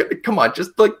 all right, come on,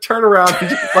 just like turn around and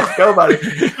just let go about it.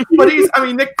 But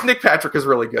Nick Patrick is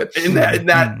really good in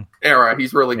that era.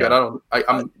 He's really good. I'm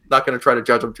not going to try to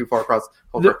judge him too far across.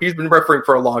 He's been refereeing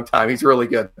for a long time. He's really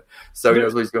good. So he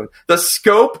knows what he's doing. The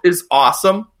scope is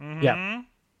awesome. Yeah.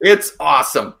 It's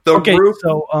awesome. The roof,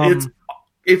 so,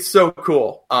 it's so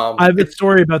cool. I have a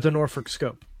story about the Norfolk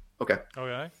scope. Okay.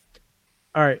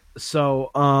 All right, so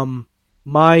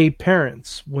my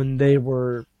parents, when they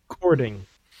were courting,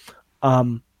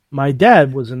 my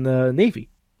dad was in the Navy,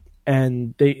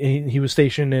 and he was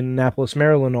stationed in Annapolis,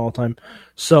 Maryland all the time.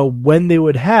 So when they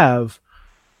would have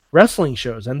wrestling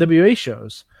shows, NWA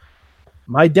shows,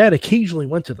 my dad occasionally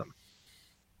went to them.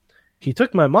 He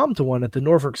took my mom to one at the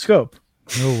Norfolk Scope.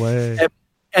 No way.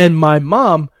 And my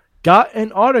mom got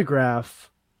an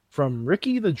autograph from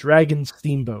Ricky the Dragon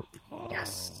Steamboat.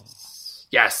 Yes.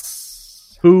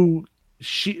 Who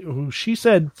she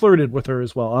said flirted with her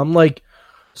as well. I'm like,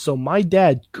 so my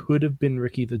dad could have been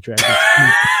Ricky the Dragon.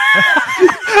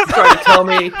 Trying to tell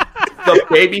me the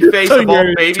baby face of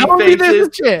all baby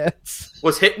faces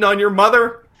was hitting on your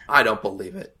mother? I don't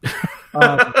believe it.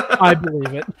 I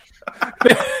believe it.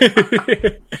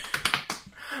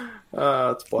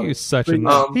 That's funny. He's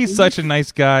such a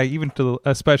nice guy, even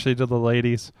especially to the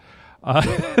ladies.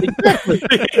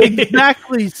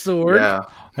 Exactly, Sword. Yeah.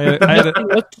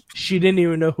 She didn't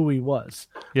even know who he was.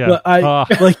 Yeah. But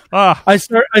I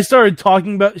started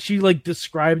talking about. She like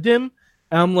described him,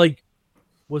 and I'm like,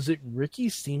 "Was it Ricky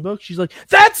Steamboat?" She's like,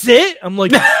 "That's it." I'm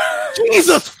like,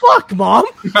 "Jesus fuck, Mom."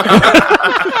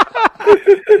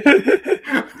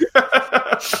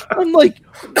 I'm like,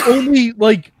 only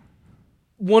like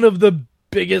one of the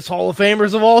biggest Hall of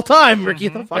Famers of all time, Ricky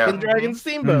the fucking Dragon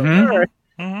Steamboat. All right.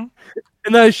 And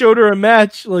then I showed her a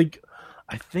match, like,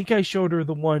 I think I showed her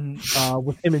the one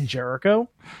with him and Jericho.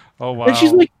 Oh, wow. And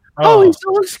she's like, oh, he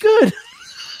still looks good.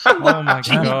 Oh, my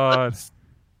God.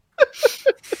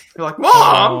 You're like,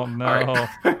 Mom! Oh, no.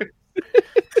 Right.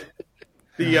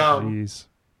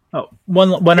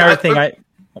 One other thing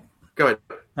Go ahead.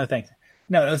 Oh, thanks.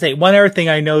 No, I was saying one other thing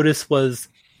I noticed was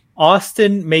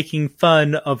Austin making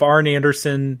fun of Arn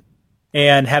Anderson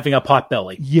and having a pot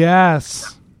belly.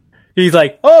 Yes. He's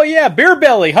like, "Oh yeah, beer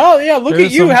belly, huh? Yeah, look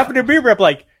at you having a beer belly."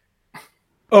 Like,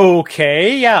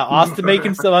 Okay, yeah, Austin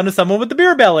making fun of someone with the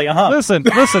beer belly, Listen,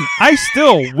 I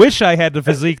still wish I had the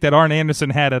physique that Arn Anderson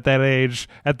had at that age,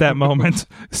 at that moment.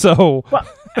 So, well,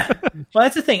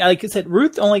 that's the thing. Like I said,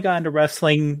 Ruth only got into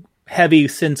wrestling heavy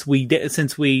since we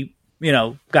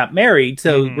got married.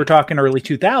 So we're talking early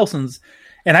 2000s.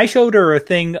 And I showed her a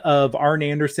thing of Arn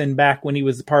Anderson back when he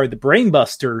was part of the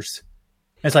Brainbusters.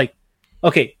 And it's like,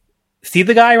 okay, see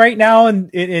the guy right now in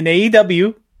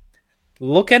AEW.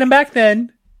 Look at him back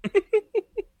then.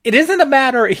 It isn't a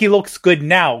matter he looks good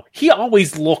now. He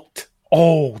always looked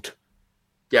old.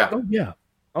 Yeah. Oh yeah.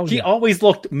 He always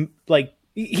looked like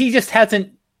he just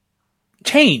hasn't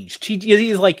changed.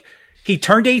 He's like he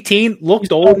turned 18,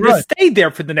 looked old, and just stayed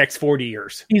there for the next 40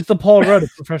 years. He's the Paul Rudd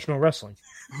of professional wrestling.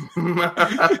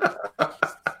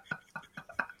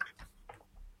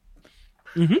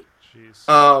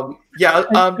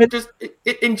 Just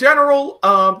in general,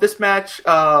 this match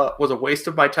was a waste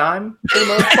of my time for the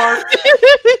most part.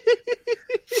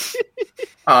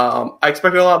 I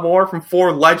expected a lot more from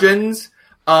 4 legends,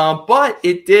 but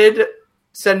it did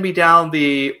send me down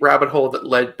the rabbit hole that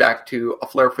led back to A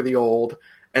Flair for the Old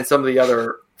and some of the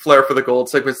other Flair for the Gold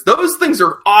segments. Those things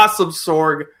are awesome,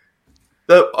 Sorg.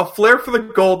 A Flair for the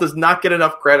Gold does not get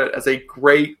enough credit as a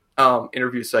great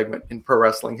interview segment in pro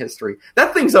wrestling history.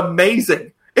 That thing's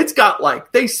amazing. It's got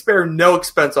they spare no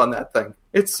expense on that thing.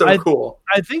 It's so cool.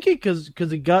 I think because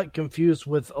it got confused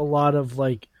with a lot of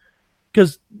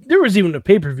because there was even a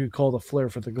pay-per-view called A Flair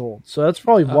for the Gold. So that's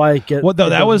probably why it gets... Well, no,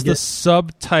 that was the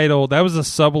subtitle. That was the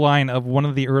subline of one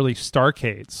of the early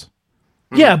Starcades.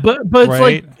 Yeah, but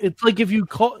right? it's like if you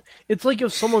call... It's like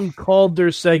if someone called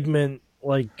their segment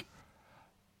Mega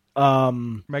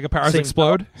Powers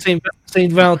Explode? St.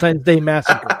 Valentine's Day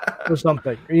Massacre or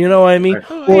something. You know what I mean?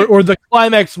 Or the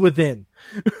climax within.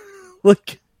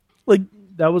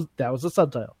 That was the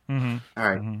subtitle. Mm-hmm. All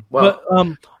right. Mm-hmm. Well,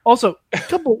 but also a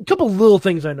couple little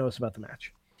things I noticed about the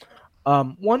match.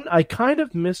 One, I kind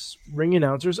of miss ring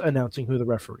announcers announcing who the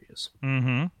referee is.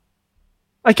 Mm-hmm.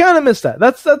 I kind of miss that.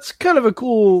 That's kind of a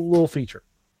cool little feature.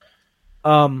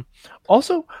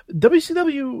 Also,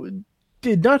 WCW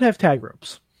did not have tag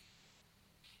ropes.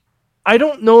 I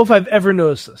don't know if I've ever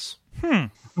noticed this.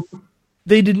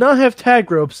 They did not have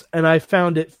tag ropes, and I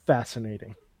found it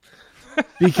fascinating.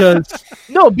 Because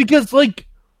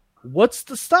what's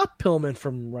to stop Pillman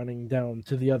from running down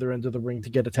to the other end of the ring to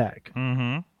get a tag?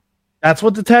 Mm-hmm. That's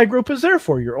what the tag rope is there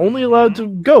for. You're only allowed to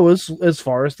go as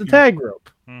far as the tag rope.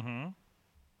 Mm-hmm.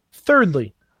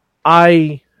 Thirdly,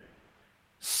 I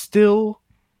still,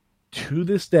 to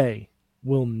this day,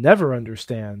 will never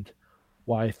understand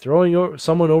why throwing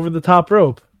someone over the top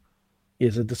rope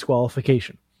is a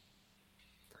disqualification.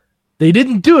 They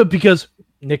didn't do it because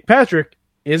Nick Patrick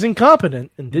is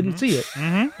incompetent and didn't see it.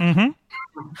 Mm-hmm.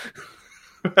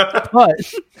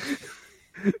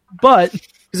 But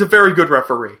he's a very good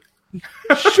referee.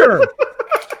 Sure.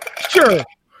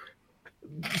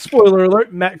 Spoiler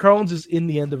alert, Matt Carlins is in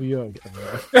the NWO.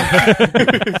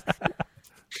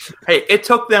 Hey, it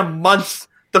took them months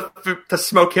to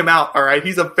smoke him out, all right?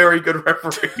 He's a very good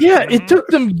referee. Yeah, it took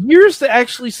them years to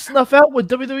actually snuff out what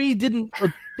WWE did in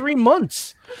 3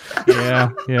 months.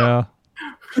 Yeah.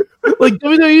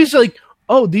 WWE's like,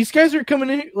 oh, these guys are coming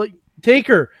in,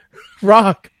 Taker,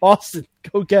 Rock, Austin,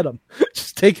 go get them.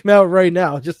 Just take him out right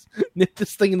now. Just nip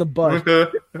this thing in the bud.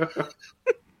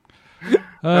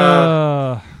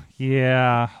 Yeah.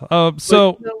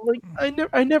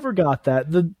 I never got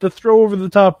that. The throw over the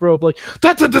top rope,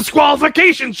 that's a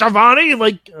disqualification, Schiavone.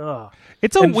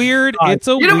 It's a weird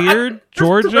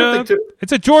Georgia.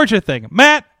 It's a Georgia thing.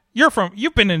 Matt,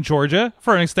 you've been in Georgia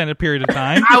for an extended period of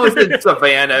time. I was in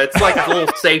Savannah. It's like a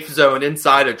little safe zone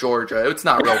inside of Georgia. It's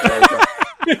not real Georgia.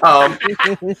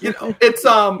 It's your own.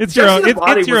 It's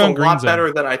your own a lot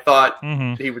better than I thought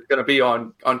he was going to be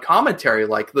on commentary.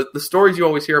 Like the stories you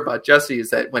always hear about Jesse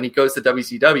is that when he goes to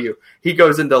WCW, he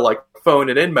goes into phone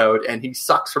and in mode, and he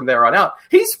sucks from there on out.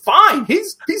 He's fine.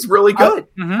 He's really good.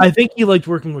 I think he liked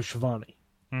working with Schiavone.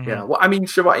 Mm-hmm. Yeah, well, I mean,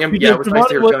 Schiavone. Yeah, it was nice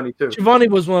to hear Tony too. Schiavone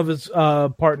was one of his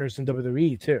partners in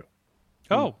WWE too.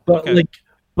 Oh, but okay.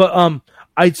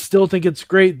 I still think it's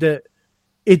great that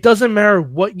it doesn't matter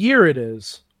what year it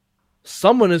is.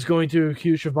 Someone is going to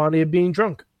accuse Schiavone of being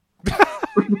drunk.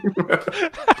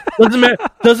 Doesn't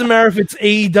matter if it's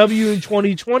AEW in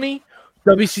 2020,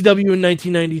 WCW in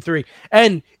 1993,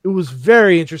 and it was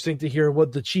very interesting to hear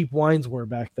what the cheap wines were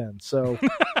back then. So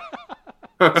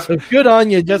good on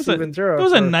you, Jesse Ventura. It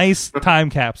was a nice time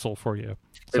capsule for you.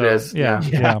 So, it is.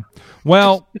 Yeah.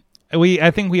 Well, I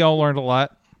think we all learned a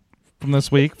lot from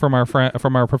this week from our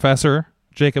professor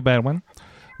Jacob Edwin.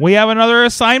 We have another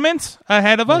assignment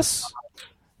ahead of us.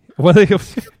 Well,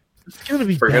 It's gonna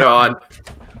be Bring it bad.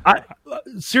 on.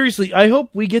 Seriously, I hope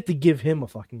we get to give him a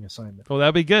fucking assignment. well,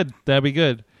 that'd be good. That'd be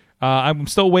good. I'm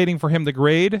still waiting for him to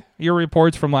grade your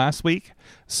reports from last week.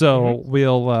 So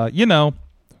we'll,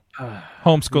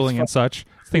 homeschooling and such.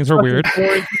 Things are weird.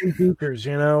 Quarantine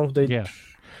Dukers, they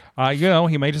Yeah.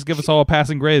 He may just give us all a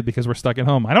passing grade because we're stuck at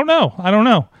home. I don't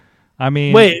know. I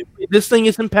mean, Wait, this thing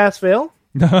isn't pass fail?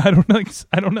 no, I don't know.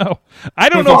 I don't know. I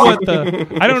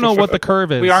don't know what the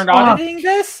curve is. We aren't auditing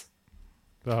this?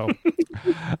 So,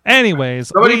 anyways,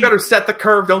 Somebody better set the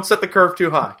curve. Don't set the curve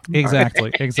too high.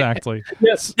 exactly.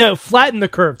 Yes. No, flatten the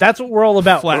curve. That's what we're all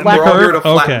about. Flatten We're all here curve? to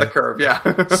flatten Okay. the curve.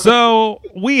 Yeah. So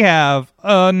we have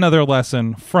another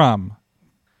lesson from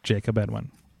Jacob Edwin.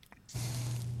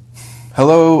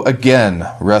 Hello again,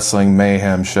 Wrestling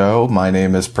Mayhem Show. My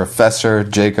name is Professor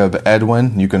Jacob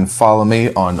Edwin. You can follow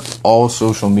me on all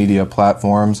social media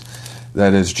platforms.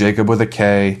 That is Jacob with a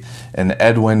K and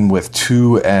Edwin with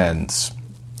 2 N's.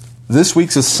 This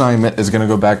week's assignment is going to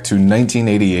go back to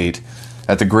 1988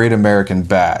 at the Great American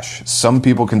Bash. Some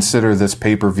people consider this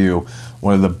pay-per-view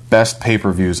one of the best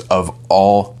pay-per-views of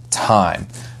all time.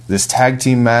 This tag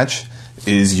team match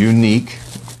is unique.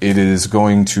 It is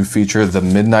going to feature the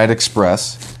Midnight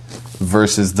Express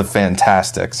versus the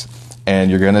Fantastics. And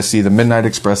you're going to see the Midnight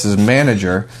Express's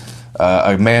manager,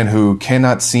 a man who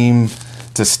cannot seem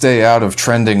to stay out of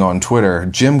trending on Twitter,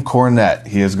 Jim Cornette.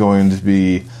 He is going to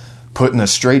be put in a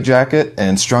straitjacket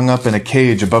and strung up in a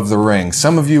cage above the ring.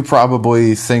 Some of you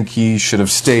probably think he should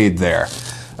have stayed there.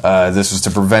 This was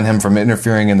to prevent him from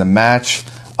interfering in the match.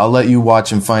 I'll let you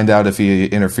watch and find out if he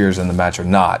interferes in the match or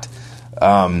not.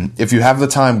 If you have the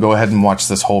time, go ahead and watch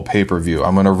this whole pay-per-view.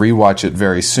 I'm going to rewatch it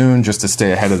very soon just to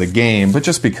stay ahead of the game, but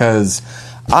just because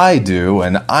I do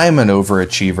and I'm an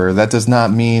overachiever, that does not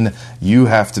mean you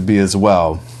have to be as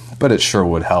well, but it sure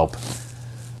would help.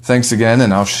 Thanks again,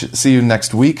 and I'll see you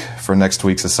next week for next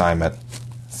week's assignment.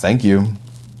 Thank you.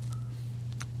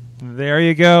 There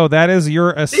you go. That is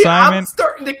your See, I'm assignment.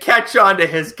 starting to catch on to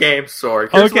his game,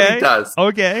 Sorg. Here's what he does.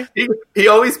 Okay. He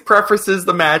always prefaces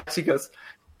the match. He goes,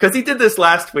 because he did this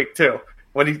last week too,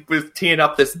 when he was teeing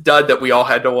up this dud that we all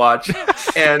had to watch.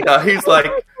 And he's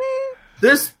like,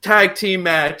 this tag team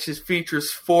match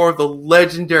features 4 of the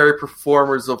legendary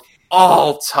performers of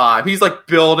all time. He's like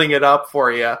building it up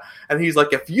for you. And he's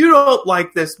like, if you don't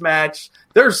like this match,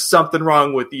 there's something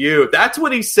wrong with you. That's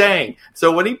what he's saying.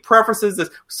 So when he prefaces this,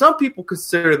 some people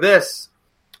consider this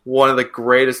one of the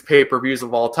greatest pay-per-views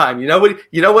of all time. You know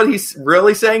what he's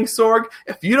really saying, Sorg?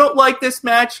 If you don't like this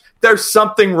match, there's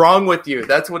something wrong with you.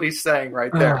 That's what he's saying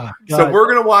right there. Oh, so we're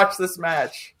going to watch this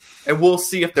match, and we'll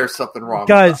see if there's something wrong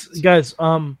Guys, with us.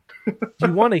 do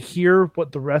you want to hear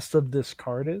what the rest of this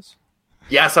card is?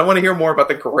 Yes, I want to hear more about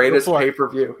the greatest Go for it.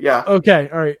 pay-per-view. Yeah. Okay,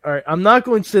 all right. I'm not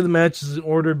going to say the matches in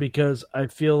order because I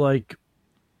feel like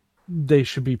they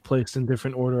should be placed in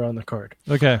different order on the card.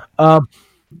 Okay.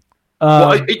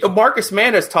 Marcus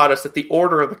Mann has taught us that the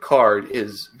order of the card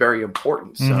is very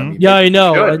important. So, I mean, Yeah, I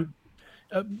know. good.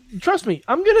 And, trust me,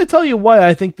 I'm going to tell you why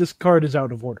I think this card is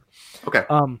out of order. Okay.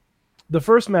 The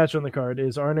first match on the card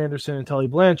is Arn Anderson and Tully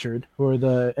Blanchard, who are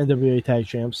the NWA Tag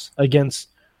Champs, against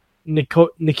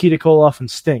Nikita Koloff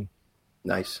and Sting.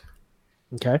 Nice.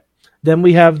 Okay. Then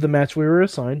we have the match we were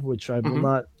assigned, which I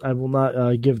will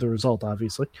not give the result,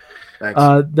 obviously. Thanks.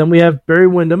 Then we have Barry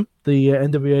Windham, the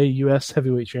NWA US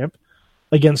Heavyweight Champ,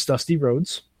 against Dusty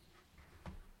Rhodes.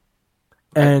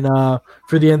 And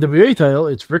for the NWA title,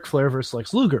 it's Ric Flair versus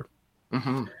Lex Luger.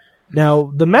 Mm-hmm.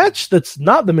 Now, the match that's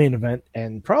not the main event,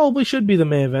 and probably should be the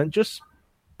main event, just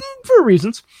for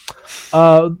reasons,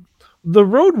 the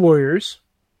Road Warriors,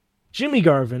 Jimmy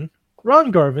Garvin,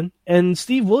 Ron Garvin, and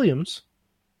Steve Williams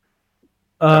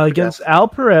against Al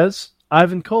Perez,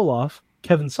 Ivan Koloff,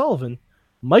 Kevin Sullivan,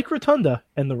 Mike Rotunda,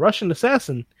 and the Russian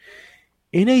Assassin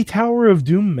in a Tower of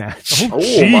Doom match.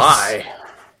 Oh my.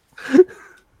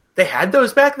 They had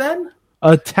those back then?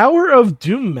 A Tower of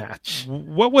Doom match.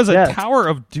 What was a Yes. Tower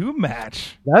of Doom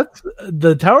match? That's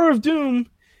the Tower of Doom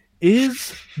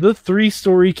is the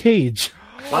 3-story cage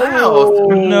Wow.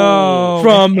 No.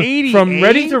 from 88?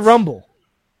 Ready to Rumble.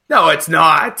 No, it's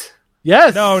not.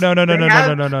 Yes. No. They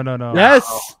had-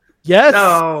 Yes. Yes.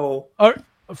 No.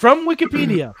 From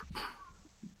Wikipedia.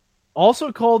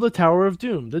 Also called the Tower of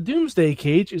Doom. The Doomsday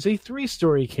Cage is a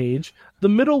 3-story cage, the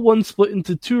middle one split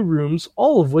into 2 rooms,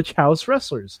 all of which house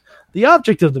wrestlers. The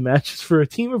object of the match is for a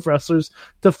team of wrestlers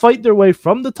to fight their way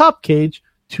from the top cage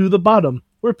to the bottom,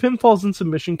 where pinfalls and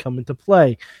submission come into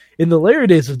play. In the later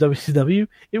days of WCW,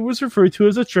 it was referred to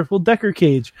as a triple-decker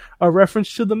cage, a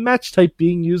reference to the match type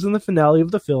being used in the finale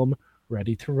of the film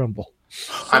Ready to Rumble.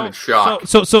 I'm in shock.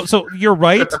 So you're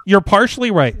right. You're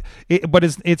partially right, but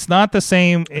it's not the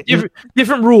same.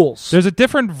 Different rules. There's a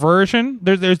different version.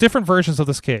 There's different versions of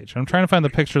this cage. I'm trying to find the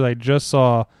picture that I just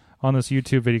saw on this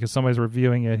YouTube video because somebody's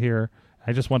reviewing it here.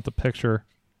 I just want the picture.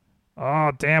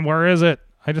 Oh damn, where is it?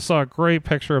 I just saw a great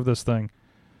picture of this thing.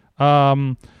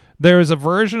 There is a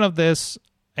version of this,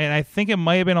 and I think it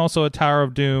might have been also a Tower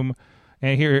of Doom.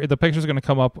 And here the picture's going to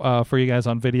come up for you guys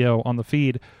on video on the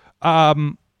feed.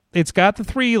 It's got the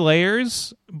 3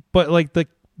 layers, but like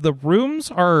the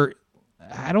rooms are,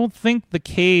 I don't think the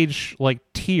cage like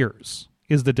tiers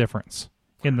is the difference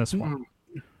in this one,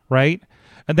 right?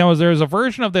 And there's a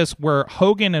version of this where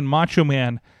Hogan and Macho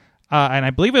Man, and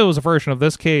I believe it was a version of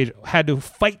this cage, had to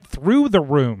fight through the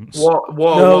rooms.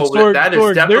 Whoa! Sorg, that is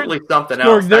Sorg, definitely something Sorg,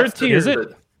 else. they're That's the- tiers. Is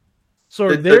it?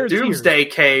 Sorg, the Doomsday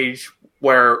cage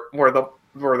where the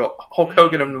Hulk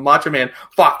Hogan and the Macho Man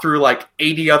fought through like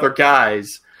 80 other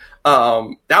guys.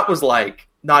 That was like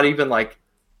not even like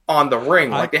on the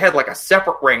ring. Like they had like a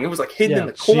separate ring. It was like hidden in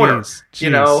the corner. Jeez. You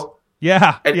know?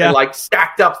 Yeah. And like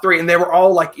stacked up 3, and they were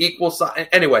all like equal size.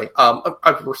 Anyway,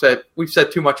 we've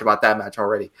said too much about that match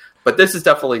already, but this is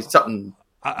definitely something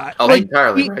else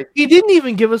entirely, right? He didn't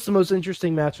even give us the most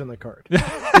interesting match on the card.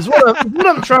 Is what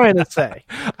I'm trying to say.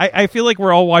 I feel like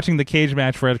we're all watching the cage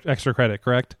match for extra credit,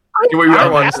 correct?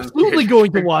 I'm absolutely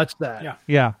going to watch that.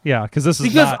 Yeah, because this is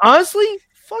because honestly,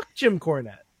 fuck Jim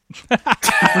Cornette.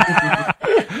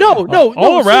 no,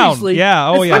 all around. Seriously.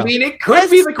 Yeah, I mean, it could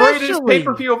be the greatest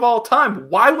pay-per-view of all time.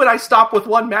 Why would I stop with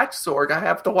one match, Sorg? I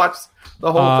have to watch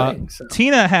the whole thing. So.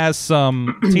 Tina has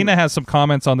some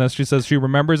comments on this. She says she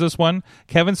remembers this one.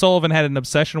 Kevin Sullivan had an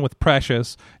obsession with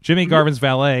Precious. Jimmy Garvin's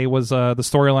valet was the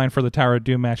storyline for the Tower of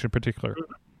Doom match in particular.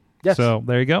 Yes. So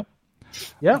there you go.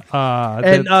 Yeah.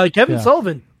 Kevin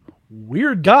Sullivan,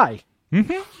 weird guy.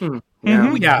 Mm-hmm.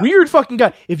 Yeah. Weird fucking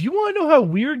guy. If you want to know how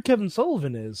weird Kevin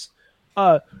Sullivan is,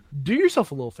 do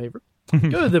yourself a little favor. Go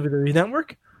to the WWE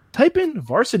Network, type in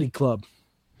Varsity Club.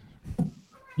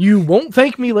 You won't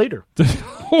thank me later.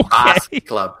 Okay.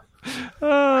 Club.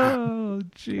 Oh,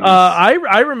 jeez.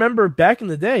 I remember back in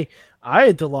the day, I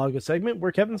had to log a segment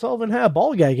where Kevin Sullivan had a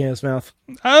ball gag in his mouth.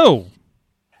 Oh.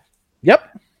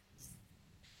 Yep.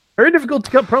 Very difficult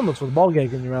to cut promos with a ball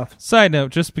gag in your mouth. Side note,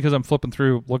 just because I'm flipping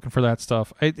through looking for that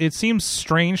stuff, it seems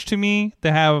strange to me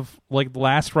to have like the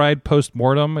Last Ride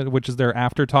post-mortem, which is their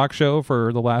after talk show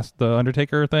for the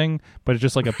Undertaker thing, but it's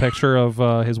just like a picture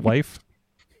of his wife.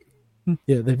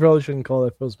 Yeah, they probably shouldn't call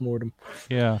that post-mortem.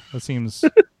 Yeah, that seems...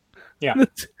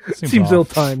 seems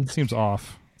ill-timed. Seems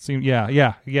off.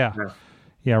 Yeah,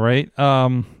 right?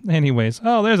 Anyways.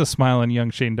 Oh, there's a smiling young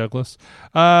Shane Douglas.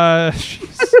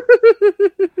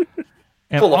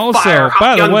 And Full of also, fire,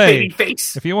 by the young way, baby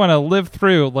face. if you want to live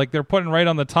through, like they're putting right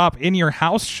on the top, in your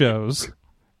house shows.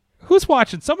 Who's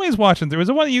watching? Somebody's watching through. Is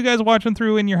it one of you guys watching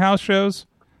through in your house shows?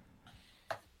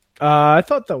 I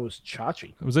thought that was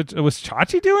Chachi. Was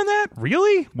Chachi doing that?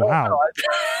 Really? Wow.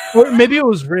 Or maybe it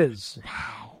was Riz.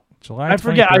 Wow. July 23rd, I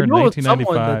forget. I know it's someone that's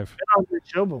 1995. been on the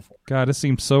show before. God,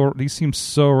 these seem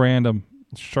so random.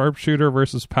 Sharpshooter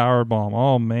versus Powerbomb.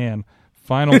 Oh man.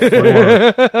 Final four.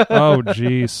 Oh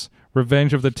jeez.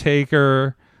 Revenge of the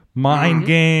Taker. Mind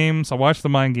Games. I watched the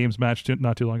Mind Games match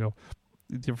not too long ago.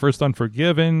 The first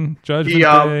Unforgiven. Judgment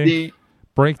Day. The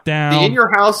Breakdown. In Your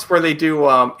House where they do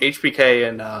HBK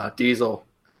and Diesel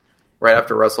right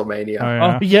after WrestleMania.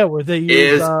 Oh, yeah. Where they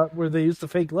use the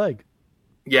fake leg.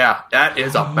 Yeah, that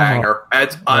is a banger.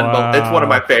 It's unbelievable. It's one of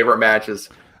my favorite matches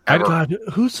ever. God,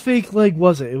 whose fake leg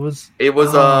was it? It was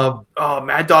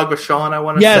Mad Dog with Sean, I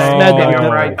want to yes, say. Mad Maybe Dog.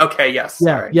 I'm right. Okay, yes.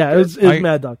 Yeah, right. yeah, it was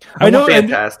Mad Dog. I know,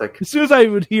 fantastic. As soon as I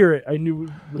would hear it, I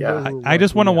knew. I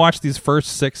just want to watch these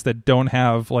first 6 that don't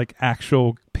have like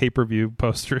actual pay-per-view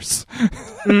posters.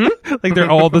 Like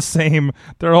they're all the same.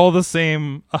 They're all the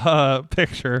same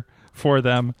picture for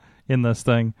them in this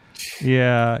thing.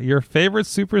 Yeah, your favorite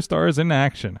superstars in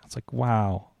action. It's like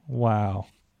wow,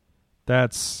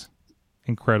 that's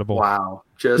incredible. Wow.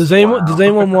 Does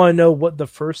anyone want to know what the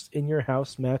first In Your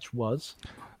House match was?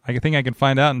 I think I can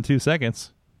find out in 2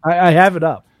 seconds. I have it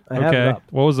up. Have it up.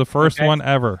 What was the first one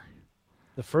ever?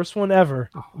 The first one ever.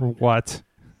 What?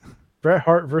 Bret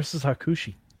Hart versus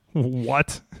Hakushi.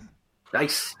 What?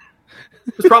 Nice.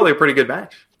 It was probably a pretty good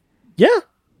match. Yeah,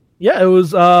 it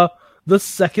was the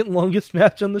second longest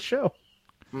match on the show.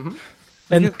 Mm-hmm.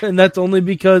 And that's only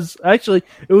because actually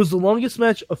it was the longest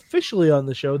match officially on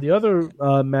the show. The other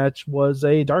match was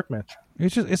a dark match.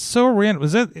 It's so random.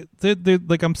 Was that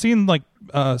like I'm seeing like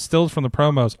stills from the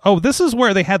promos? Oh, this is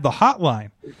where they had the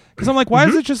hotline. Because I'm like, why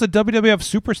is it just a WWF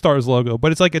Superstars logo?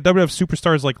 But it's like a WWF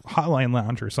Superstars like hotline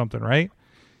lounge or something, right?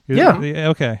 Yeah.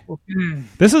 Okay.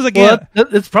 This is again.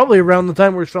 It's probably around the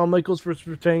time where Shawn Michaels was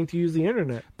pretending to use the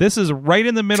internet. This is right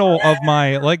in the middle of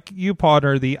my, like you,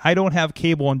 Potter, the I don't have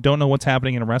cable and don't know what's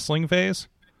happening in wrestling phase.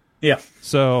 Yeah.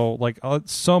 So, like,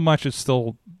 so much is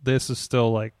still, this is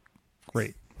still, like,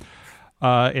 great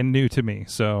and new to me.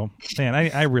 So, man,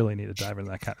 I really need to dive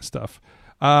into that kind of stuff.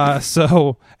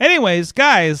 So, anyways,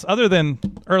 guys, other than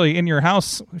early in your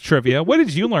house trivia, what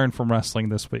did you learn from wrestling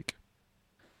this week?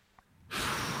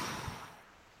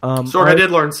 I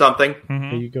did learn something.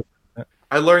 There you go.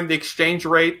 I learned the exchange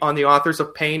rate on the Authors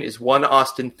of Pain is 1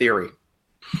 Austin Theory.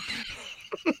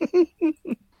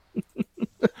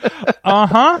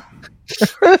 Uh-huh.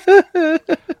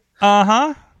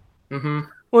 Mm-hmm.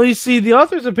 Well, you see, the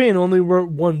Authors of Pain only wrote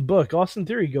one book. Austin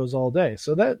Theory goes all day,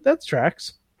 so that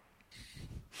tracks.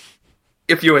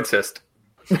 If you insist.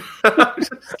 I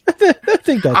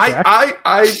think that tracks.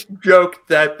 I joked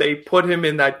that they put him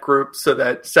in that group so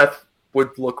that Seth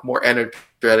would look more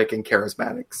energetic and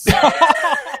charismatic.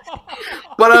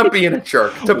 But I'm being a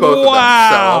jerk to both of them, so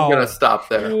I'm going to stop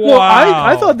there. Well,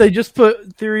 I thought they just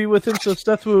put Theory with him so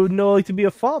Seth would know like to be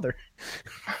a father.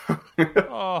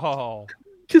 Oh.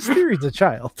 Because Theory's a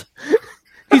child.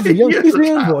 He's a young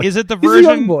boy. Is it the He's a young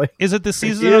version? boy. Is it the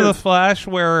season of The Flash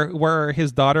where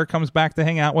his daughter comes back to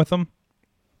hang out with him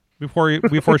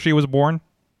before she was born?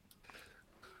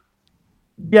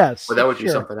 Yes. But that would be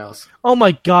something else. Oh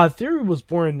my God, Theory was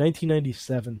born in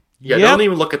 1997. Yeah, Yep. don't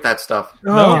even look at that stuff.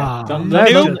 Nope.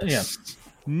 Yeah.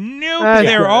 Nope. That's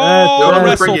They're right. all Don't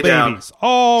wrestle bring you down. babies.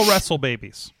 All wrestle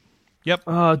babies. Yep.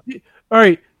 All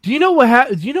right. Do you know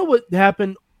what? Do you know what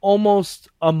happened almost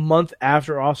a month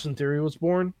after Austin Theory was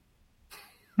born?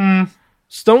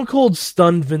 Stone Cold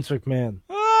stunned Vince McMahon,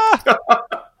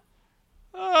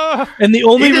 and the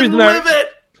only He didn't live it.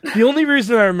 The only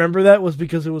reason I remember that was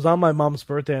because it was on my mom's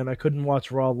birthday and I couldn't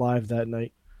watch Raw live that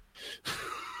night.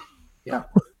 Yeah.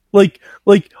 Like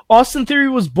Austin Theory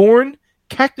was born,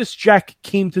 Cactus Jack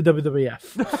came to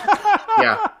WWF.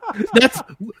 Yeah.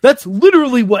 That's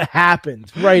literally what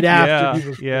happened right after he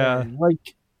was born.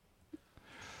 Like,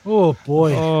 oh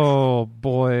boy. Oh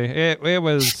boy. It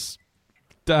was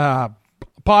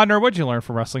Podner, what'd you learn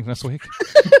from wrestling this week?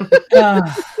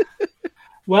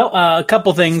 Well, a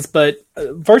couple things, but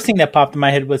first thing that popped in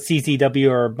my head was CZW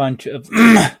are a bunch of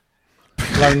learned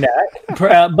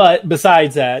that. But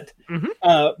besides that,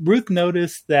 Ruth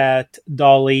noticed that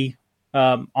Dolly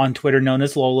on Twitter, known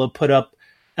as Lola, put up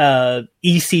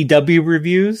ECW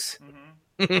reviews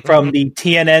from the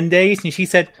TNN days, and she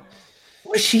said,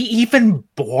 "Was she even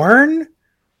born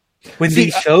when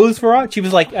these shows were on?" She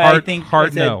was like, "I think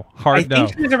no. I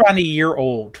think she was around a year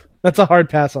old." That's a hard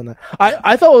pass on that.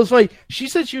 I thought it was funny. She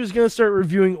said she was going to start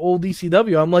reviewing old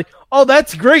ECW. I'm like, oh,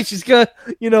 that's great. She's going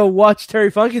to, watch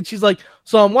Terry Funk. And she's like,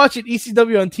 so I'm watching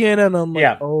ECW on TNN. And I'm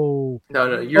like, oh.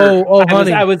 No, you're...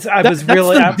 honey. I was that's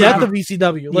really... the death of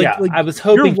ECW. I was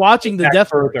hoping... You're watching the death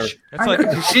further. It's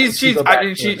like,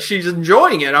 she's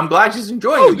enjoying it. I'm glad she's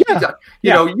enjoying it.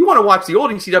 Yeah. You want to watch the old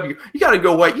ECW, you got to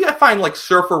go away. You got to find, like,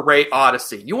 Surfer Ray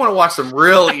Odyssey. You want to watch some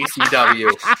real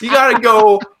ECW. You got to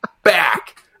go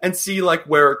back and see like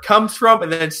where it comes from,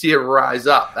 and then see it rise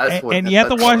up. And you have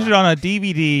to watch it on a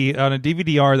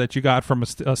DVD-R that you got from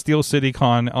a Steel City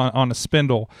Con on a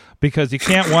spindle, because you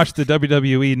can't watch the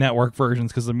WWE Network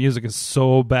versions because the music is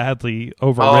so badly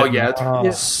overwritten. Oh yeah,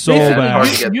 it's so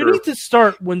bad. You need to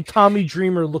start when Tommy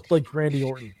Dreamer looked like Randy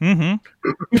Orton.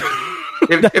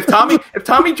 If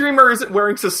Tommy Dreamer isn't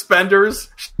wearing suspenders,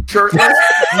 shirtless,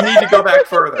 you need to go back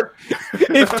further.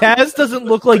 If Taz doesn't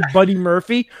look like Buddy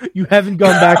Murphy, you haven't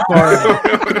gone back far enough.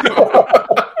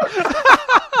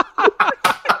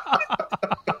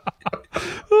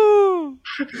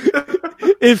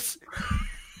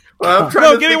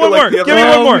 Give me one more.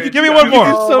 Give me one more.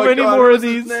 So many more of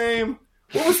these. Name?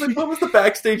 What was the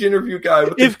backstage interview guy?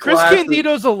 With if Chris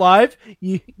Candido's alive,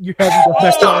 you haven't gone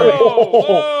back far.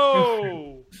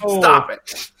 Stop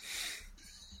it.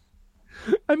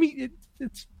 I mean,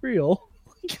 it's real.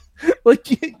 Like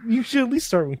you should at least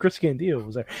start when Chris Candido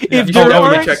was there.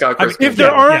 If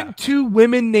there aren't two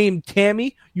women named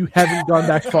Tammy, you haven't gone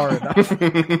back far enough.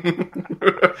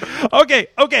 Okay.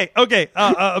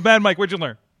 Bad Mike, what'd you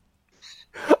learn?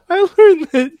 I learned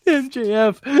that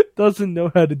MJF doesn't know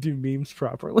how to do memes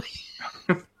properly.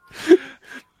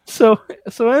 So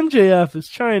MJF is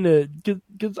trying to get.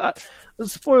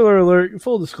 Spoiler alert,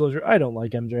 full disclosure, I don't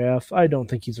like MJF. I don't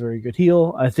think he's a very good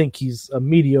heel. I think he's a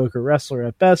mediocre wrestler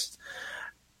at best.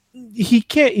 He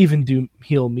can't even do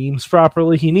heel memes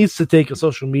properly. He needs to take a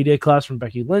social media class from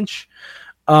Becky Lynch.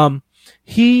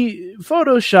 He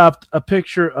photoshopped a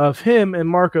picture of him and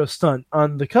Marco Stunt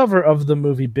on the cover of the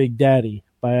movie Big Daddy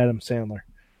by Adam Sandler.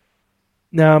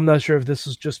 Now, I'm not sure if this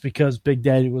is just because Big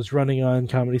Daddy was running on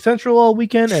Comedy Central all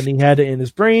weekend and he had it in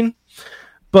his brain,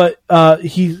 but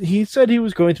he said he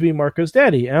was going to be Marco's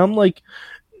daddy. And I'm like,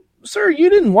 sir, you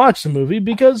didn't watch the movie,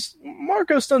 because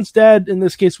Marco Stunt's dad in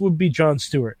this case would be Jon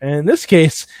Stewart. And in this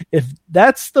case, if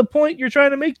that's the point you're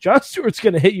trying to make, Jon Stewart's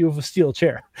going to hit you with a steel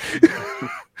chair.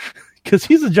 Because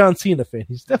he's a John Cena fan.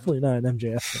 He's definitely not an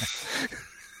MJF fan.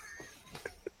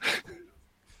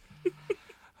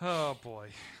 Oh, boy.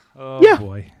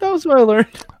 Boy. That was what I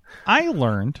learned. I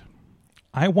learned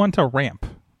I want a ramp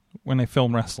when I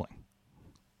film wrestling.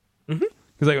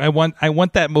 Because I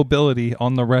want that mobility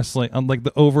on the wrestling, on like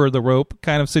the over the rope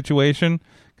kind of situation.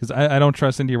 Because I don't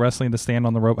trust indie wrestling to stand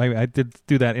on the rope. I did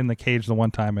do that in the cage the one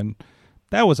time, and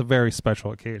that was a very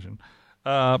special occasion.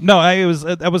 I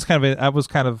was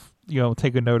kind of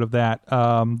taking note of that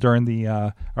during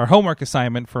the our homework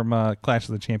assignment from Clash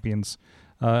of the Champions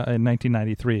in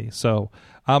 1993. So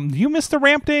you missed the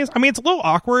ramp days. I mean, it's a little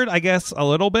awkward, I guess, a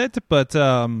little bit, but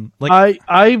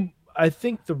I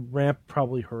think the ramp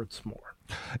probably hurts more.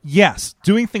 Yes,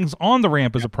 doing things on the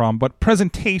ramp is a problem, but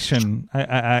presentation,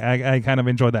 I kind of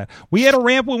enjoy that. We had a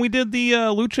ramp when we did the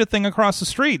Lucha thing across the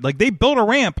street. Like, they built a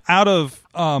ramp out of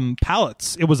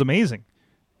pallets. It was amazing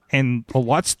and a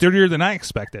lot sturdier than I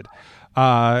expected.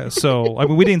 So I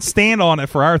mean, we didn't stand on it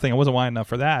for our thing. It wasn't wide enough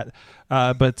for that.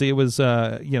 But it was,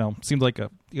 seemed like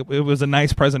it was a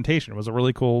nice presentation. It was a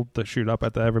really cool to shoot up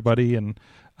at everybody. And,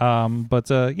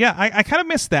 I kind of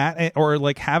missed that, or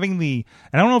like having and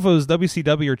I don't know if it was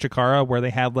WCW or Chikara where they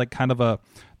had like kind of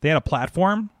they had a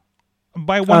platform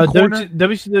by one corner.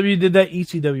 WCW did that.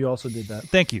 ECW also did that.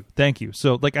 Thank you.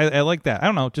 So like, I like that. I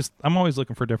don't know. Just, I'm always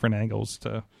looking for different angles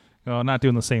to, not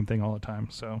doing the same thing all the time.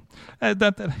 So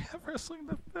that I have wrestling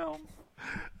to film.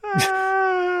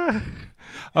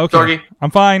 Okay. Sorry. I'm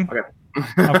fine. Okay.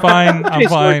 I'm fine. I'm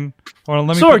fine. Hold on,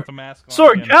 let me put the mask on.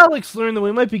 Sorg, Alex learned that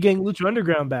we might be getting Lucha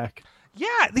Underground back.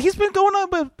 Yeah, he's been going on,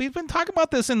 but he's been talking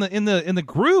about this in the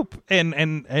group,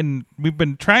 and we've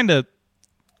been trying to.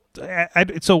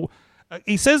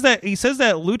 He says that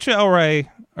Lucha El Rey,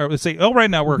 or let's say El Rey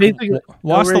Network,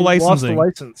 lost the licensing.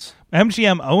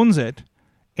 MGM owns it,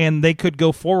 and they could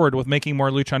go forward with making more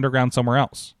Lucha Underground somewhere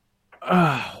else.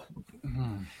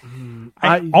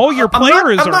 All your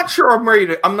players I'm not sure I'm ready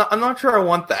to. I'm not sure I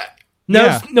want that.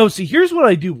 No. See, here's what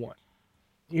I do want.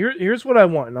 Here's what I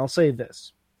want, and I'll say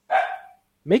this: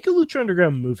 make a Lucha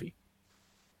Underground movie.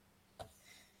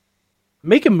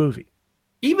 Make a movie.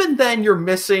 Even then, you're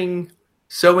missing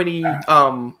so many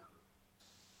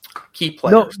key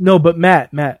players. No, but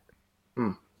Matt,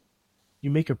 you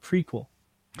make a prequel.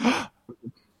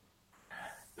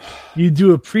 You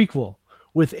do a prequel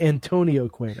with Antonio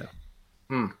Cueto.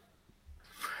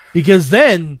 Because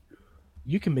then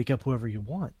you can make up whoever you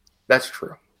want. That's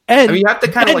true. And I mean, you have to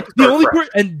kind of like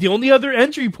the only other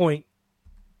entry point,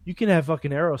 you can have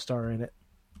fucking Aerostar in it.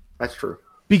 That's true.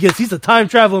 Because he's a time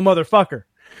traveling motherfucker.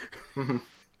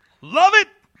 Love it.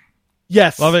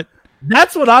 Yes. Love it.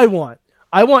 That's what I want.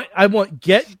 I want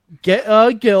get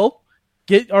Gil,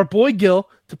 get our boy Gil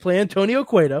to play Antonio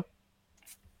Cueto.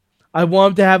 I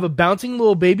want him to have a bouncing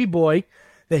little baby boy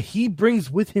that he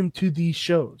brings with him to these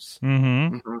shows.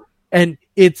 And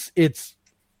it's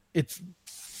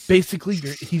basically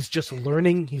he's just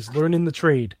learning. He's learning the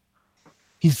trade.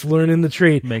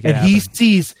 And he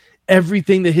sees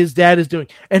everything that his dad is doing.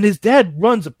 And his dad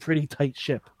runs a pretty tight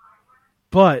ship.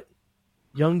 But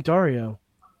young Dario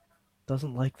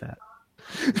doesn't like that.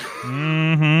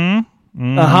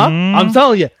 I'm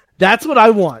telling you, that's what I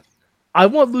want. I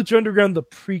want Lucha Underground the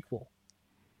prequel.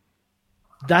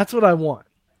 That's what I want.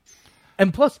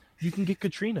 And plus, you can get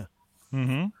Katrina.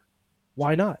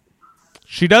 Why not?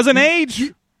 She doesn't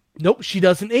age. Nope, she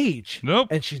doesn't age. Nope.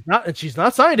 And she's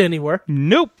not signed anywhere.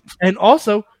 Nope. And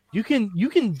also, you can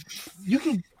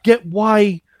get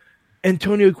why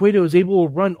Antonio Cueto is able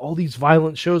to run all these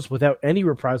violent shows without any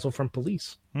reprisal from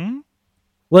police.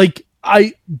 Like,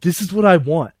 this is what I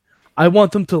want. I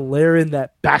want them to layer in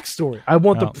that backstory. I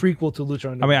want the prequel to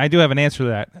Lucha Underground. I mean, I do have an answer to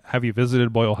that. Have you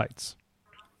visited Boyle Heights?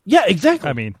 Yeah, exactly.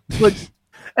 I mean,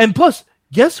 and plus,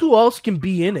 guess who else can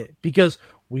be in it? Because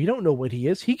we don't know what he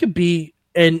is. He could be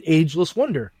an ageless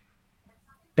wonder.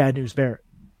 Bad News Barrett.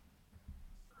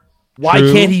 Why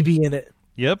can't he be in it?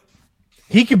 Yep.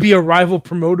 He could be a rival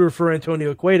promoter for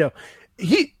Antonio Cueto.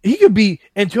 He could be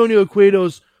Antonio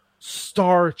Cueto's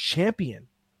star champion.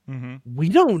 We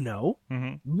don't know.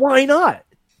 Why not?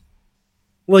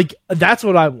 Like, that's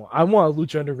what I want. I want a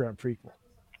Lucha Underground prequel.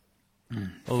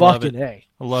 Fucking A.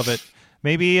 I love it.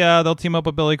 Maybe they'll team up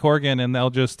with Billy Corgan and they'll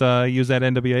just use that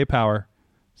NWA power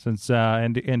since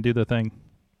and do the thing.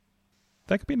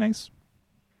 That could be nice.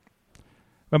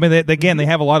 I mean, they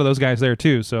have a lot of those guys there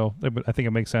too, so I think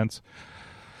it makes sense.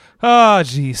 Oh,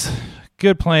 jeez.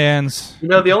 Good plans.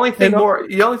 The only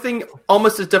thing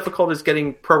almost as difficult as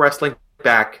getting pro wrestling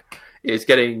back is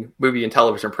getting movie and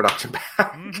television production back.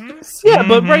 Mm-hmm. Yeah,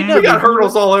 but right now we got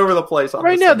hurdles all over the place.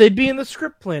 Right now, they'd be in the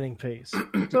script planning phase,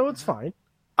 so it's fine.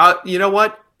 You know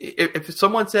what? If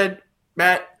someone said,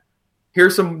 Matt,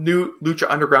 here's some new Lucha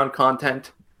Underground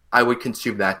content, I would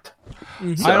consume that.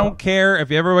 So, I don't care if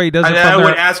everybody does it. I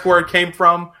would ask where it came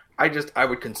from. I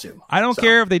would consume. I don't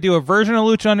care if they do a version of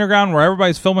Lucha Underground where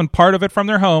everybody's filming part of it from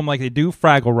their home, like they do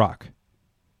Fraggle Rock.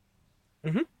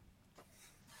 Mm-hmm.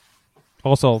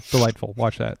 Also delightful.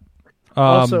 Watch that.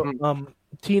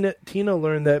 Tina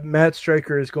learned that Matt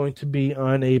Stryker is going to be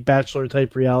on a Bachelor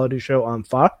type reality show on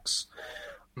Fox.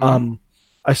 Mm-hmm.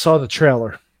 I saw the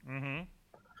trailer. Mm-hmm.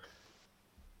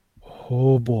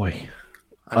 Oh boy,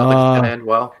 I don't think it's gonna end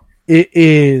well. It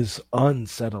is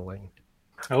unsettling.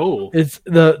 Oh, It's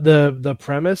the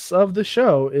premise of the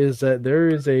show is that there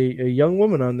is a young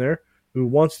woman on there who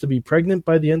wants to be pregnant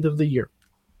by the end of the year.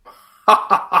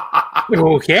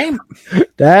 okay.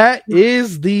 That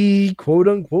is the quote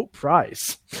unquote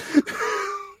prize.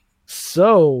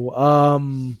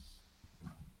 So,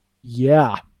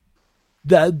 yeah,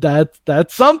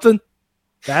 that's something.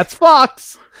 That's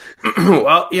Fox.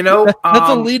 Well, That's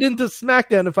a lead into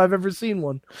SmackDown if I've ever seen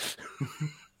one.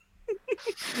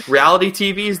 Reality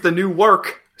TV is the new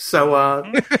work. So,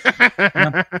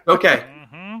 okay.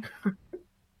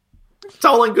 It's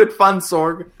all in good fun,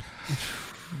 Sorg.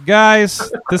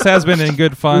 Guys, this has been in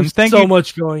good fun. There's Thank so you.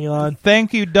 much going on.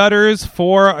 Thank you, Dutters,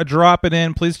 for dropping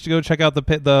in. Please go check out the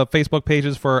Facebook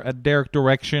pages for Derek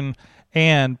Direction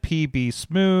and PB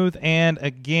Smooth. And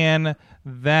again,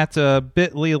 that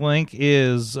bit.ly link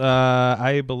is,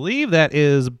 I believe that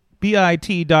is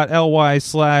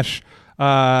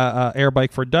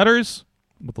bit.ly/airbike for Dutters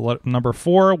with the number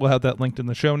 4. We'll have that linked in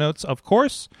the show notes, of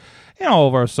course, and all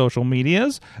of our social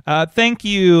medias. Thank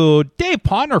you, Dave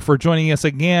Potner, for joining us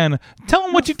again. Tell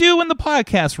them what you do in the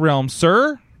podcast realm,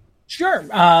 sir. Sure.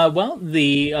 Well,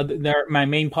 my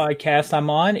main podcast I'm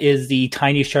on is the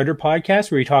Tiny Shutter podcast,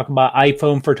 where we talk about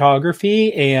iPhone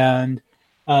photography and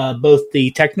both the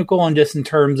technical and just in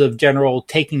terms of general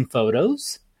taking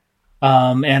photos.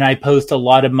 And I post a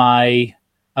lot of my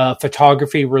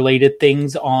photography related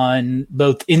things on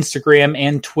both Instagram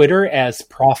and Twitter as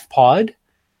Prof Pod.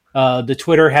 The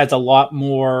Twitter has a lot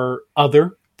more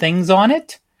other things on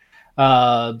it.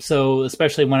 So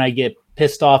especially when I get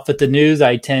pissed off at the news,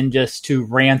 I tend just to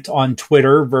rant on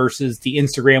Twitter versus the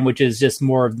Instagram, which is just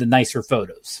more of the nicer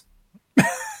photos.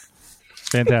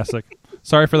 Fantastic.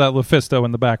 Sorry for that Lufisto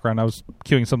in the background. I was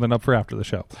queuing something up for after the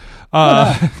show.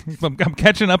 I'm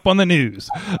catching up on the news.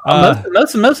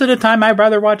 Most of the time, I'd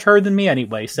rather watch her than me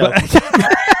anyway. So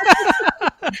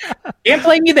can't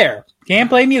blame you there.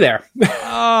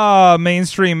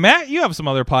 Mainstream Matt, you have some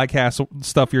other podcast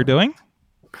stuff you're doing.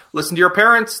 Listen to Your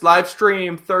Parents live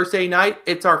stream Thursday night.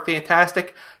 It's our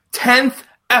fantastic 10th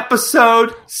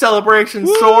episode celebration.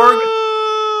 Sorg.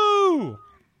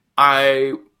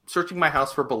 I'm searching my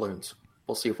house for balloons.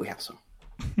 We'll see if we have some.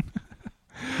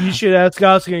 You should ask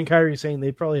Oscar and Kyrie, saying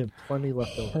they probably have plenty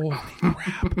left over. Holy crap.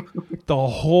 The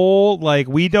whole,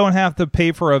 we don't have to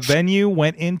pay for a venue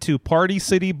went into Party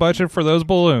City budget for those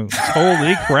balloons.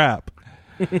 Holy crap.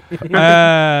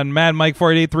 And Mad Mike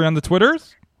 4883 on the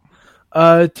Twitters.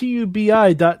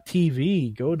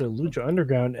 tubi.tv. Go to Lucha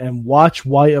Underground and watch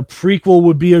why a prequel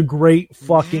would be a great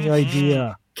fucking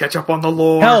idea. Catch up on the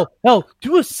lore. Hell,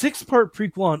 do a 6-part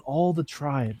prequel on all the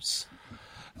tribes.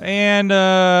 And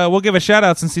we'll give a shout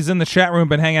out since he's in the chat room,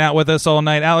 been hanging out with us all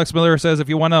night. Alex Miller says if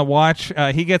you want to watch,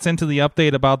 he gets into the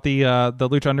update about the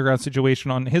Lucha Underground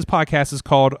situation on his podcast is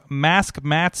called Mask,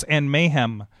 Mats, and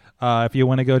Mayhem. If you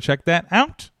want to go check that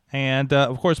out. And,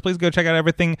 of course, please go check out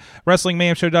everything,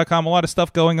 WrestlingMayhemShow.com. A lot of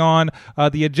stuff going on.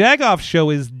 The Jagoff show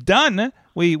is done.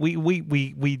 We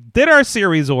did our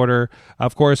series order.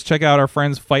 Of course, check out our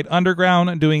friends Fight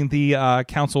Underground doing the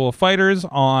Council of Fighters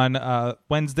on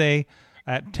Wednesday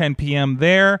at 10 p.m.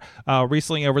 there.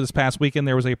 Recently, over this past weekend,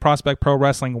 there was a Prospect Pro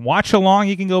Wrestling watch-along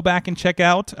you can go back and check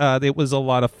out. It was a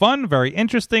lot of fun, very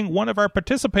interesting. One of our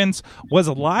participants was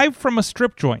live from a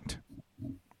strip joint.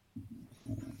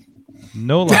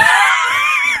 No lie.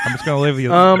 I'm just going to leave you.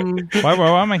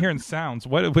 Why am I hearing sounds?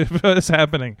 What is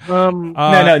happening? No.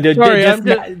 Sorry,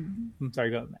 I'm sorry,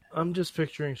 go ahead, Matt. I'm just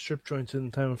picturing strip joints in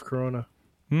the time of Corona.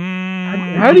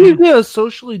 Mm. How do you get a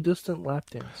socially distant lap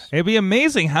dance? It'd be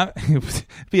amazing it'd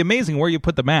be amazing where you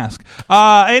put the mask.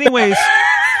 Anyways.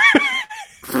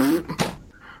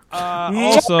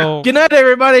 Also, Good night,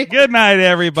 everybody. good night,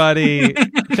 everybody.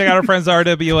 Check out our friends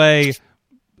RWA.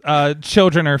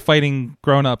 Children are fighting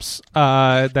grown-ups.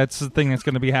 That's the thing that's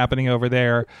going to be happening over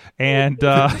there. And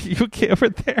you get over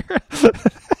there.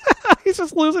 He's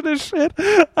just losing his shit.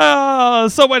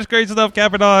 So much great stuff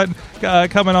coming on.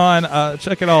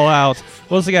 Check it all out.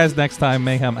 We'll see you guys next time.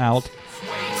 Mayhem out.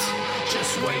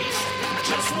 Just wait,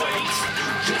 just wait,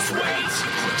 just wait,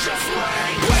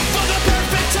 just wait.